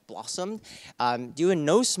have kind of blossomed, due in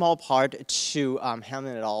no small part to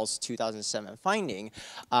Hamlin et al.'s 2007 finding.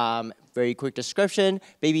 Very quick description: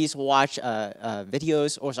 babies watch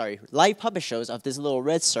live puppet shows of this little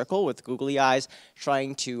red circle with googly eyes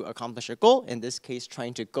trying to accomplish a goal, in this case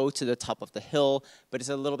trying to go to the top of the hill, but it's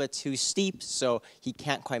a little bit too steep, so he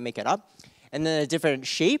can't quite make it up. And then a different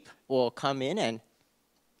shape will come in and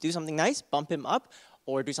do something nice, bump him up,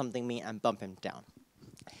 or do something mean and bump him down.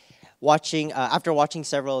 After watching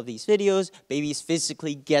several of these videos, babies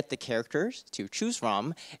physically get the characters to choose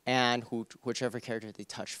from, and whichever character they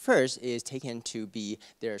touch first is taken to be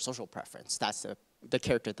their social preference. That's the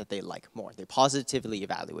character that they like more. They positively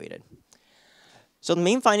evaluated. So the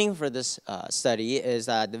main finding for this study is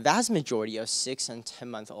that the vast majority of 6 and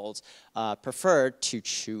 10-month-olds prefer to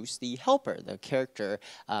choose the helper, the character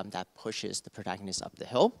that pushes the protagonist up the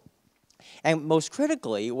hill. And most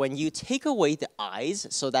critically, when you take away the eyes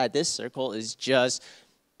so that this circle is just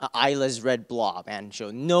an eyeless red blob and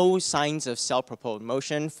show no signs of self-propelled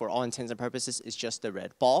motion, for all intents and purposes, it's just the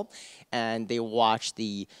red ball, and they watch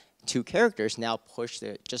the two characters now push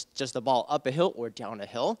just the ball up a hill or down a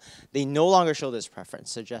hill, they no longer show this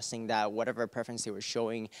preference, suggesting that whatever preference they were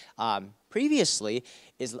showing previously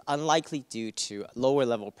is unlikely due to lower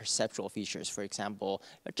level perceptual features. For example,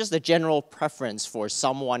 just a general preference for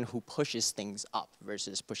someone who pushes things up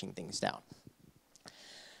versus pushing things down.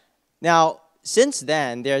 Now, since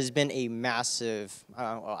then, there's been a massive,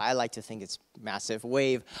 well, I like to think it's massive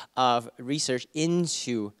wave of research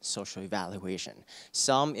into social evaluation.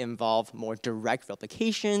 Some involve more direct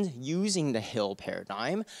replications using the Hill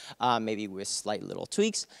paradigm, maybe with slight little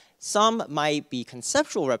tweaks. Some might be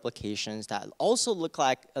conceptual replications that also look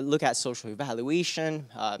at social evaluation,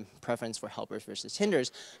 preference for helpers versus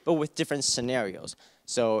hinders, but with different scenarios.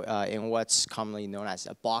 So in what's commonly known as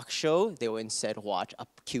a box show, they will instead watch a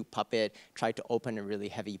cute puppet try to open a really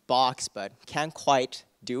heavy box, but can't quite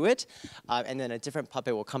do it. And then a different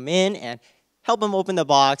puppet will come in and help them open the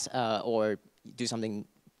box or do something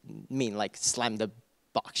mean, like slam the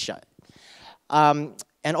box shut.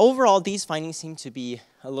 And overall, these findings seem to be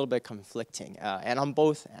a little bit conflicting, and on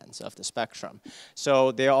both ends of the spectrum.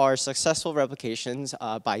 So there are successful replications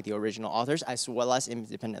by the original authors as well as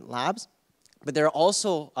independent labs. But there are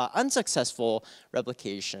also unsuccessful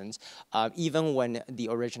replications, even when the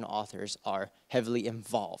original authors are heavily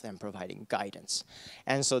involved in providing guidance.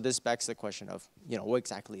 And so this begs the question of, what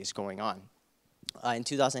exactly is going on? In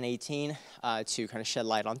 2018, to kind of shed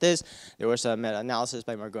light on this, there was a meta-analysis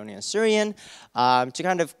by Margoni and Surian to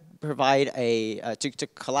kind of provide to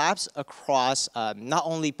collapse across not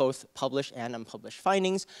only both published and unpublished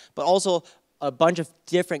findings, but also a bunch of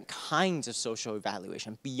different kinds of social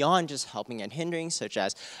evaluation beyond just helping and hindering, such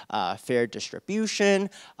as fair distribution,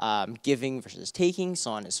 giving versus taking,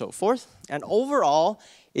 so on and so forth. And overall,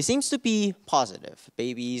 it seems to be positive.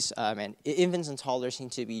 Babies and infants and toddlers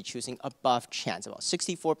seem to be choosing above chance, about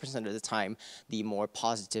 64% of the time, the more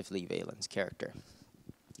positively valence character.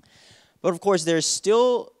 But of course, there's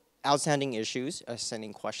still outstanding issues,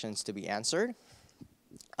 outstanding questions to be answered.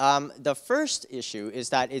 The first issue is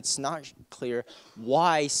that it's not clear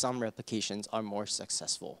why some replications are more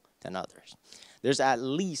successful than others. There's at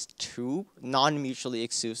least two non-mutually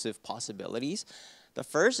exclusive possibilities. The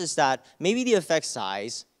first is that maybe the effect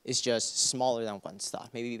size is just smaller than once thought.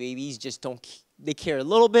 Maybe babies just they care a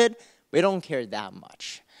little bit, but they don't care that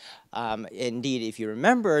much. Indeed, if you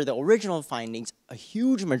remember the original findings, a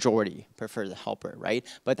huge majority prefer the helper, right?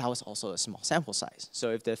 But that was also a small sample size.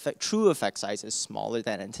 So if the true effect size is smaller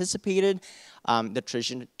than anticipated,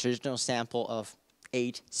 the traditional sample of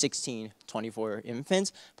 8, 16, 24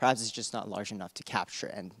 infants, perhaps it's just not large enough to capture,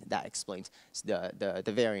 and that explains the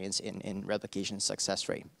variance in replication success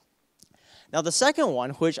rate. Now, the second one,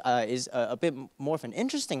 which is a bit more of an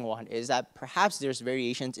interesting one, is that perhaps there's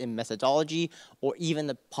variations in methodology or even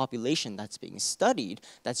the population that's being studied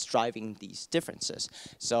that's driving these differences.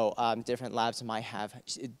 So different labs might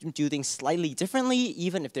do things slightly differently,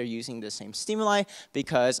 even if they're using the same stimuli,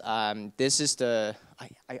 because this is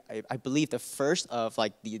I believe the first of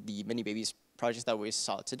like the ManyBabies projects that we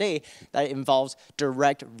saw today that involves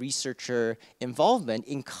direct researcher involvement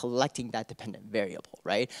in collecting that dependent variable,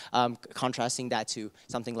 right? Contrasting that to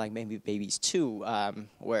something like ManyBabies 2,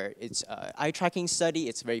 where it's an eye tracking study,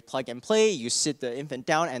 it's very plug and play, you sit the infant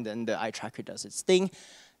down and then the eye tracker does its thing.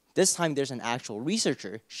 This time there's an actual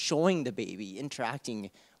researcher showing the baby,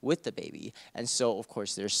 interacting with the baby, and so of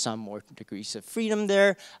course there's some more degrees of freedom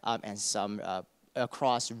there, and some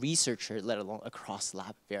across researcher, let alone across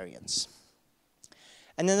lab variants.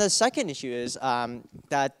 And then the second issue is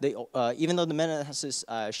that even though the meta-analysis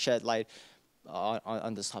shed light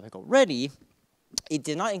on this topic already, it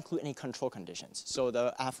did not include any control conditions. So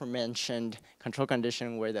the aforementioned control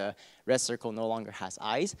condition where the red circle no longer has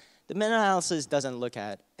eyes, the meta-analysis doesn't look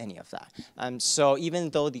at any of that. So even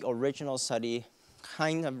though the original study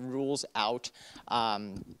kind of rules out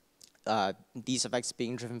these effects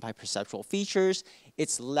being driven by perceptual features,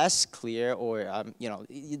 it's less clear, or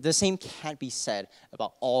the same can't be said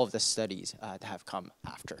about all of the studies that have come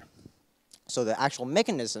after. So the actual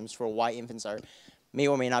mechanisms for why infants are may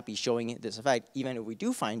or may not be showing this effect. Even if we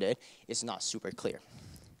do find it, it's not super clear.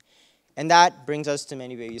 And that brings us to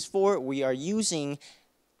ManyBabies 4. We are using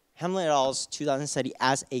Hamlin et al.'s 2000 study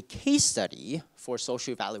as a case study for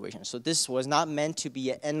social evaluation. So this was not meant to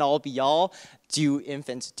be an end-all be-all, do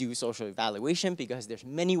infants do social evaluation, because there's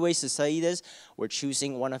many ways to study this. We're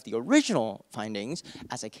choosing one of the original findings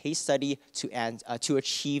as a case study to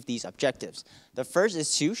achieve these objectives. The first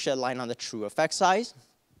is to shed light on the true effect size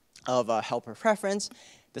of helper preference.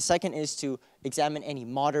 The second is to examine any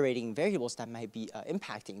moderating variables that might be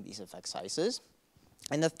impacting these effect sizes.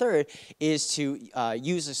 And the third is to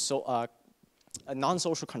use a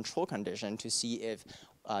non-social control condition to see if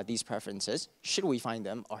these preferences, should we find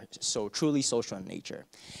them, are so truly social in nature.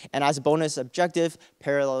 And as a bonus objective,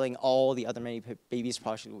 paralleling all the other ManyBabies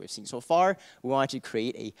projects we've seen so far, we want to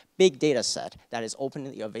create a big data set that is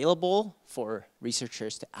openly available for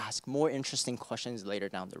researchers to ask more interesting questions later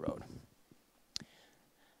down the road.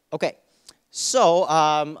 Okay, so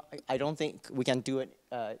I don't think we can do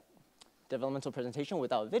a developmental presentation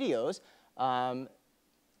without videos.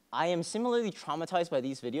 I am similarly traumatized by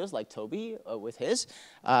these videos like Toby with his,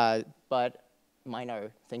 but mine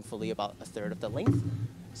are thankfully about a third of the length.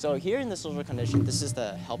 So here in the social condition, this is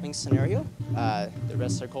the helping scenario. The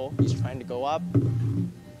red circle, he's trying to go up.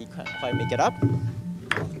 He can't quite make it up.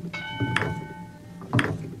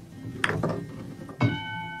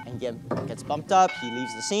 And gets bumped up, he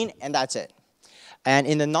leaves the scene, and that's it. And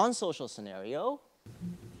in the non-social scenario,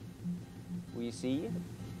 we see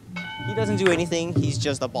he doesn't do anything, he's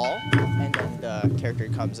just a ball, and then the character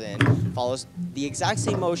comes in, follows the exact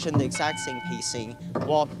same motion, the exact same pacing,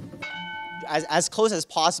 well, as close as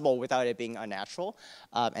possible without it being unnatural,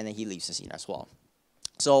 and then he leaves the scene as well.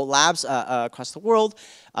 So labs across the world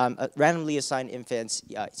randomly assign infants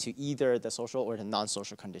to either the social or the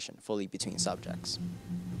non-social condition, fully between subjects.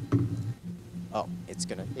 Oh, it's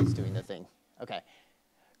doing the thing. Okay.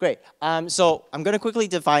 Great. So I'm going to quickly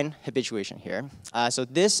define habituation here. So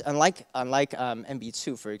this, unlike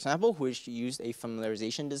MB2, for example, which used a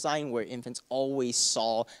familiarization design where infants always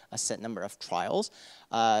saw a set number of trials,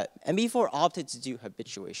 MB4 opted to do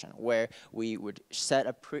habituation, where we would set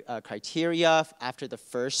a criteria after the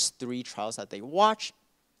first 3 trials that they watch,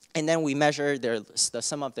 and then we measure the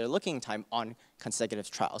sum of their looking time on consecutive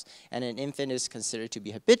trials. And an infant is considered to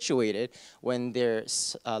be habituated when their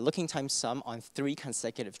looking time sum on 3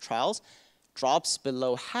 consecutive trials drops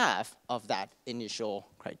below half of that initial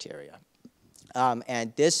criteria.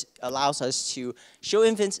 And this allows us to show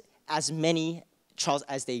infants as many trials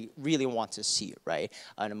as they really want to see, right?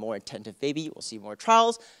 And a more attentive baby will see more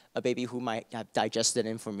trials. A baby who might have digested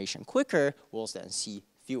information quicker will then see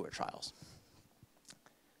fewer trials.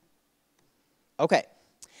 Okay,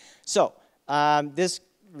 so this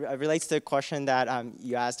relates to a question that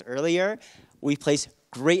you asked earlier. We place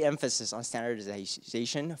great emphasis on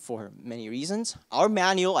standardization for many reasons. Our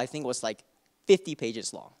manual, I think, was like 50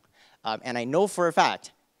 pages long. And I know for a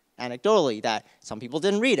fact, anecdotally, that some people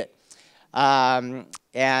didn't read it.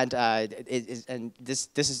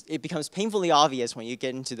 It becomes painfully obvious when you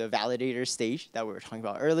get into the validator stage that we were talking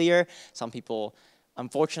about earlier. Some people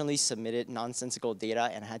unfortunately submitted nonsensical data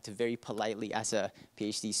and had to very politely, as a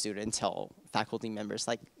PhD student, tell faculty members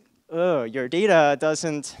like, "Oh, your data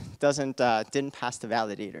didn't pass the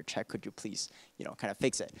validator check. Could you please, kind of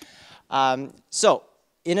fix it?" So,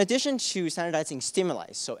 in addition to standardizing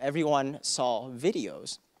stimuli, so everyone saw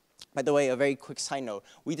videos. By the way, a very quick side note: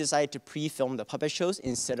 we decided to pre-film the puppet shows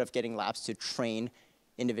instead of getting labs to train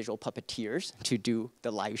individual puppeteers to do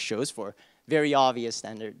the live shows for very obvious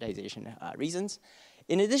standardization reasons.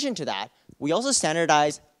 In addition to that, we also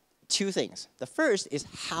standardized 2 things. The first is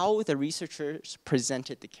how the researchers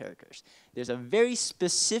presented the characters. There's a very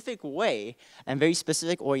specific way and very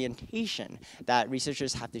specific orientation that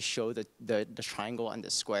researchers have to show the triangle and the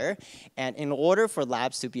square. And in order for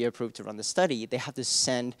labs to be approved to run the study, they have to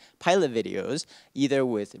send pilot videos, either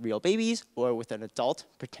with real babies or with an adult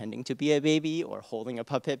pretending to be a baby or holding a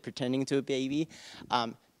puppet pretending to be a baby.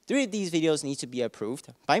 3 of these videos need to be approved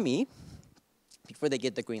by me before they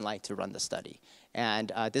get the green light to run the study.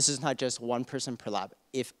 And this is not just 1 person per lab.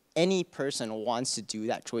 If any person wants to do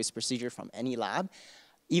that choice procedure from any lab,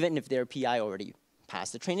 even if their PI already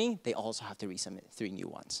passed the training, they also have to resubmit 3 new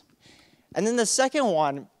ones. And then the second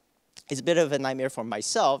one is a bit of a nightmare for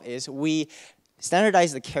myself, is we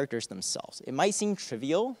standardize the characters themselves. It might seem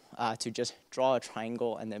trivial to just draw a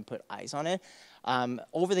triangle and then put eyes on it.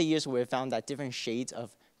 Over the years, we've found that different shades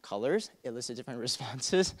of colors elicit different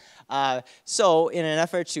responses. So in an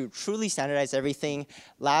effort to truly standardize everything,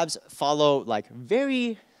 labs follow like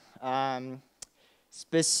very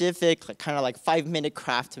specific kind of like 5-minute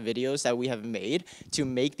craft videos that we have made to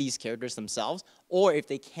make these characters themselves, or if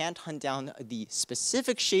they can't hunt down the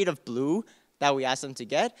specific shade of blue that we ask them to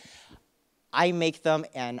get, I make them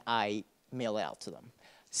and I mail it out to them.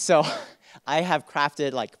 So I have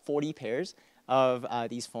crafted like 40 pairs of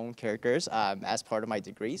these foam characters as part of my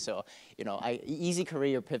degree. So, you know, easy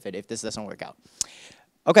career pivot if this doesn't work out.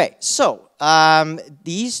 Okay, so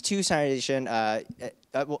these two standardization,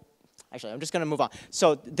 well, actually, I'm just going to move on.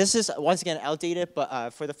 So this is, once again, outdated,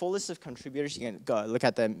 but for the full list of contributors, you can go look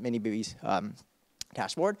at the ManyBabies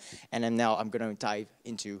dashboard. And then now I'm going to dive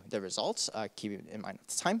into the results, keeping in mind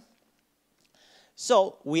the time.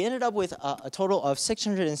 So we ended up with a total of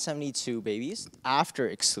 672 babies after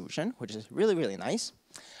exclusion, which is really, really nice,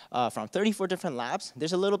 from 34 different labs.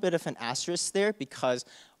 There's a little bit of an asterisk there because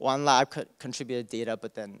one lab contributed data,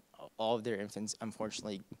 but then all of their infants,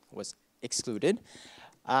 unfortunately, was excluded.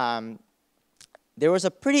 There was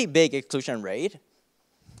a pretty big exclusion rate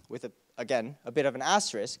with, again, a bit of an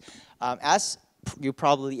asterisk. As you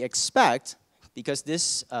probably expect, because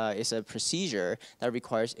this is a procedure that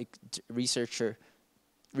requires researcher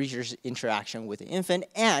interaction with the infant,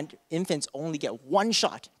 and infants only get one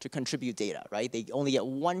shot to contribute data, right? They only get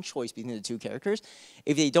one choice between the two characters.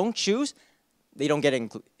 If they don't choose, they don't get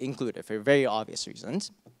included for very obvious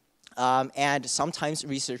reasons. And sometimes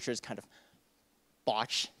researchers kind of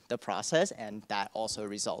botch the process, and that also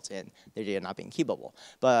results in their data not being keepable.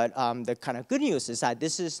 But the kind of good news is that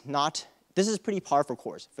this is pretty par for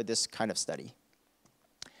course for this kind of study.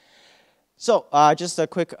 So just a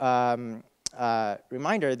quick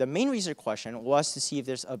reminder, the main research question was to see if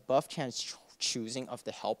there's above chance choosing of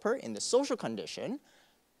the helper in the social condition,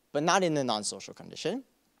 but not in the non-social condition.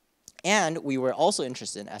 And we were also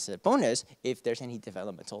interested, as a bonus, if there's any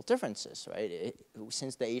developmental differences, right?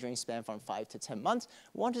 Since the age range span from 5 to 10 months,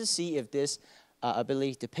 we wanted to see if this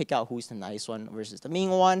ability to pick out who's the nice one versus the mean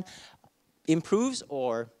one improves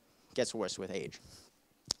or gets worse with age.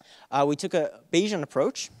 We took a Bayesian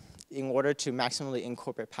approach. In order to maximally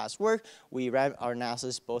incorporate past work, we ran our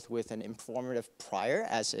analysis both with an informative prior,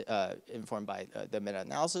 as informed by the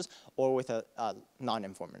meta-analysis, or with a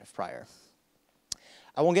non-informative prior.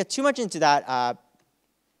 I won't get too much into that.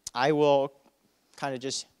 I will kind of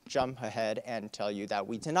just jump ahead and tell you that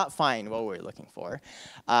we did not find what we were looking for.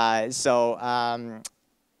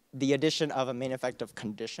 The addition of a main effective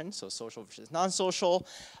condition, so social versus non-social,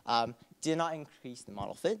 did not increase the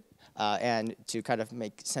model fit. And to kind of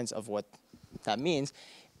make sense of what that means,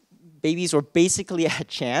 babies were basically a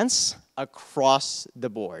chance across the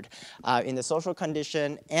board. In the social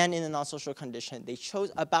condition and in the non-social condition, they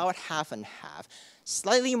chose about half and half.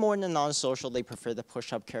 Slightly more in the non-social, they prefer the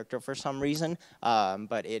push-up character for some reason,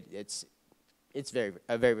 but it's a very,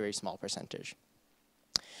 very small percentage.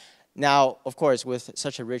 Now, of course, with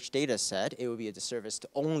such a rich data set, it would be a disservice to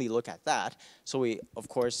only look at that. So we, of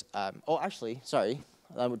course, oh, actually, sorry.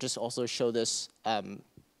 I would just also show this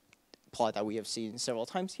plot that we have seen several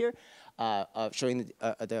times here, showing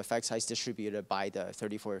the effect size distributed by the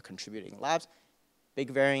 34 contributing labs. Big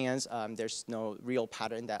variance. There's no real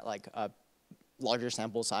pattern that like a larger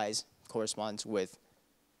sample size corresponds with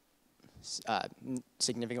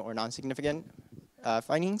significant or non-significant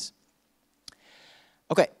findings.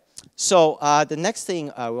 Okay. So the next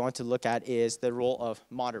thing we want to look at is the role of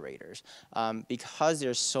moderators. Because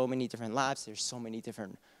there's so many different labs, there's so many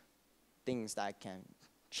different things that can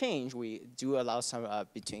change, we do allow some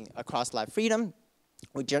across lab freedom.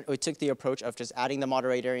 We took the approach of just adding the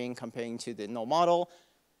moderator in, comparing to the null model,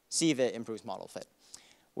 see if it improves model fit.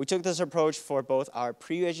 We took this approach for both our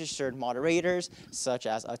pre-registered moderators, such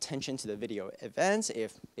as attention to the video events.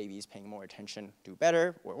 If baby is paying more attention, do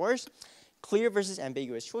better or worse. Clear versus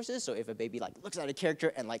ambiguous choices, so if a baby like looks at a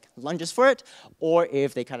character and like lunges for it, or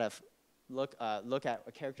if they kind of look at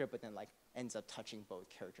a character but then like ends up touching both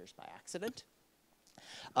characters by accident.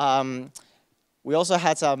 We also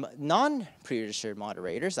had some non-pre-registered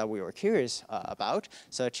moderators that we were curious about,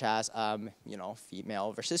 such as you know,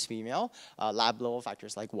 female versus female, lab level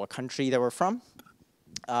factors like what country they were from,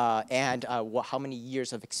 and how many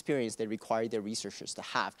years of experience they required their researchers to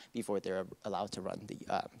have before they're allowed to run the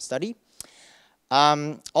study.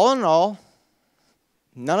 All in all,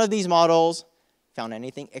 none of these models found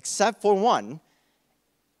anything except for one,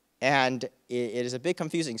 and it is a bit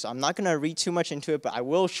confusing, so I'm not going to read too much into it, but I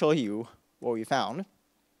will show you what we found.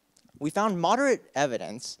 We found moderate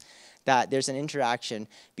evidence that there's an interaction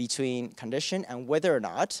between condition and whether or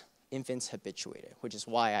not infants habituated, which is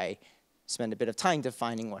why I spent a bit of time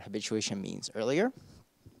defining what habituation means earlier.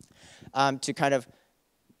 To kind of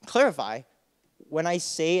clarify, when I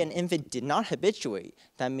say an infant did not habituate,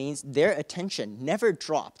 that means their attention never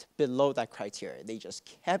dropped below that criteria. They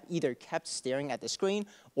just either kept staring at the screen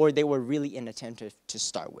or they were really inattentive to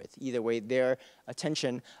start with. Either way, their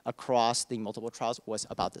attention across the multiple trials was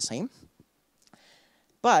about the same.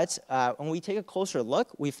 But when we take a closer look,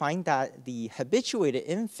 we find that the habituated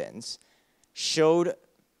infants showed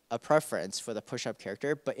a preference for the push-up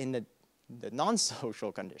character, but in the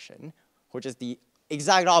non-social condition, which is the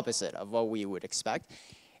exact opposite of what we would expect.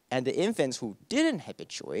 And the infants who didn't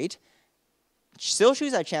habituate still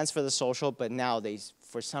choose that chance for the social, but now they,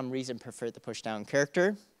 for some reason, prefer the push-down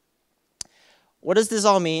character. What does this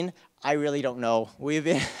all mean? I really don't know. We've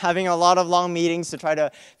been having a lot of long meetings to try to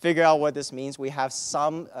figure out what this means. We have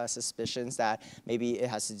some suspicions that maybe it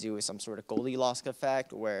has to do with some sort of Goldilocks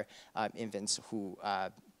effect, where infants who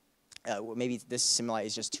maybe this stimuli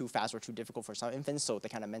is just too fast or too difficult for some infants, so they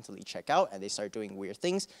kind of mentally check out and they start doing weird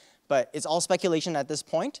things. But it's all speculation at this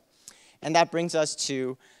point. And that brings us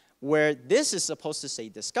to where this is supposed to say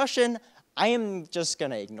discussion. I am just going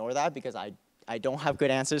to ignore that because I don't have good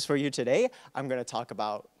answers for you today. I'm going to talk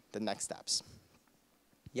about the next steps.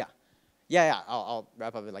 Yeah, I'll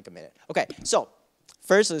wrap up in like a minute. Okay, so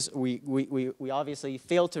first is we obviously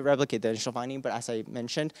failed to replicate the initial finding, but as I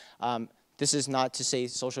mentioned, this is not to say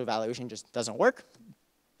social evaluation just doesn't work.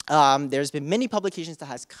 There's been many publications that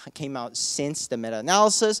has came out since the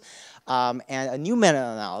meta-analysis, and a new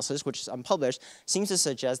meta-analysis, which is unpublished, seems to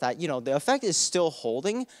suggest that the effect is still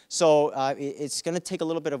holding. So it's going to take a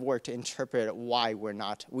little bit of work to interpret why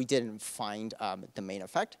we didn't find the main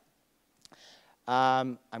effect.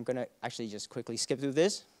 I'm going to actually just quickly skip through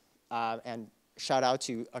this and shout out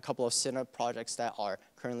to a couple of CINA projects that are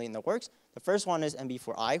currently in the works. The first one is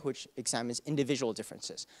MB4I, which examines individual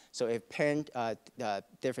differences. So if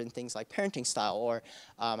different things like parenting style or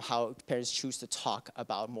how parents choose to talk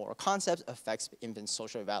about moral concepts affects infants'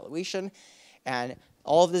 social evaluation. And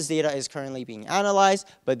all of this data is currently being analyzed,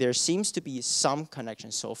 but there seems to be some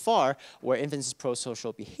connection so far where infants'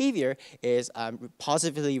 pro-social behavior is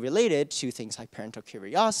positively related to things like parental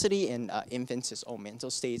curiosity in infants' own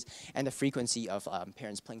mental states and the frequency of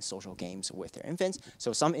parents playing social games with their infants.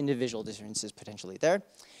 So some individual differences potentially there.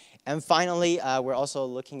 And finally, we're also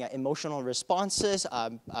looking at emotional responses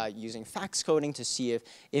using fax coding to see if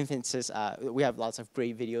infants, we have lots of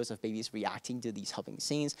great videos of babies reacting to these helping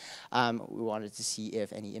scenes. We wanted to see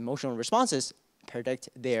if any emotional responses predict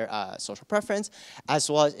their social preference,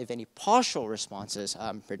 as well as if any partial responses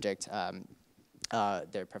predict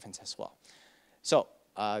their preference as well. So,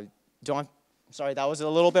 sorry, that was a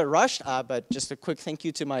little bit rushed, but just a quick thank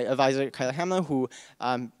you to my advisor, Kyla Hamlin, who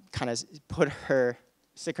kind of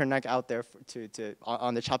stick her neck out there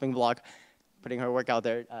on the chopping block, putting her work out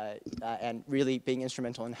there, and really being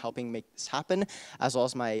instrumental in helping make this happen, as well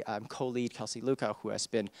as my co-lead, Kelsey Luca, who has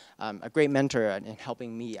been a great mentor in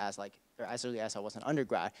helping me as early as I was an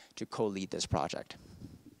undergrad to co-lead this project.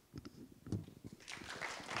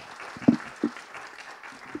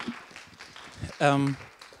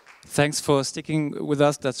 Thanks for sticking with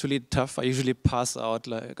us. That's really tough. I usually pass out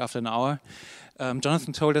like after an hour.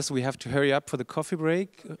 Jonathan told us we have to hurry up for the coffee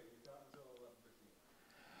break.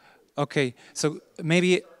 Okay, so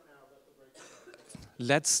maybe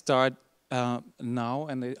let's start now,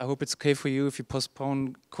 and I hope it's okay for you if you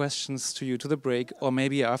postpone questions to the break, or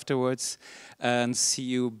maybe afterwards, and see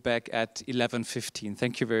you back at 11:15.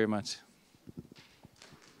 Thank you very much.